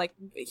piece of like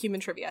human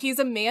trivia. He's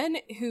a man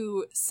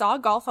who saw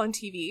golf on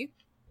TV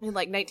in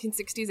like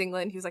 1960s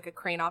England. He was like a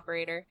crane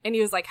operator, and he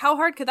was like, how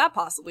hard could that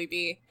possibly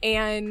be?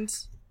 And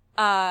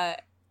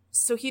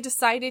so he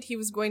decided he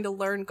was going to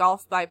learn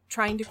golf by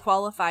trying to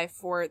qualify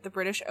for the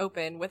British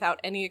Open without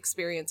any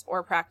experience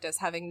or practice,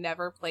 having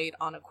never played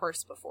on a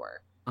course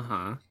before.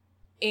 Uh-huh.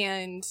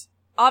 And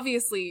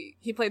obviously,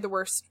 he played the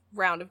worst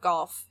round of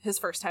golf his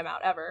first time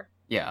out ever.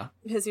 Yeah.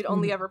 Because he'd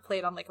only ever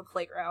played on, like, a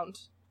playground.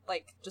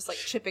 Like, just, like,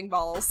 chipping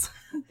balls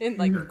in,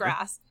 like,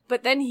 grass.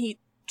 But then he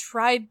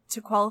tried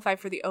to qualify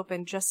for the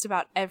Open just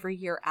about every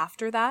year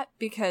after that,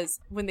 because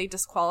when they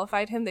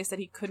disqualified him, they said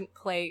he couldn't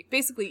play.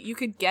 Basically, you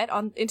could get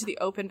into the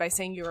Open by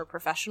saying you were a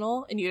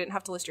professional, and you didn't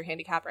have to list your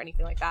handicap or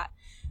anything like that.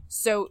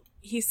 So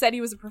he said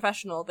he was a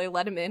professional. They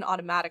let him in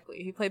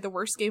automatically. He played the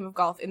worst game of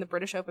golf in the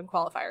British Open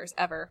qualifiers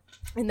ever.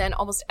 And then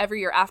almost every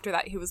year after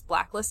that, he was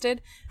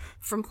blacklisted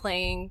from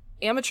playing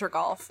amateur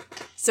golf.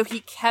 So he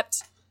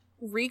kept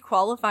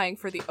re-qualifying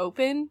for the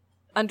Open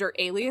under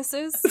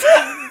aliases,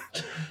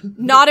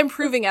 not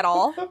improving at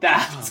all.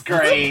 That's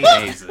great.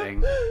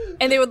 Amazing.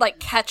 And they would like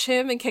catch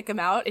him and kick him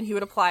out, and he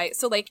would apply.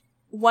 So like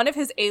one of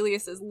his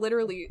aliases,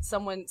 literally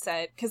someone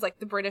said, because like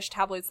the British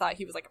tabloids thought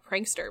he was like a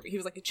prankster, but he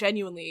was like a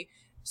genuinely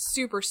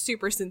super,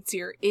 super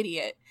sincere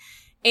idiot.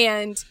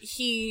 And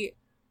he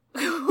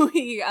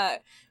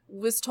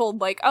was told,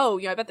 like, oh,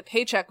 I bet the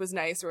paycheck was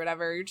nice or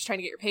whatever. You're just trying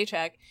to get your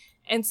paycheck.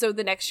 And so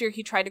the next year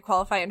he tried to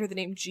qualify under the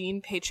name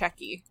Gene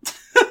Paychecky.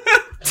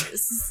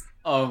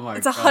 Oh my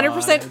god.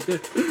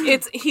 It's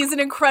 100%. He's an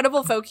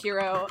incredible folk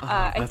hero.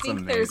 I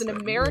think there's an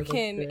amazing.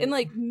 American in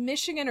like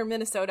Michigan or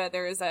Minnesota.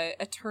 There is a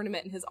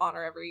tournament in his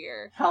honor every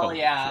year Hell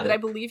yeah. that I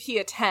believe he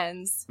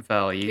attends.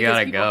 Vel, you because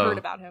gotta people go. heard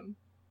about him.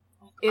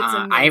 It's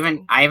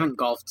amazing. I haven't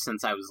golfed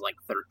since I was like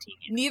 13.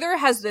 Neither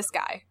has this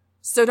guy,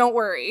 so don't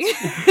worry.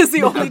 It's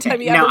the only time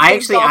he ever No,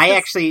 plays golf. I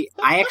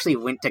actually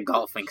went to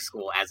golfing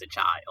school as a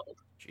child.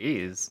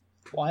 Jeez.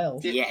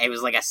 Wild. Yeah, it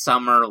was like a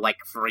summer like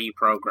free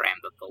program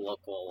that the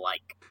local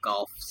like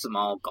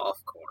small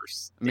golf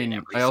course. I mean,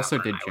 every I also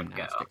summer, did and I would go.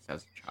 gymnastics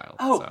as a child.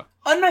 Oh, So.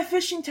 on my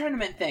fishing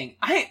tournament thing,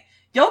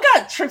 y'all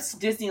got trips to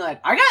Disneyland.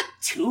 I got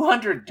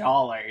 $200.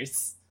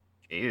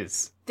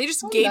 Jeez. They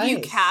just Oh, gave you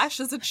nice. cash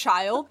as a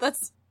child.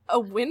 That's a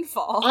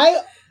windfall.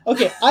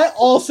 I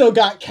also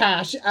got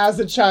cash as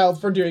a child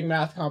for doing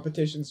math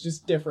competitions,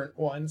 just different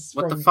ones.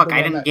 What the from fuck?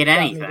 I one didn't that get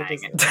got me to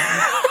anything.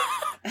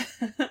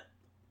 Disneyland.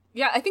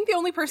 Yeah, I think the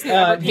only person who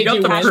ever you paid got me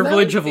the cash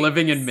privilege for of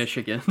living in things.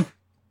 Michigan.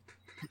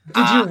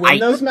 Did you win I-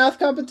 those math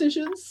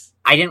competitions?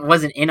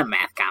 wasn't in a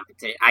math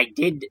competition. I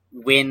did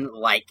win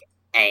like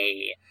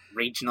a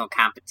regional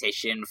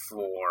competition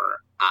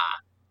for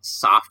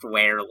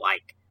software,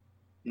 like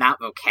not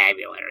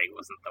vocabulary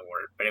wasn't the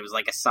word, but it was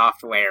like a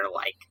software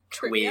like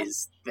Trivia?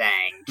 quiz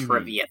thing, Mhm.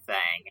 trivia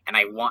thing, and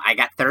I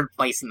got third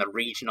place in the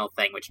regional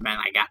thing, which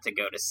meant I got to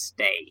go to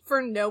state.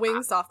 For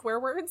knowing software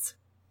words?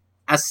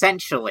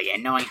 Essentially,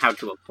 and knowing how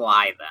to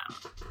apply them.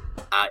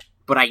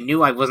 But I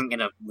knew I wasn't going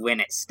to win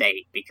at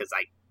state because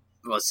I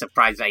was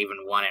surprised I even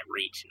won at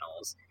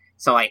regionals.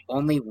 So I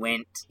only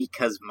went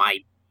because my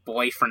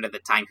boyfriend at the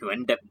time, who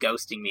ended up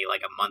ghosting me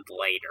like a month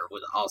later,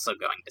 was also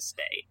going to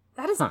state.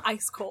 That is Huh.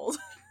 ice cold.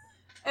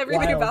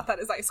 Everything Wild. about that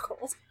is ice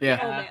cold. Yeah.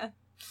 Oh man.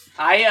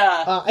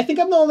 I think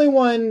I'm the only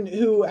one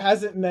who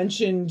hasn't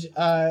mentioned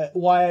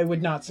why I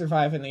would not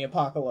survive in the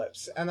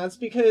apocalypse, and that's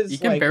because You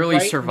can like, barely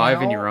right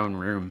survive in now- your own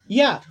room.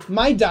 Yeah,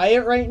 my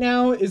diet right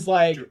now is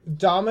like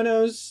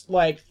Domino's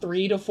like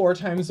 3 to 4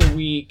 times a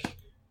week.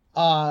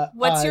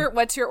 What's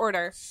your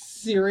order?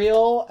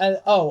 cereal and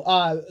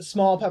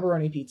small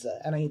pepperoni pizza,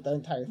 and I eat the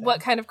entire thing. What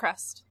kind of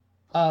crust?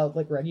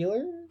 Like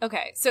regular?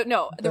 Okay, so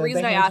no, the The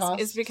reason I hand ask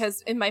tossed? is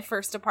because in my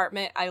first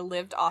apartment, I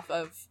lived off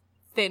of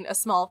a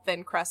small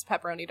thin crust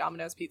pepperoni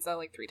Domino's pizza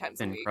like 3 times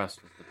a Thin week. crust.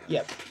 is the best.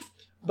 Yep.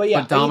 But yeah,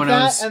 But Domino's I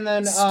eat that, and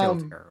then still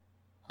terrible.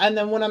 and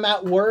then when I'm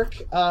at work,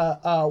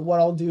 what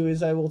I'll do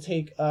is I will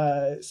take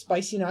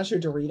spicy nacho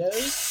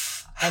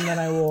Doritos, and then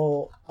I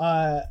will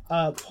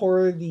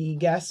pour the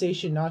gas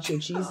station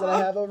nacho cheese that I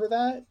have over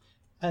that,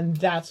 and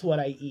that's what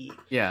I eat.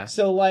 Yeah.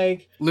 So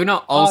like Luna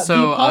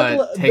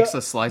also takes the-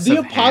 a slice the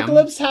of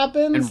apocalypse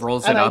happens and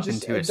rolls and it I up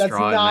just, into a that's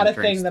straw and not then a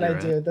thing drinks that I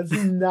through do. it. That's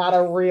not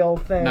a real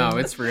thing. ham. No,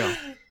 it's real.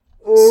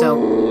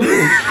 So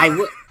I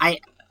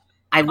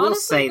will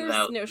Honestly, say there's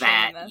though no shame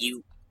that in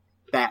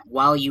this.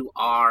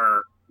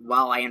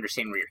 while I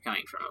understand where you're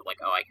coming from, like,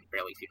 oh, I can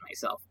barely feed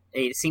myself.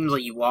 It seems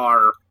like you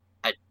are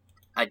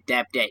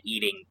adept at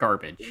eating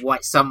Garbage.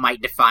 what some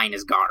might define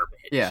as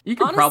garbage. Yeah, you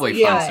could Honestly,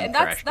 probably yeah, find some and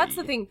trash that's to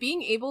the eat. thing.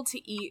 Being able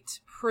to eat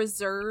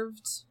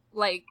preserved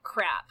like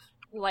crap,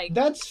 like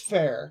That's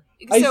fair.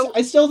 so.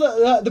 I still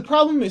the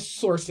problem is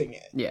sourcing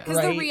it. Yeah.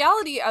 Because the right?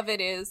 reality of it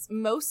is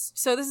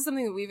so this is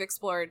something that we've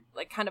explored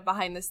like kind of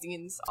behind the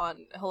scenes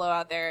on Hello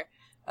Out There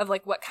of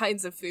like what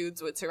kinds of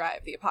foods would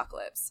survive the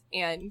apocalypse.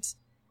 And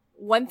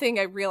one thing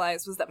I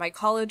realized was that my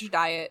college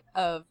diet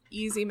of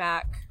Easy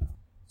Mac,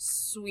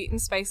 sweet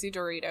and spicy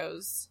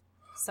Doritos,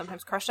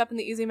 sometimes crushed up in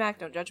the Easy Mac,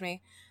 don't judge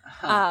me,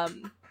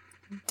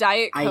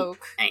 Diet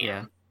Coke,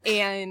 Yeah.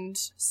 and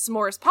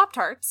s'mores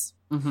Pop-Tarts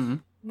Mm-hmm.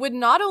 would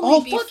not only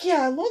Oh be fuck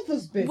yeah, I love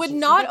those bitches. would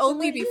not That's them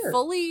only right be here.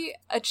 fully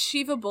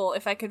achievable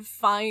if I could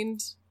find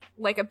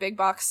like a big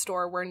box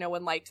store where no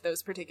one liked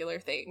those particular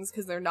things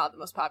because they're not the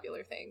most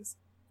popular things,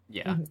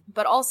 Yeah.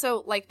 but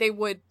also like they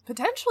would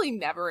potentially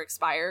never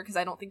expire because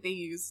I don't think they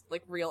use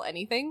like real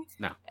anything.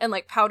 No. And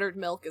like powdered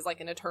milk is like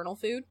an eternal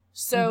food.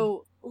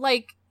 So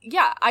like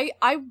yeah, I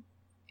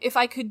if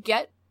I could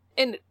get,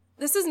 and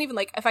this isn't even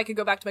like if I could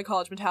go back to my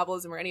college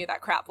metabolism or any of that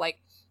crap, like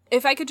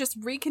if I could just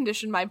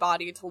recondition my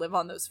body to live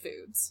on those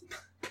foods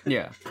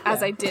Yeah. as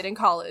Yeah. I did in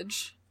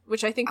college,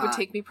 which I think would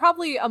take me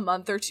probably a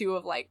month or two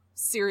of like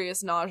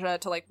serious nausea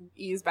to like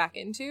ease back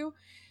into,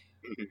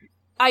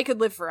 I could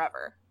live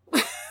forever.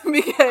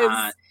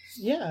 Because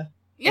Yeah. as long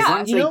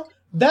yeah, as You they- know,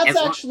 that's as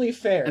long- actually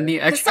fair. And the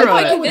Because extra, somehow I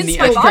I convinced would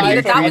my still body die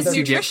that that for was them.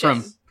 you get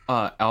nutrition.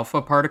 from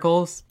alpha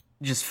particles,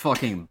 just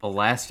fucking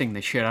blasting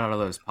the shit out of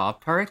those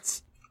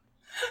Pop-Tarts.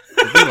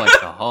 It'd be like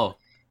the Hulk.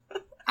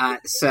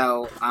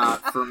 So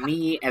for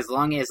me, as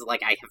long as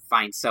like I can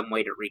find some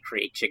way to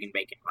recreate chicken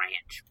bacon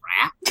ranch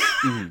wrap,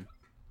 Mhm.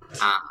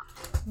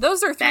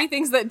 Those are three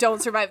things that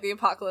don't survive the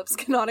apocalypse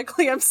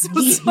canonically. I'm so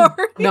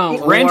sorry. No,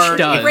 Or- ranch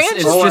does. Ranch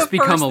It's is the just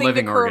become first a thing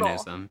living to curdle.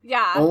 organism.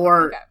 Yeah.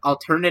 Or okay.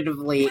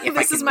 alternatively, if I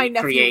This can is my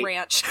nephew recreate,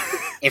 Ranch.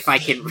 if I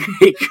can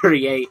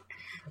recreate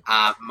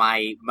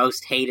my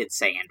most hated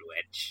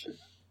sandwich.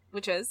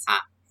 Which is?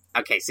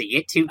 Okay, so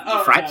you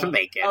fry up some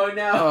bacon. Oh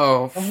no.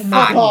 Oh, Oh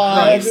my fuck.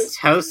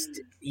 God.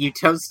 You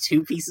toast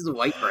 2 pieces of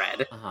white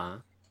bread.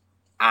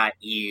 Uh-huh.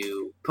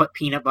 You put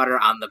peanut butter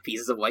on the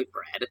pieces of white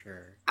bread.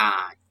 Sure.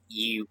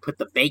 You put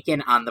the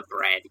bacon on the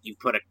bread. You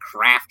put a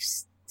Kraft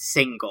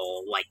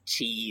single, like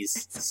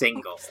cheese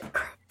single,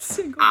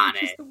 on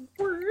it,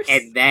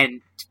 and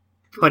then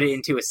put it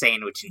into a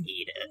sandwich and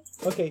eat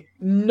it. Okay,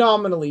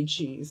 nominally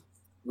cheese.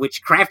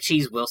 Which Kraft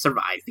cheese will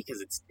survive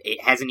because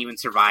it hasn't even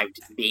survived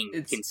being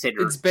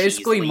considered. It's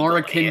basically cheese more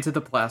legally. akin to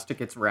the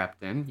plastic it's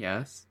wrapped in,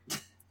 yes.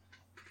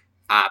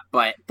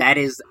 But that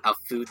is a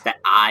food that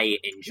I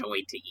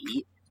enjoy to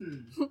eat.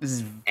 This is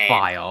And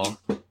vile.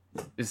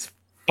 It's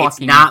It's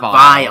fucking not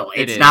vile.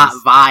 It It's is. not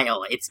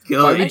vile. It's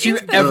good. Why would you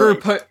It's ever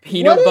good. put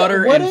peanut What if-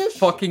 butter what and if-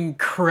 fucking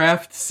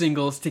Kraft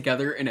singles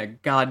together in a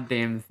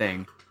goddamn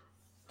thing?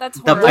 That's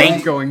The horrible. bank-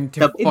 I'm going to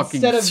the- fucking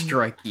Instead of-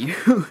 strike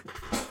you.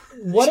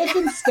 What if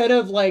instead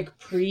of like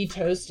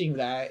pre-toasting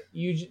that,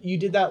 you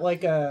did that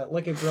like a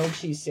grilled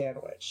cheese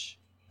sandwich?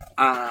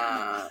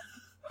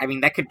 I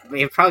mean,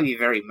 it'd probably be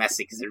very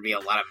messy because there'd be a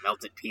lot of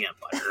melted peanut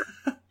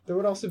butter. There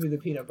would also be the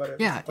peanut butter.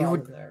 Yeah, that's the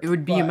problem there. it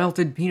would be a But-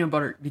 melted peanut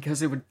butter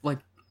because it would like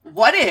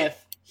What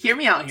if, hear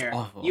me out here,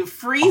 Awful. you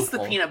freeze the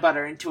Awful. peanut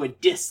butter into a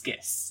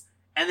discus,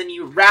 and then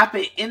you wrap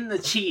it in the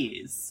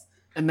cheese.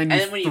 and then you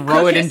And then when you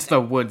throw cook it it- into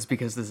the woods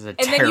because this is a And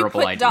then you terrible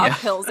put idea. dog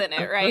pills in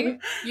it, right?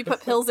 You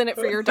put pills in it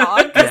for your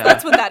dog, 'cause Yeah.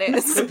 that's what that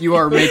is. You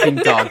are making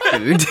dog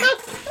food.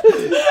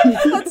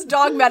 That's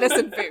dog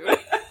medicine food.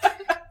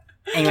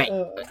 Anyway,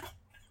 Uh,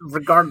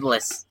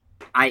 regardless,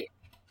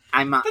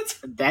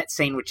 that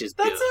sandwich is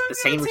good. That's how The I'm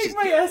sandwich gonna is take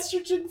my good.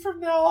 estrogen from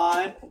now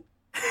on.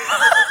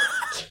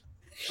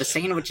 The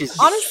sandwich is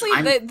Honestly,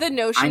 I'm- the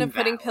notion I'm of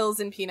putting valid. pills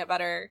in peanut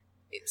butter,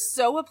 it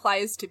so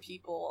applies to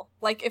people.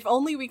 Like, if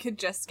only we could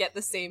just get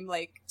the same,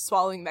 like,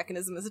 swallowing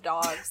mechanism as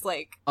dogs.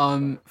 Like,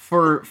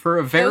 For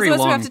a very of us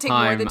who have long to take more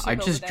time, than 2 I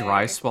pills just a day.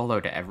 dry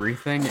swallowed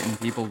everything, and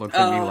people looked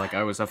at me Oh. like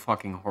I was a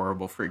fucking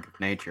horrible freak of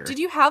nature. did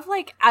you have,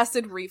 like,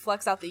 acid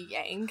reflux out the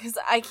yang? Because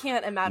I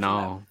can't imagine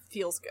No. that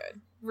feels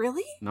good.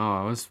 Really? No,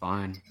 I was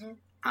fine.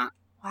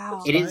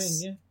 Wow. It fine,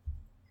 is- yeah.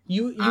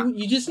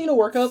 You just need to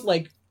work up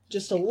like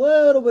just a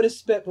little bit of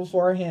spit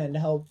beforehand to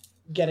help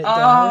get it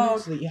down,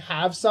 so that you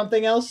have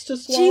something else to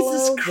swallow.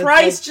 Jesus that's,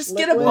 Christ, like, just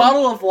get a liquid.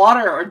 bottle of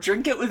water or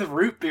drink it with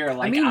root beer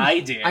like I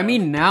do. I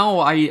mean, now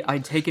I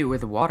take it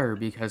with water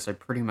because I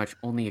pretty much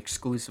only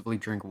exclusively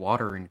drink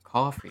water and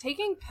coffee.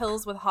 Taking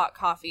pills with hot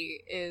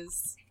coffee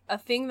is a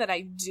thing that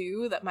I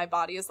do that my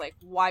body is like,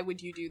 why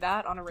would you do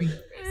that on a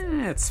regular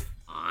basis? It's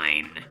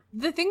fine.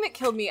 The thing that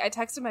killed me, I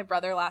texted my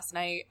brother last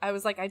night. I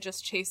was like, I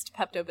just chased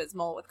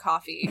Pepto-Bismol with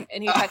coffee.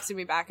 And he texted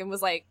me back and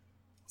was like,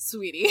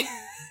 sweetie.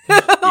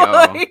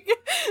 Like,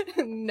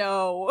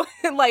 no.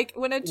 Like,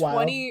 when a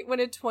Wow.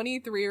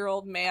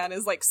 23-year-old man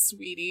is like,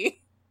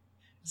 sweetie.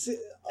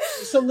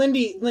 So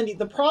Lyndi,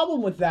 the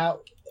problem with that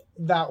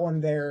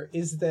one there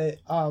is that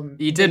You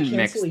they didn't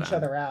mix cancel each them.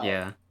 other out.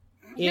 Yeah.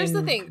 Here's the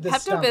in thing. the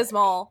stomach.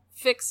 Pepto-Bismol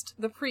fixed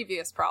the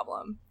previous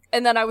problem.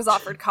 And then I was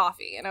offered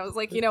coffee. And I was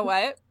like, you know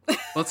what?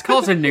 Let's call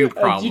it a new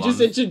problem. You just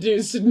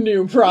introduced a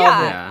new problem.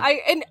 Yeah.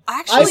 Yeah.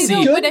 Actually, I'm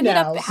no, good what ended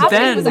now, up so happening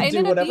then- was I do ended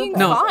up whatever being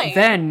No, fine.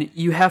 then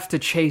you have to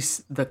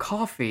chase the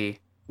coffee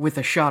with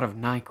a shot of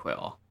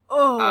NyQuil.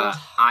 Oh.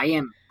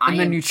 And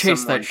then you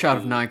chase that shot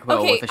of NyQuil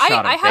Okay, with a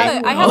shot I of have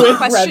Red I have Bull. a With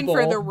question Red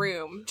for Bull. the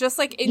room. Just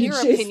like in You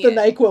your chase opinion.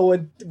 the NyQuil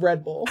with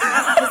Red Bull.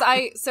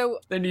 Because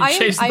Then you I am-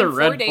 chase I the am 4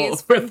 Red Bull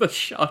days with a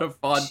shot of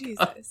vodka.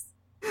 Jesus.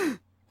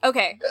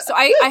 Okay, so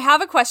I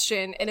have a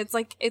question, and it's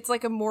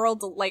like a moral,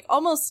 like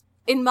almost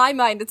in my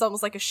mind, it's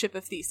almost like a ship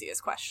of Theseus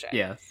question.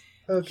 Yes.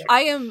 Okay.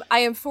 I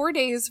am 4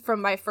 days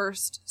from my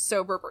first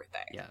sober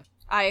birthday. Yeah.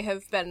 I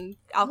have been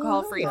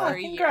alcohol free Oh, for a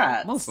year.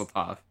 congrats. Muzzle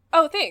tough.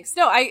 Oh, thanks.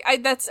 No,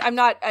 that's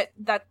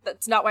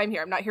not why I'm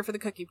here. I'm not here for the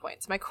cookie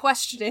points. My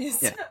question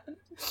is, Yeah.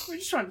 We're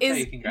just trying to tell is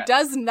you congrats.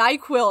 does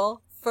NyQuil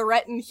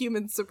threaten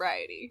human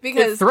sobriety?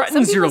 Because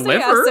threatens some your people say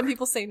yes, liver. some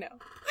people say no.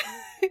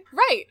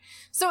 Right.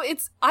 So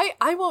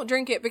I won't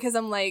drink it because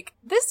I'm like,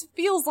 this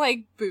feels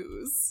like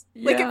booze.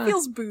 Like Yeah. it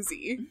feels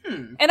boozy.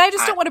 Hmm. And I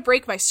just don't want to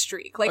break my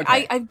streak. Like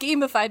Okay. I've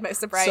gamified my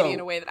sobriety So, in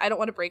a way that I don't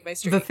want to break my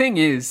streak. The thing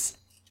is,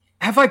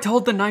 have I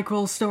told the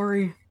NyQuil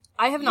story?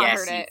 I have not Yes,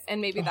 heard it,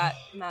 and maybe that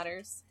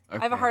matters. I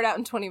have a Okay. heart out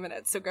in 20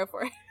 minutes, so go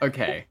for it.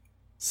 Okay.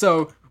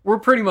 So, we're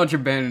pretty much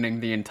abandoning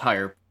the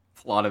entire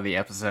plot of the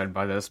episode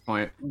by this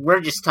point. We're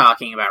just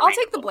talking about. I'll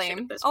random take the bullshit blame.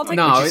 at this I'll point,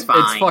 take No, which is it's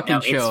fine. fucking No,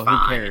 chill. It's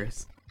fine. Who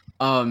cares?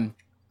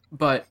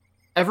 But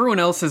everyone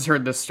else has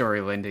heard this story,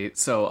 Lyndi,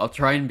 so I'll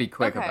try and be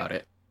quick Okay. about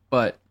it.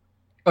 But,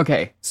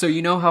 okay, so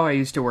you know how I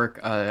used to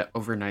work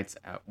overnights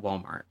at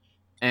Walmart?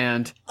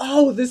 And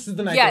Oh, this is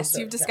the NyQuil Yes,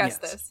 story. you've discussed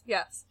Yes. this.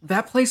 Yes.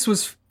 that place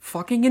was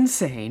fucking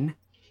insane.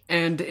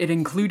 and it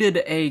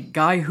included a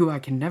guy who I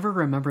can never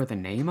remember the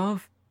name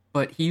of,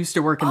 but he used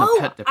to work in the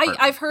pet department.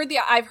 I've heard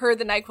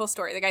the NyQuil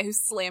story. The guy who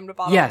slammed a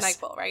bottle of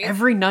NyQuil, right?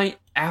 Every night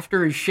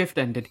after his shift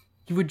ended,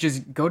 he would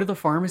just go to the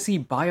pharmacy,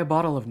 buy a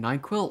bottle of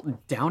NyQuil,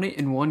 down it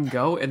in one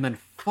go, and then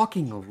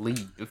fucking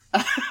leave.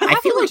 I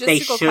feel like they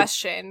should.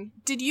 Question: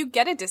 did you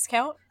get a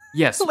discount?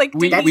 Yes, Like,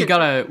 we did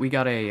got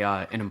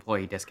an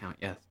employee discount.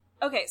 Yes.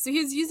 Okay, so he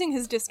was using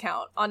his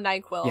discount on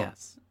NyQuil.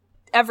 Yes.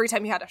 Every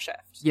time he had a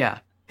shift. Yeah,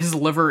 his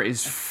liver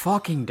is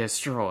fucking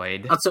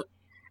destroyed. Also,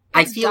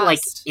 I It's feel like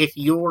dust. if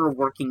you're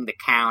working the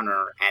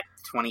counter at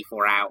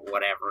 24-hour,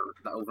 whatever,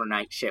 the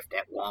overnight shift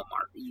at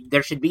Walmart,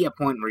 there should be a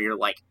point where you're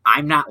like,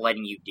 I'm not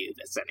letting you do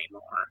this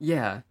anymore.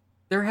 Yeah,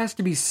 there has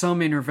to be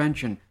some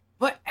intervention,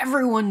 but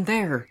everyone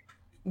there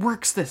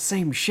works the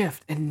same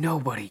shift and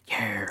nobody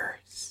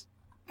cares.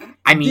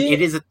 I mean,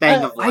 it is a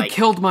thing of like... I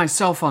killed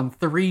myself on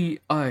 3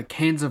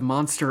 cans of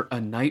Monster a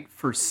night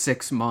for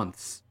 6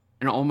 months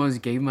and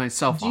almost gave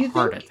myself a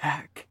heart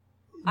attack.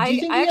 Do you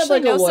think I he had actually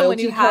like a know someone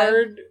loyalty who had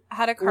card? a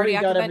where he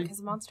cardiac got event every- because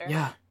of Monster.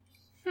 Yeah.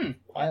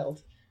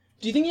 Wild.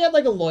 Do you think he had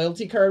like a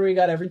loyalty card where he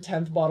got every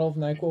 10th bottle of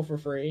NyQuil for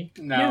free?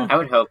 No. I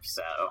would hope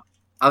so.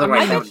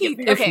 Otherwise, I that think would get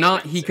he- very If not,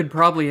 expensive. he could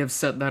probably have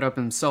set that up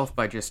himself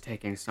by just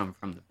taking some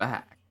from the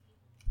back.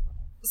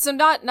 So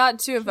not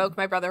to evoke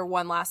my brother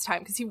one last time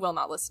because he will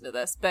not listen to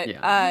this, but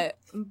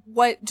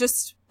what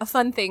just a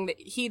fun thing that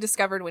he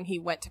discovered when he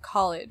went to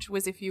college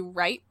was if you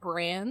write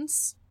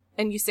brands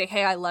and you say,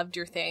 "Hey, I loved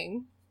your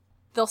thing,"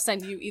 they'll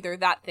send you either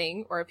that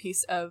thing or a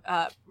piece of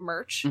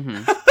merch.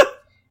 Mm-hmm.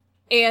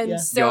 And Yeah.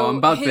 so Yo, I'm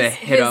about to hit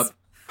his- up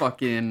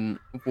fucking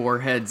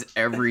Warheads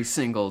every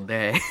single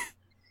day.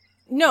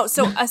 No,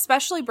 so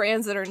especially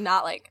brands that are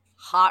not like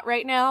hot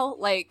right now.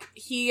 Like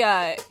he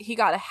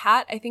got a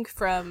hat, I think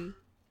from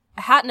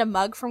a hat and a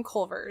mug from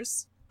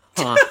Culver's.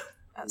 Huh.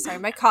 I'm sorry,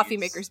 my coffee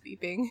maker's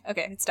beeping.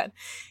 Okay, it's done.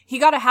 He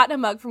got a hat and a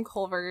mug from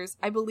Culver's.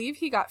 I believe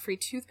he got free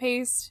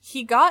toothpaste.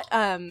 He got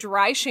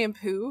dry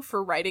shampoo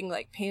for writing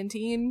like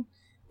Pantene.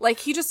 Like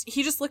he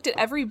just looked at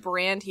every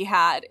brand he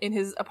had in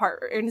his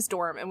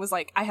dorm and was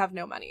like, I have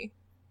no money,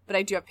 but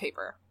I do have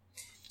paper.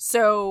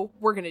 So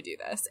we're going to do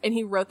this. And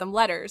he wrote them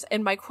letters.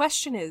 And my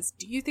question is,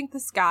 do you think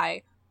this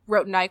guy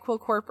wrote NyQuil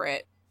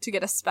corporate to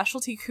get a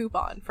specialty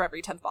coupon for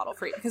every 10th bottle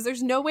free? Because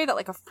there's no way that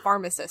like a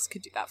pharmacist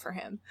could do that for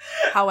him.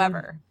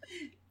 However,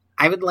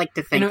 I would like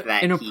to think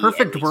that in a he at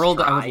perfect least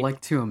world, I would tried.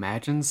 like to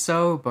imagine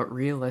so, but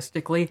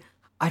realistically,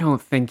 I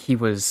don't think he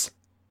was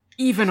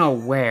even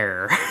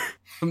aware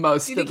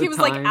most do you of think the he was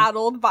time. like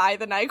addled by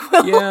the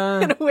NyQuil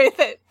Yeah. in a way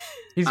that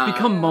He's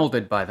become Yeah.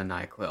 molded by the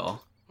NyQuil.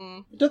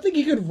 I don't think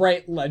he could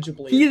write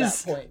legibly He at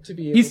is- that point to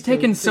be able He's to,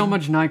 taken to, so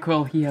much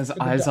NyQuil, he has for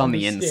them eyes to on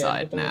the understand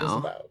inside what the world is now.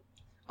 about.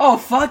 Oh,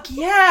 fuck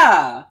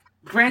yeah!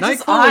 Grants his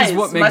NyQuil is eyes,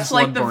 what makes much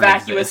like the Bloodborne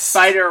vacuous exist.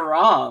 spider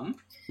Rom.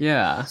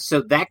 Yeah.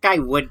 So that guy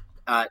would,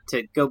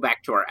 to go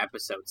back to our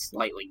episode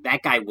slightly,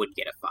 that guy would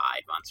get a 5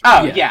 on Oh,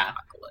 Survivor yeah.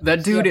 Apocalypse.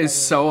 That dude Yeah, is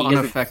so he doesn't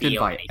unaffected feel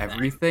by anything.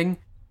 everything,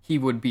 he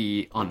would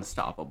be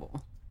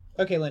unstoppable.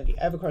 Okay, Lyndi,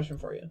 I have a question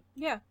for you.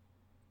 yeah.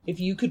 If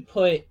you could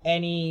put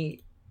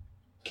any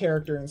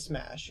character in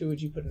Smash, who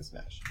would you put in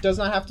Smash? Does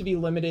not have to be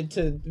limited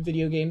to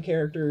video game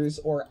characters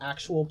or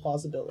actual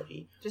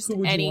plausibility. Just Who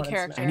would you any want in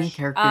character. Smash? Any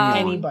character you want.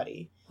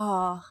 Anybody.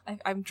 Oh,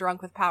 I'm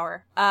drunk with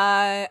power.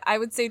 I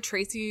would say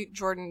Tracy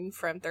Jordan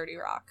from 30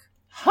 Rock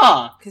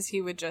Huh. because he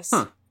would just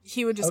Huh.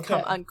 come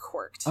Okay.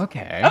 uncorked.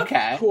 Okay.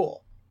 Okay.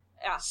 Cool.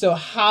 Yeah. So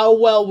how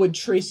well would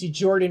Tracy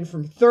Jordan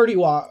from 30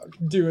 Rock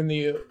do in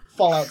the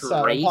Fallout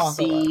style Tracy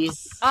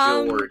apocalypse?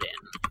 Jordan.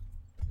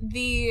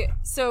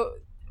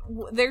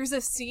 There's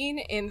a scene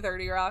in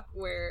 30 Rock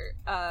where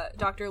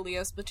Dr.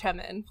 Leos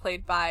Buchemin,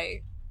 played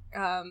by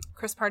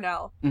Chris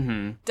Parnell,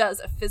 Mm-hmm. does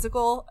a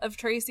physical of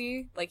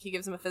Tracy. Like, he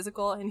gives him a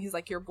physical, and he's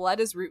like, your blood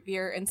is root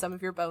beer, and some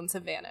of your bones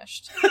have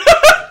vanished.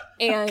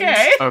 And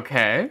Okay.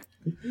 Okay.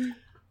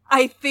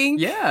 I think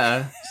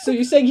Yeah. So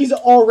you're saying he's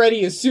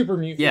already a super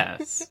mutant?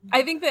 Yes.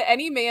 I think that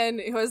any man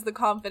who has the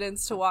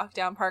confidence to walk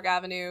down Park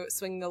Avenue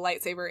swinging a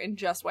lightsaber in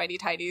just whitey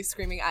tighties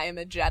screaming, I am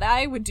a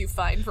Jedi, would do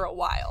fine for a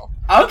while.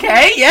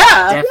 Okay,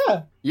 yeah.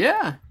 Yeah.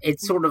 Yeah.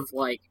 It's sort of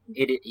like,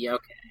 yeah,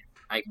 okay.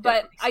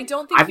 But I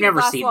don't think I've he would never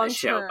last seen long this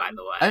show, term. by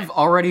the way. I've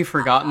already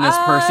forgotten this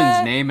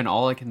person's name, and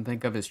all I can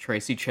think of is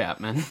Tracy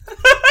Chapman.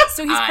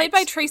 So he's played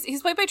Nice. by Tracy.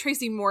 He's played by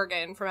Tracy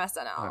Morgan from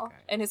SNL, Okay.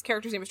 and his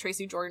character's name is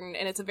Tracy Jordan,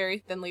 and it's a very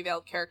thinly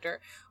veiled character.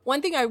 One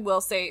thing I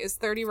will say is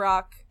 30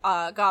 Rock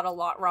got a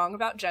lot wrong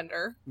about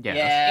gender, Yes.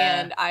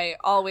 Yeah. and I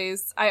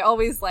always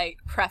like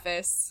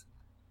preface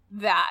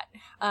that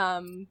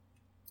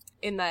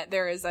in that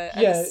there is a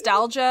Yeah.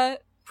 nostalgia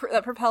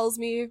that propels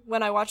me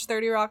when I watch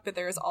 30 Rock, but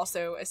there is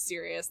also a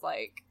serious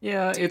like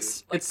Yeah, dude,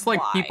 it's like, it's like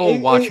why? people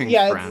watching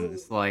yeah, it's-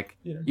 Friends. Like,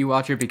 you know. you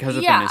watch it because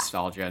of Yeah. the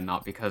nostalgia,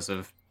 not because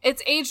of...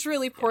 it's aged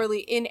really poorly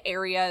in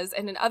areas,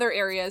 and in other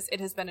areas it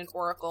has been an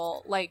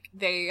oracle. Like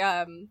they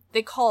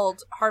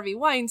called Harvey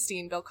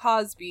Weinstein, Bill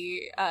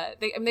Cosby,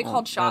 they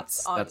called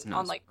shots that's no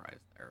on like surprise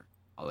there.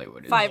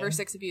 Hollywood is... 5 or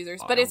 6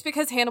 abusers, but Wow. it's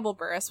because Hannibal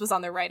Buress was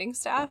on their writing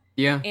staff,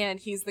 Yeah. and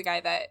he's the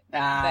guy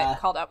that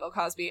called out Bill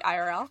Cosby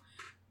IRL.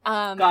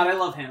 God, I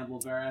love Hannibal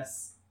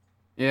Buress.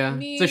 Yeah,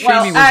 Me- it's a shame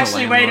Well, he was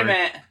actually, a wait a landlord.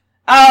 minute.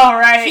 Oh,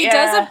 right, He yeah.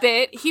 does a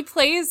bit. He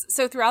plays,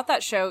 so throughout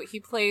that show, he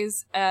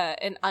plays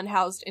an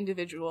unhoused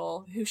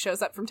individual who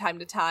shows up from time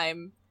to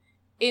time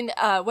in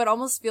what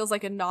almost feels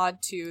like a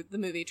nod to the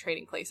movie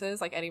Trading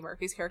Places, like Eddie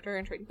Murphy's character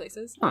in Trading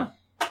Places. Huh.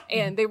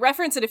 And they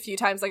reference it a few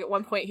times. Like at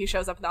one point he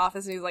shows up in the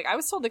office and he's like, I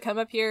was told to come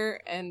up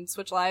here and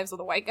switch lives with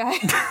a white guy.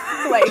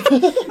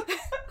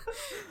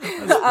 That's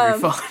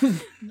pretty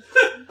fun.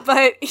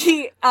 But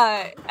he,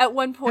 at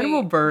one point,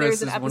 Hannibal Buress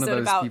there's is an one of episode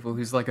those about... people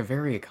who's like a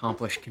very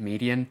accomplished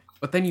comedian,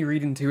 but then you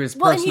read into his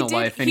Well, and he personal did-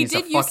 life and he he's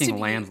a did used to fucking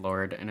be-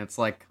 landlord, and it's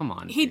like, come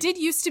on. He dude.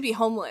 did used to be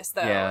homeless,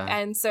 though. Yeah.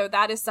 And so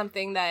that is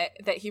something that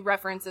he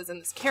references in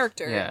this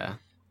character. Yeah.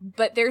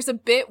 But there's a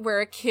bit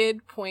where a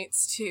kid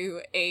points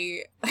to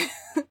a...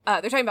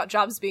 they're talking about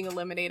jobs being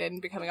eliminated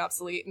and becoming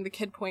obsolete, and the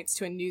kid points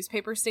to a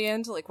newspaper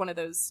stand, like one of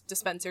those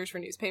dispensers for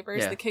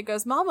newspapers. Yeah. The kid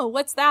goes, Mama,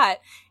 what's that?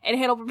 And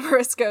Hannibal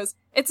Buress goes,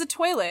 it's a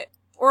toilet.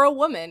 Or a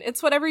woman.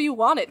 It's whatever you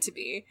want it to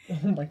be. Oh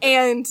my God.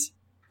 And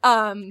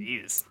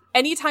Jeez.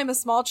 anytime a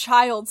small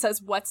child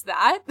says, what's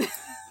that?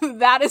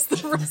 That is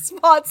the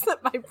response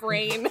that my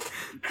brain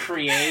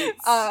Creates.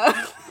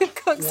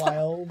 cooks up.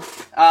 Wild.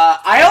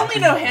 I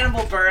only know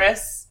Hannibal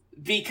Buress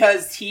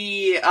because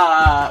he,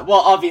 well,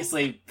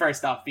 obviously,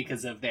 first off,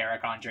 because of the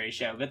Eric Andre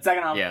show, but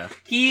second off, Yeah.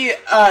 he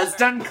has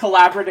done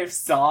collaborative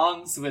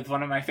songs with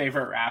one of my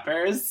favorite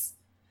rappers.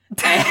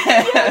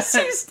 Yes,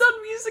 he's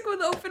done music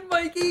with Open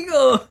Mike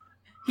Eagle.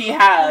 He I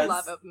has.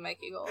 love Open Mike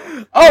Eagle.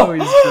 Oh,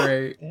 he's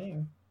great.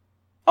 Dang.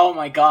 Oh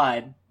my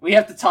god. We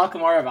have to talk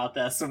more about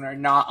this when we're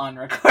not on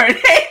recording.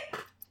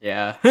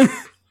 Yeah.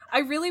 I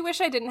really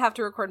wish I didn't have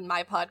to record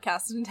my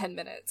podcast in 10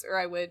 minutes, or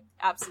I would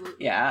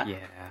absolutely. Yeah.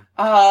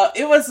 Yeah.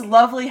 It was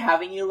lovely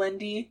having you,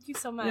 Lyndi. Thank you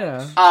so much.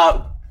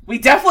 Yeah. We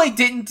definitely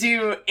didn't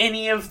do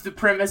any of the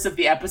premise of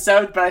the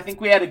episode, but I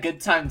think we had a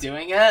good time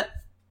doing it.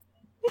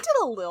 We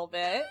did a little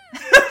bit.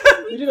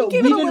 We did,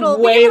 gave it a little-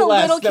 we way gave it a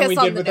less little than we kiss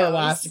on did the with our nose.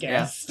 last Yeah.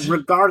 guest.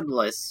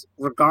 Regardless,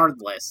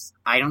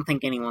 I don't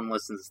think anyone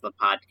listens to the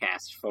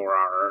podcast for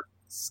our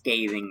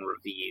scathing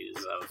reviews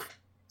of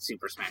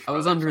Super Smash I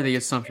was Bros. under the Ultimate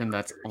assumption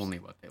that's Characters. only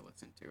what they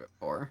listen to it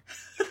for.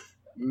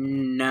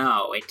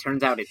 No, it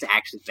turns out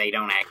they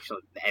don't actually,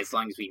 as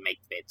long as we make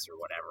bits or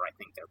whatever, I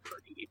think they're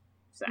pretty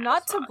satisfied.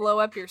 Not to blow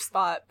up your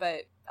spot,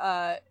 but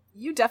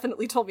you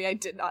definitely told me I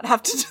did not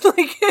have to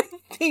like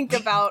think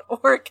about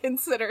or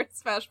consider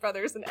Smash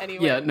Brothers in any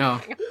way. Yeah, no.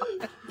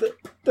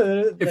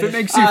 The- If it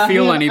makes you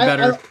feel yeah, any I-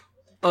 better,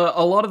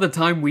 a lot of the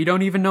time we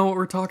don't even know what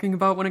we're talking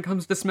about when it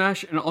comes to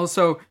Smash, and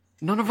also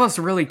none of us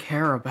really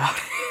care about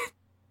it.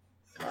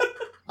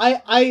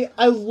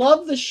 I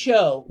love the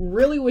show.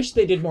 Really wish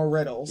they did more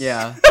riddles.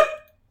 Yeah.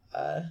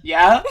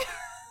 Yeah?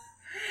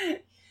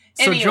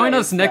 So join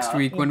Anyways, us next though.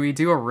 week when we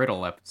do a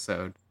riddle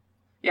episode.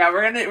 Yeah,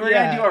 we're gonna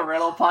Yeah. do a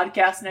riddle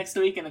podcast next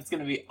week, and it's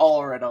gonna be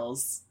all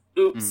riddles.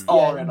 Oops, Mm.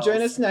 all Yeah, riddles.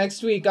 join us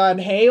next week on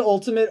Hey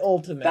Ultimate.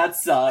 That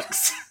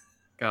sucks.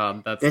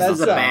 God, that's This That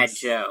is a bad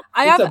sucks. joke.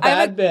 I It's have a I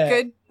have bad bit.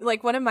 good,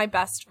 like, one of my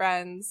best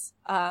friends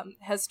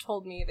has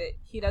told me that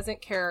he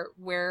doesn't care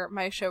where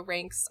my show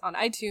ranks on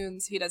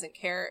iTunes. He doesn't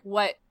care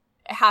what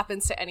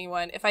happens to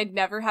anyone. If I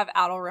never have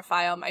Adol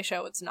Rafai on my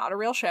show, it's not a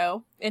real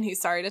show, and he's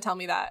sorry to tell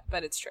me that,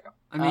 but it's true.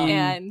 I mean,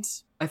 And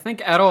I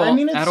think Adol I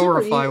mean, it's super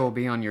Rafai easy. will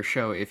be on your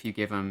show if you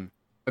give him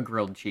a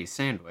grilled cheese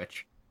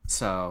sandwich.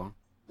 So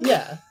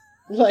Yeah.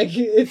 Like,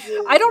 it's...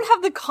 I don't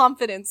have the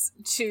confidence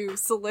to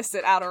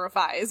solicit Adol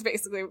Rafai is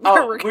basically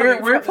where Oh, we're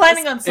coming we're from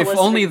planning this. on if soliciting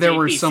only there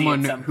were JPC at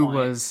someone some who point.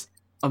 was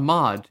a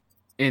mod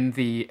in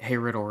the Hey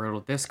Riddle Riddle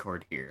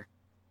Discord here.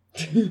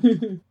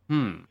 If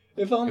only.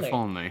 If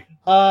only.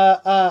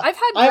 I've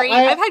had great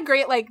I- I've had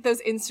great like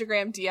those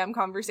Instagram DM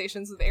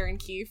conversations with Erin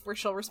Keefe where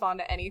she'll respond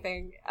to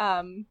anything.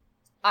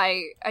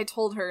 I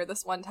told her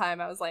this one time,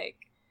 I was like,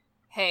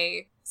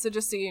 hey, so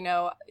just so you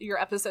know, your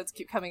episodes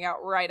keep coming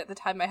out right at the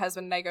time my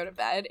husband and I go to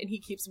bed, and he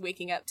keeps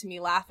waking up to me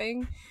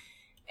laughing.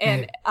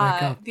 And Hey,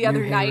 wake up, the other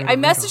new Hey night, Riddle I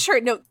messaged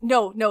her.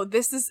 No.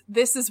 This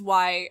is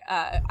why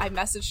I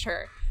messaged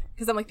her,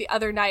 because I'm like, the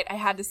other night I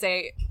had to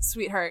say,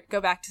 sweetheart,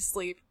 go back to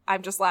sleep.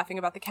 I'm just laughing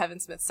about the Kevin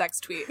Smith sex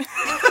tweet.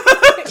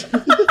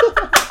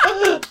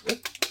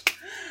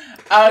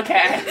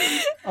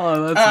 Okay.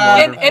 Oh, that's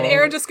And wonderful.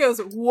 Aaron just goes,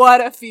 what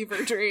a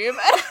fever dream. And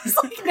I was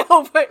like,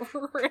 no, but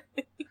really.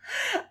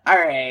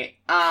 Alright.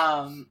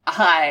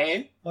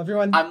 Hi. Well,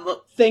 everyone, I'm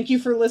thank you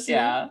for listening.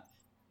 yeah.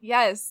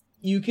 Yes.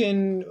 You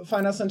can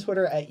find us on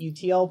Twitter at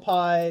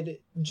UTLPod.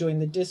 Join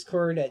the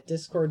Discord at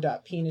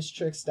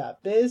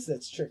discord.penistricks.biz.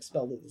 That's trick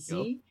spelled with a Z.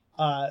 Join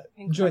the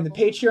Incredible.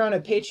 Patreon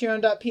at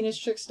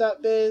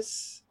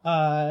patreon.penistricks.biz.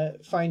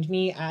 Find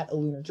me at a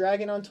lunar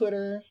dragon on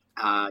Twitter.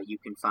 You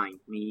can find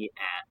me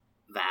at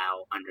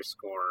val__ID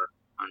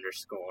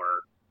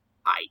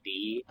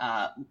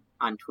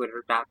on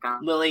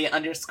twitter.com.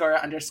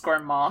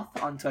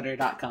 Lily__moth on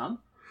twitter.com.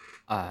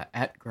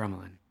 At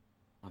Gremlin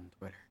on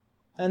Twitter.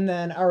 And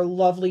then our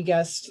lovely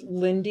guest,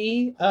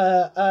 Lyndi.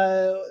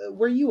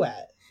 Where you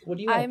at? What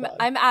do you I'm want?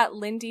 at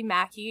Lyndi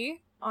Macke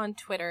on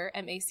Twitter,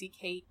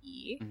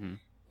 Macke. Mhm.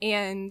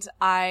 and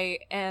I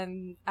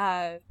am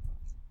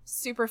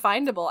super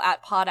findable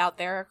at Pod Out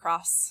There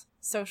across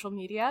social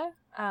media.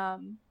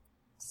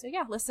 So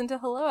yeah, listen to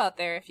Hello Out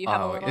There if you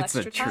have a little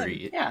extra time. It's a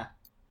treat. Yeah.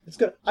 It's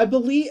good. I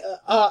believe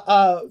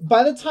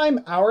by the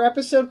time our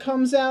episode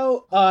comes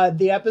out,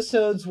 the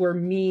episodes where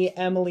me,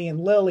 Emily,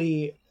 and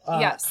Lily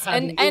yes,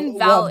 and well,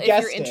 Val, if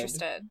guested. you're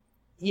interested.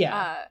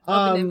 Yeah.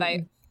 Open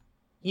invite.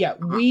 Yeah,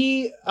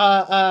 we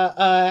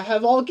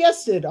have all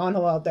guested on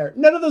Hello Out There.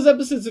 None of those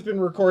episodes have been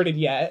recorded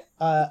yet,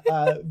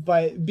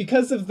 but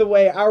because of the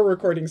way our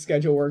recording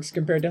schedule works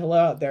compared to Hello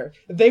Out There,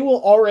 they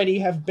will already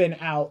have been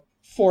out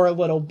for a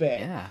little bit.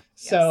 Yeah.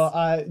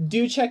 So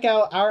do check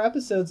out our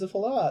episodes of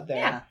Hello Out There.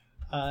 Yeah.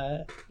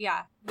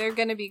 Yeah, they're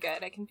gonna be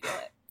good. I can feel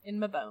it in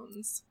my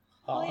bones.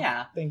 Oh,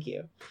 yeah. Thank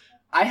you.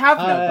 I have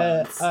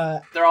no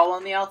bones. They're all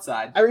on the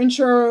outside. Our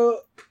intro...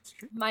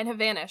 Mine have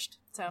vanished.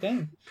 So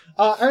Dang.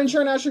 Our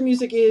intro and outro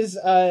music is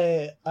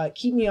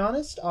Keep Me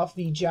Honest off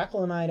the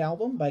Jackal and I'd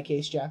album by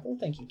Case Jackal.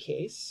 Thank you,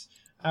 Case.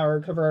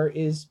 Our cover art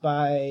is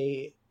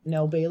by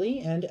Nell Bailey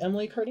and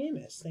Emily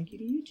Cardamus. Thank you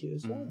to you two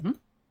as well. Mm-hmm.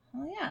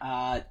 Oh,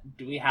 yeah.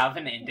 Do we have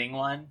an ending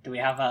one? Do we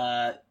have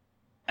a...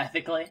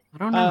 ethically? I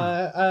don't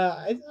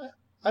know.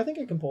 I think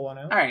I can pull one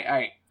out. All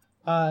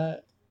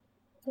right.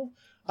 Cool.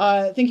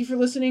 Thank you for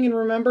listening, and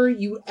remember,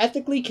 you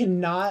ethically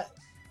cannot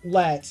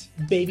let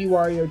Baby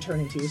Wario turn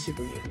into a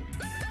super mutant.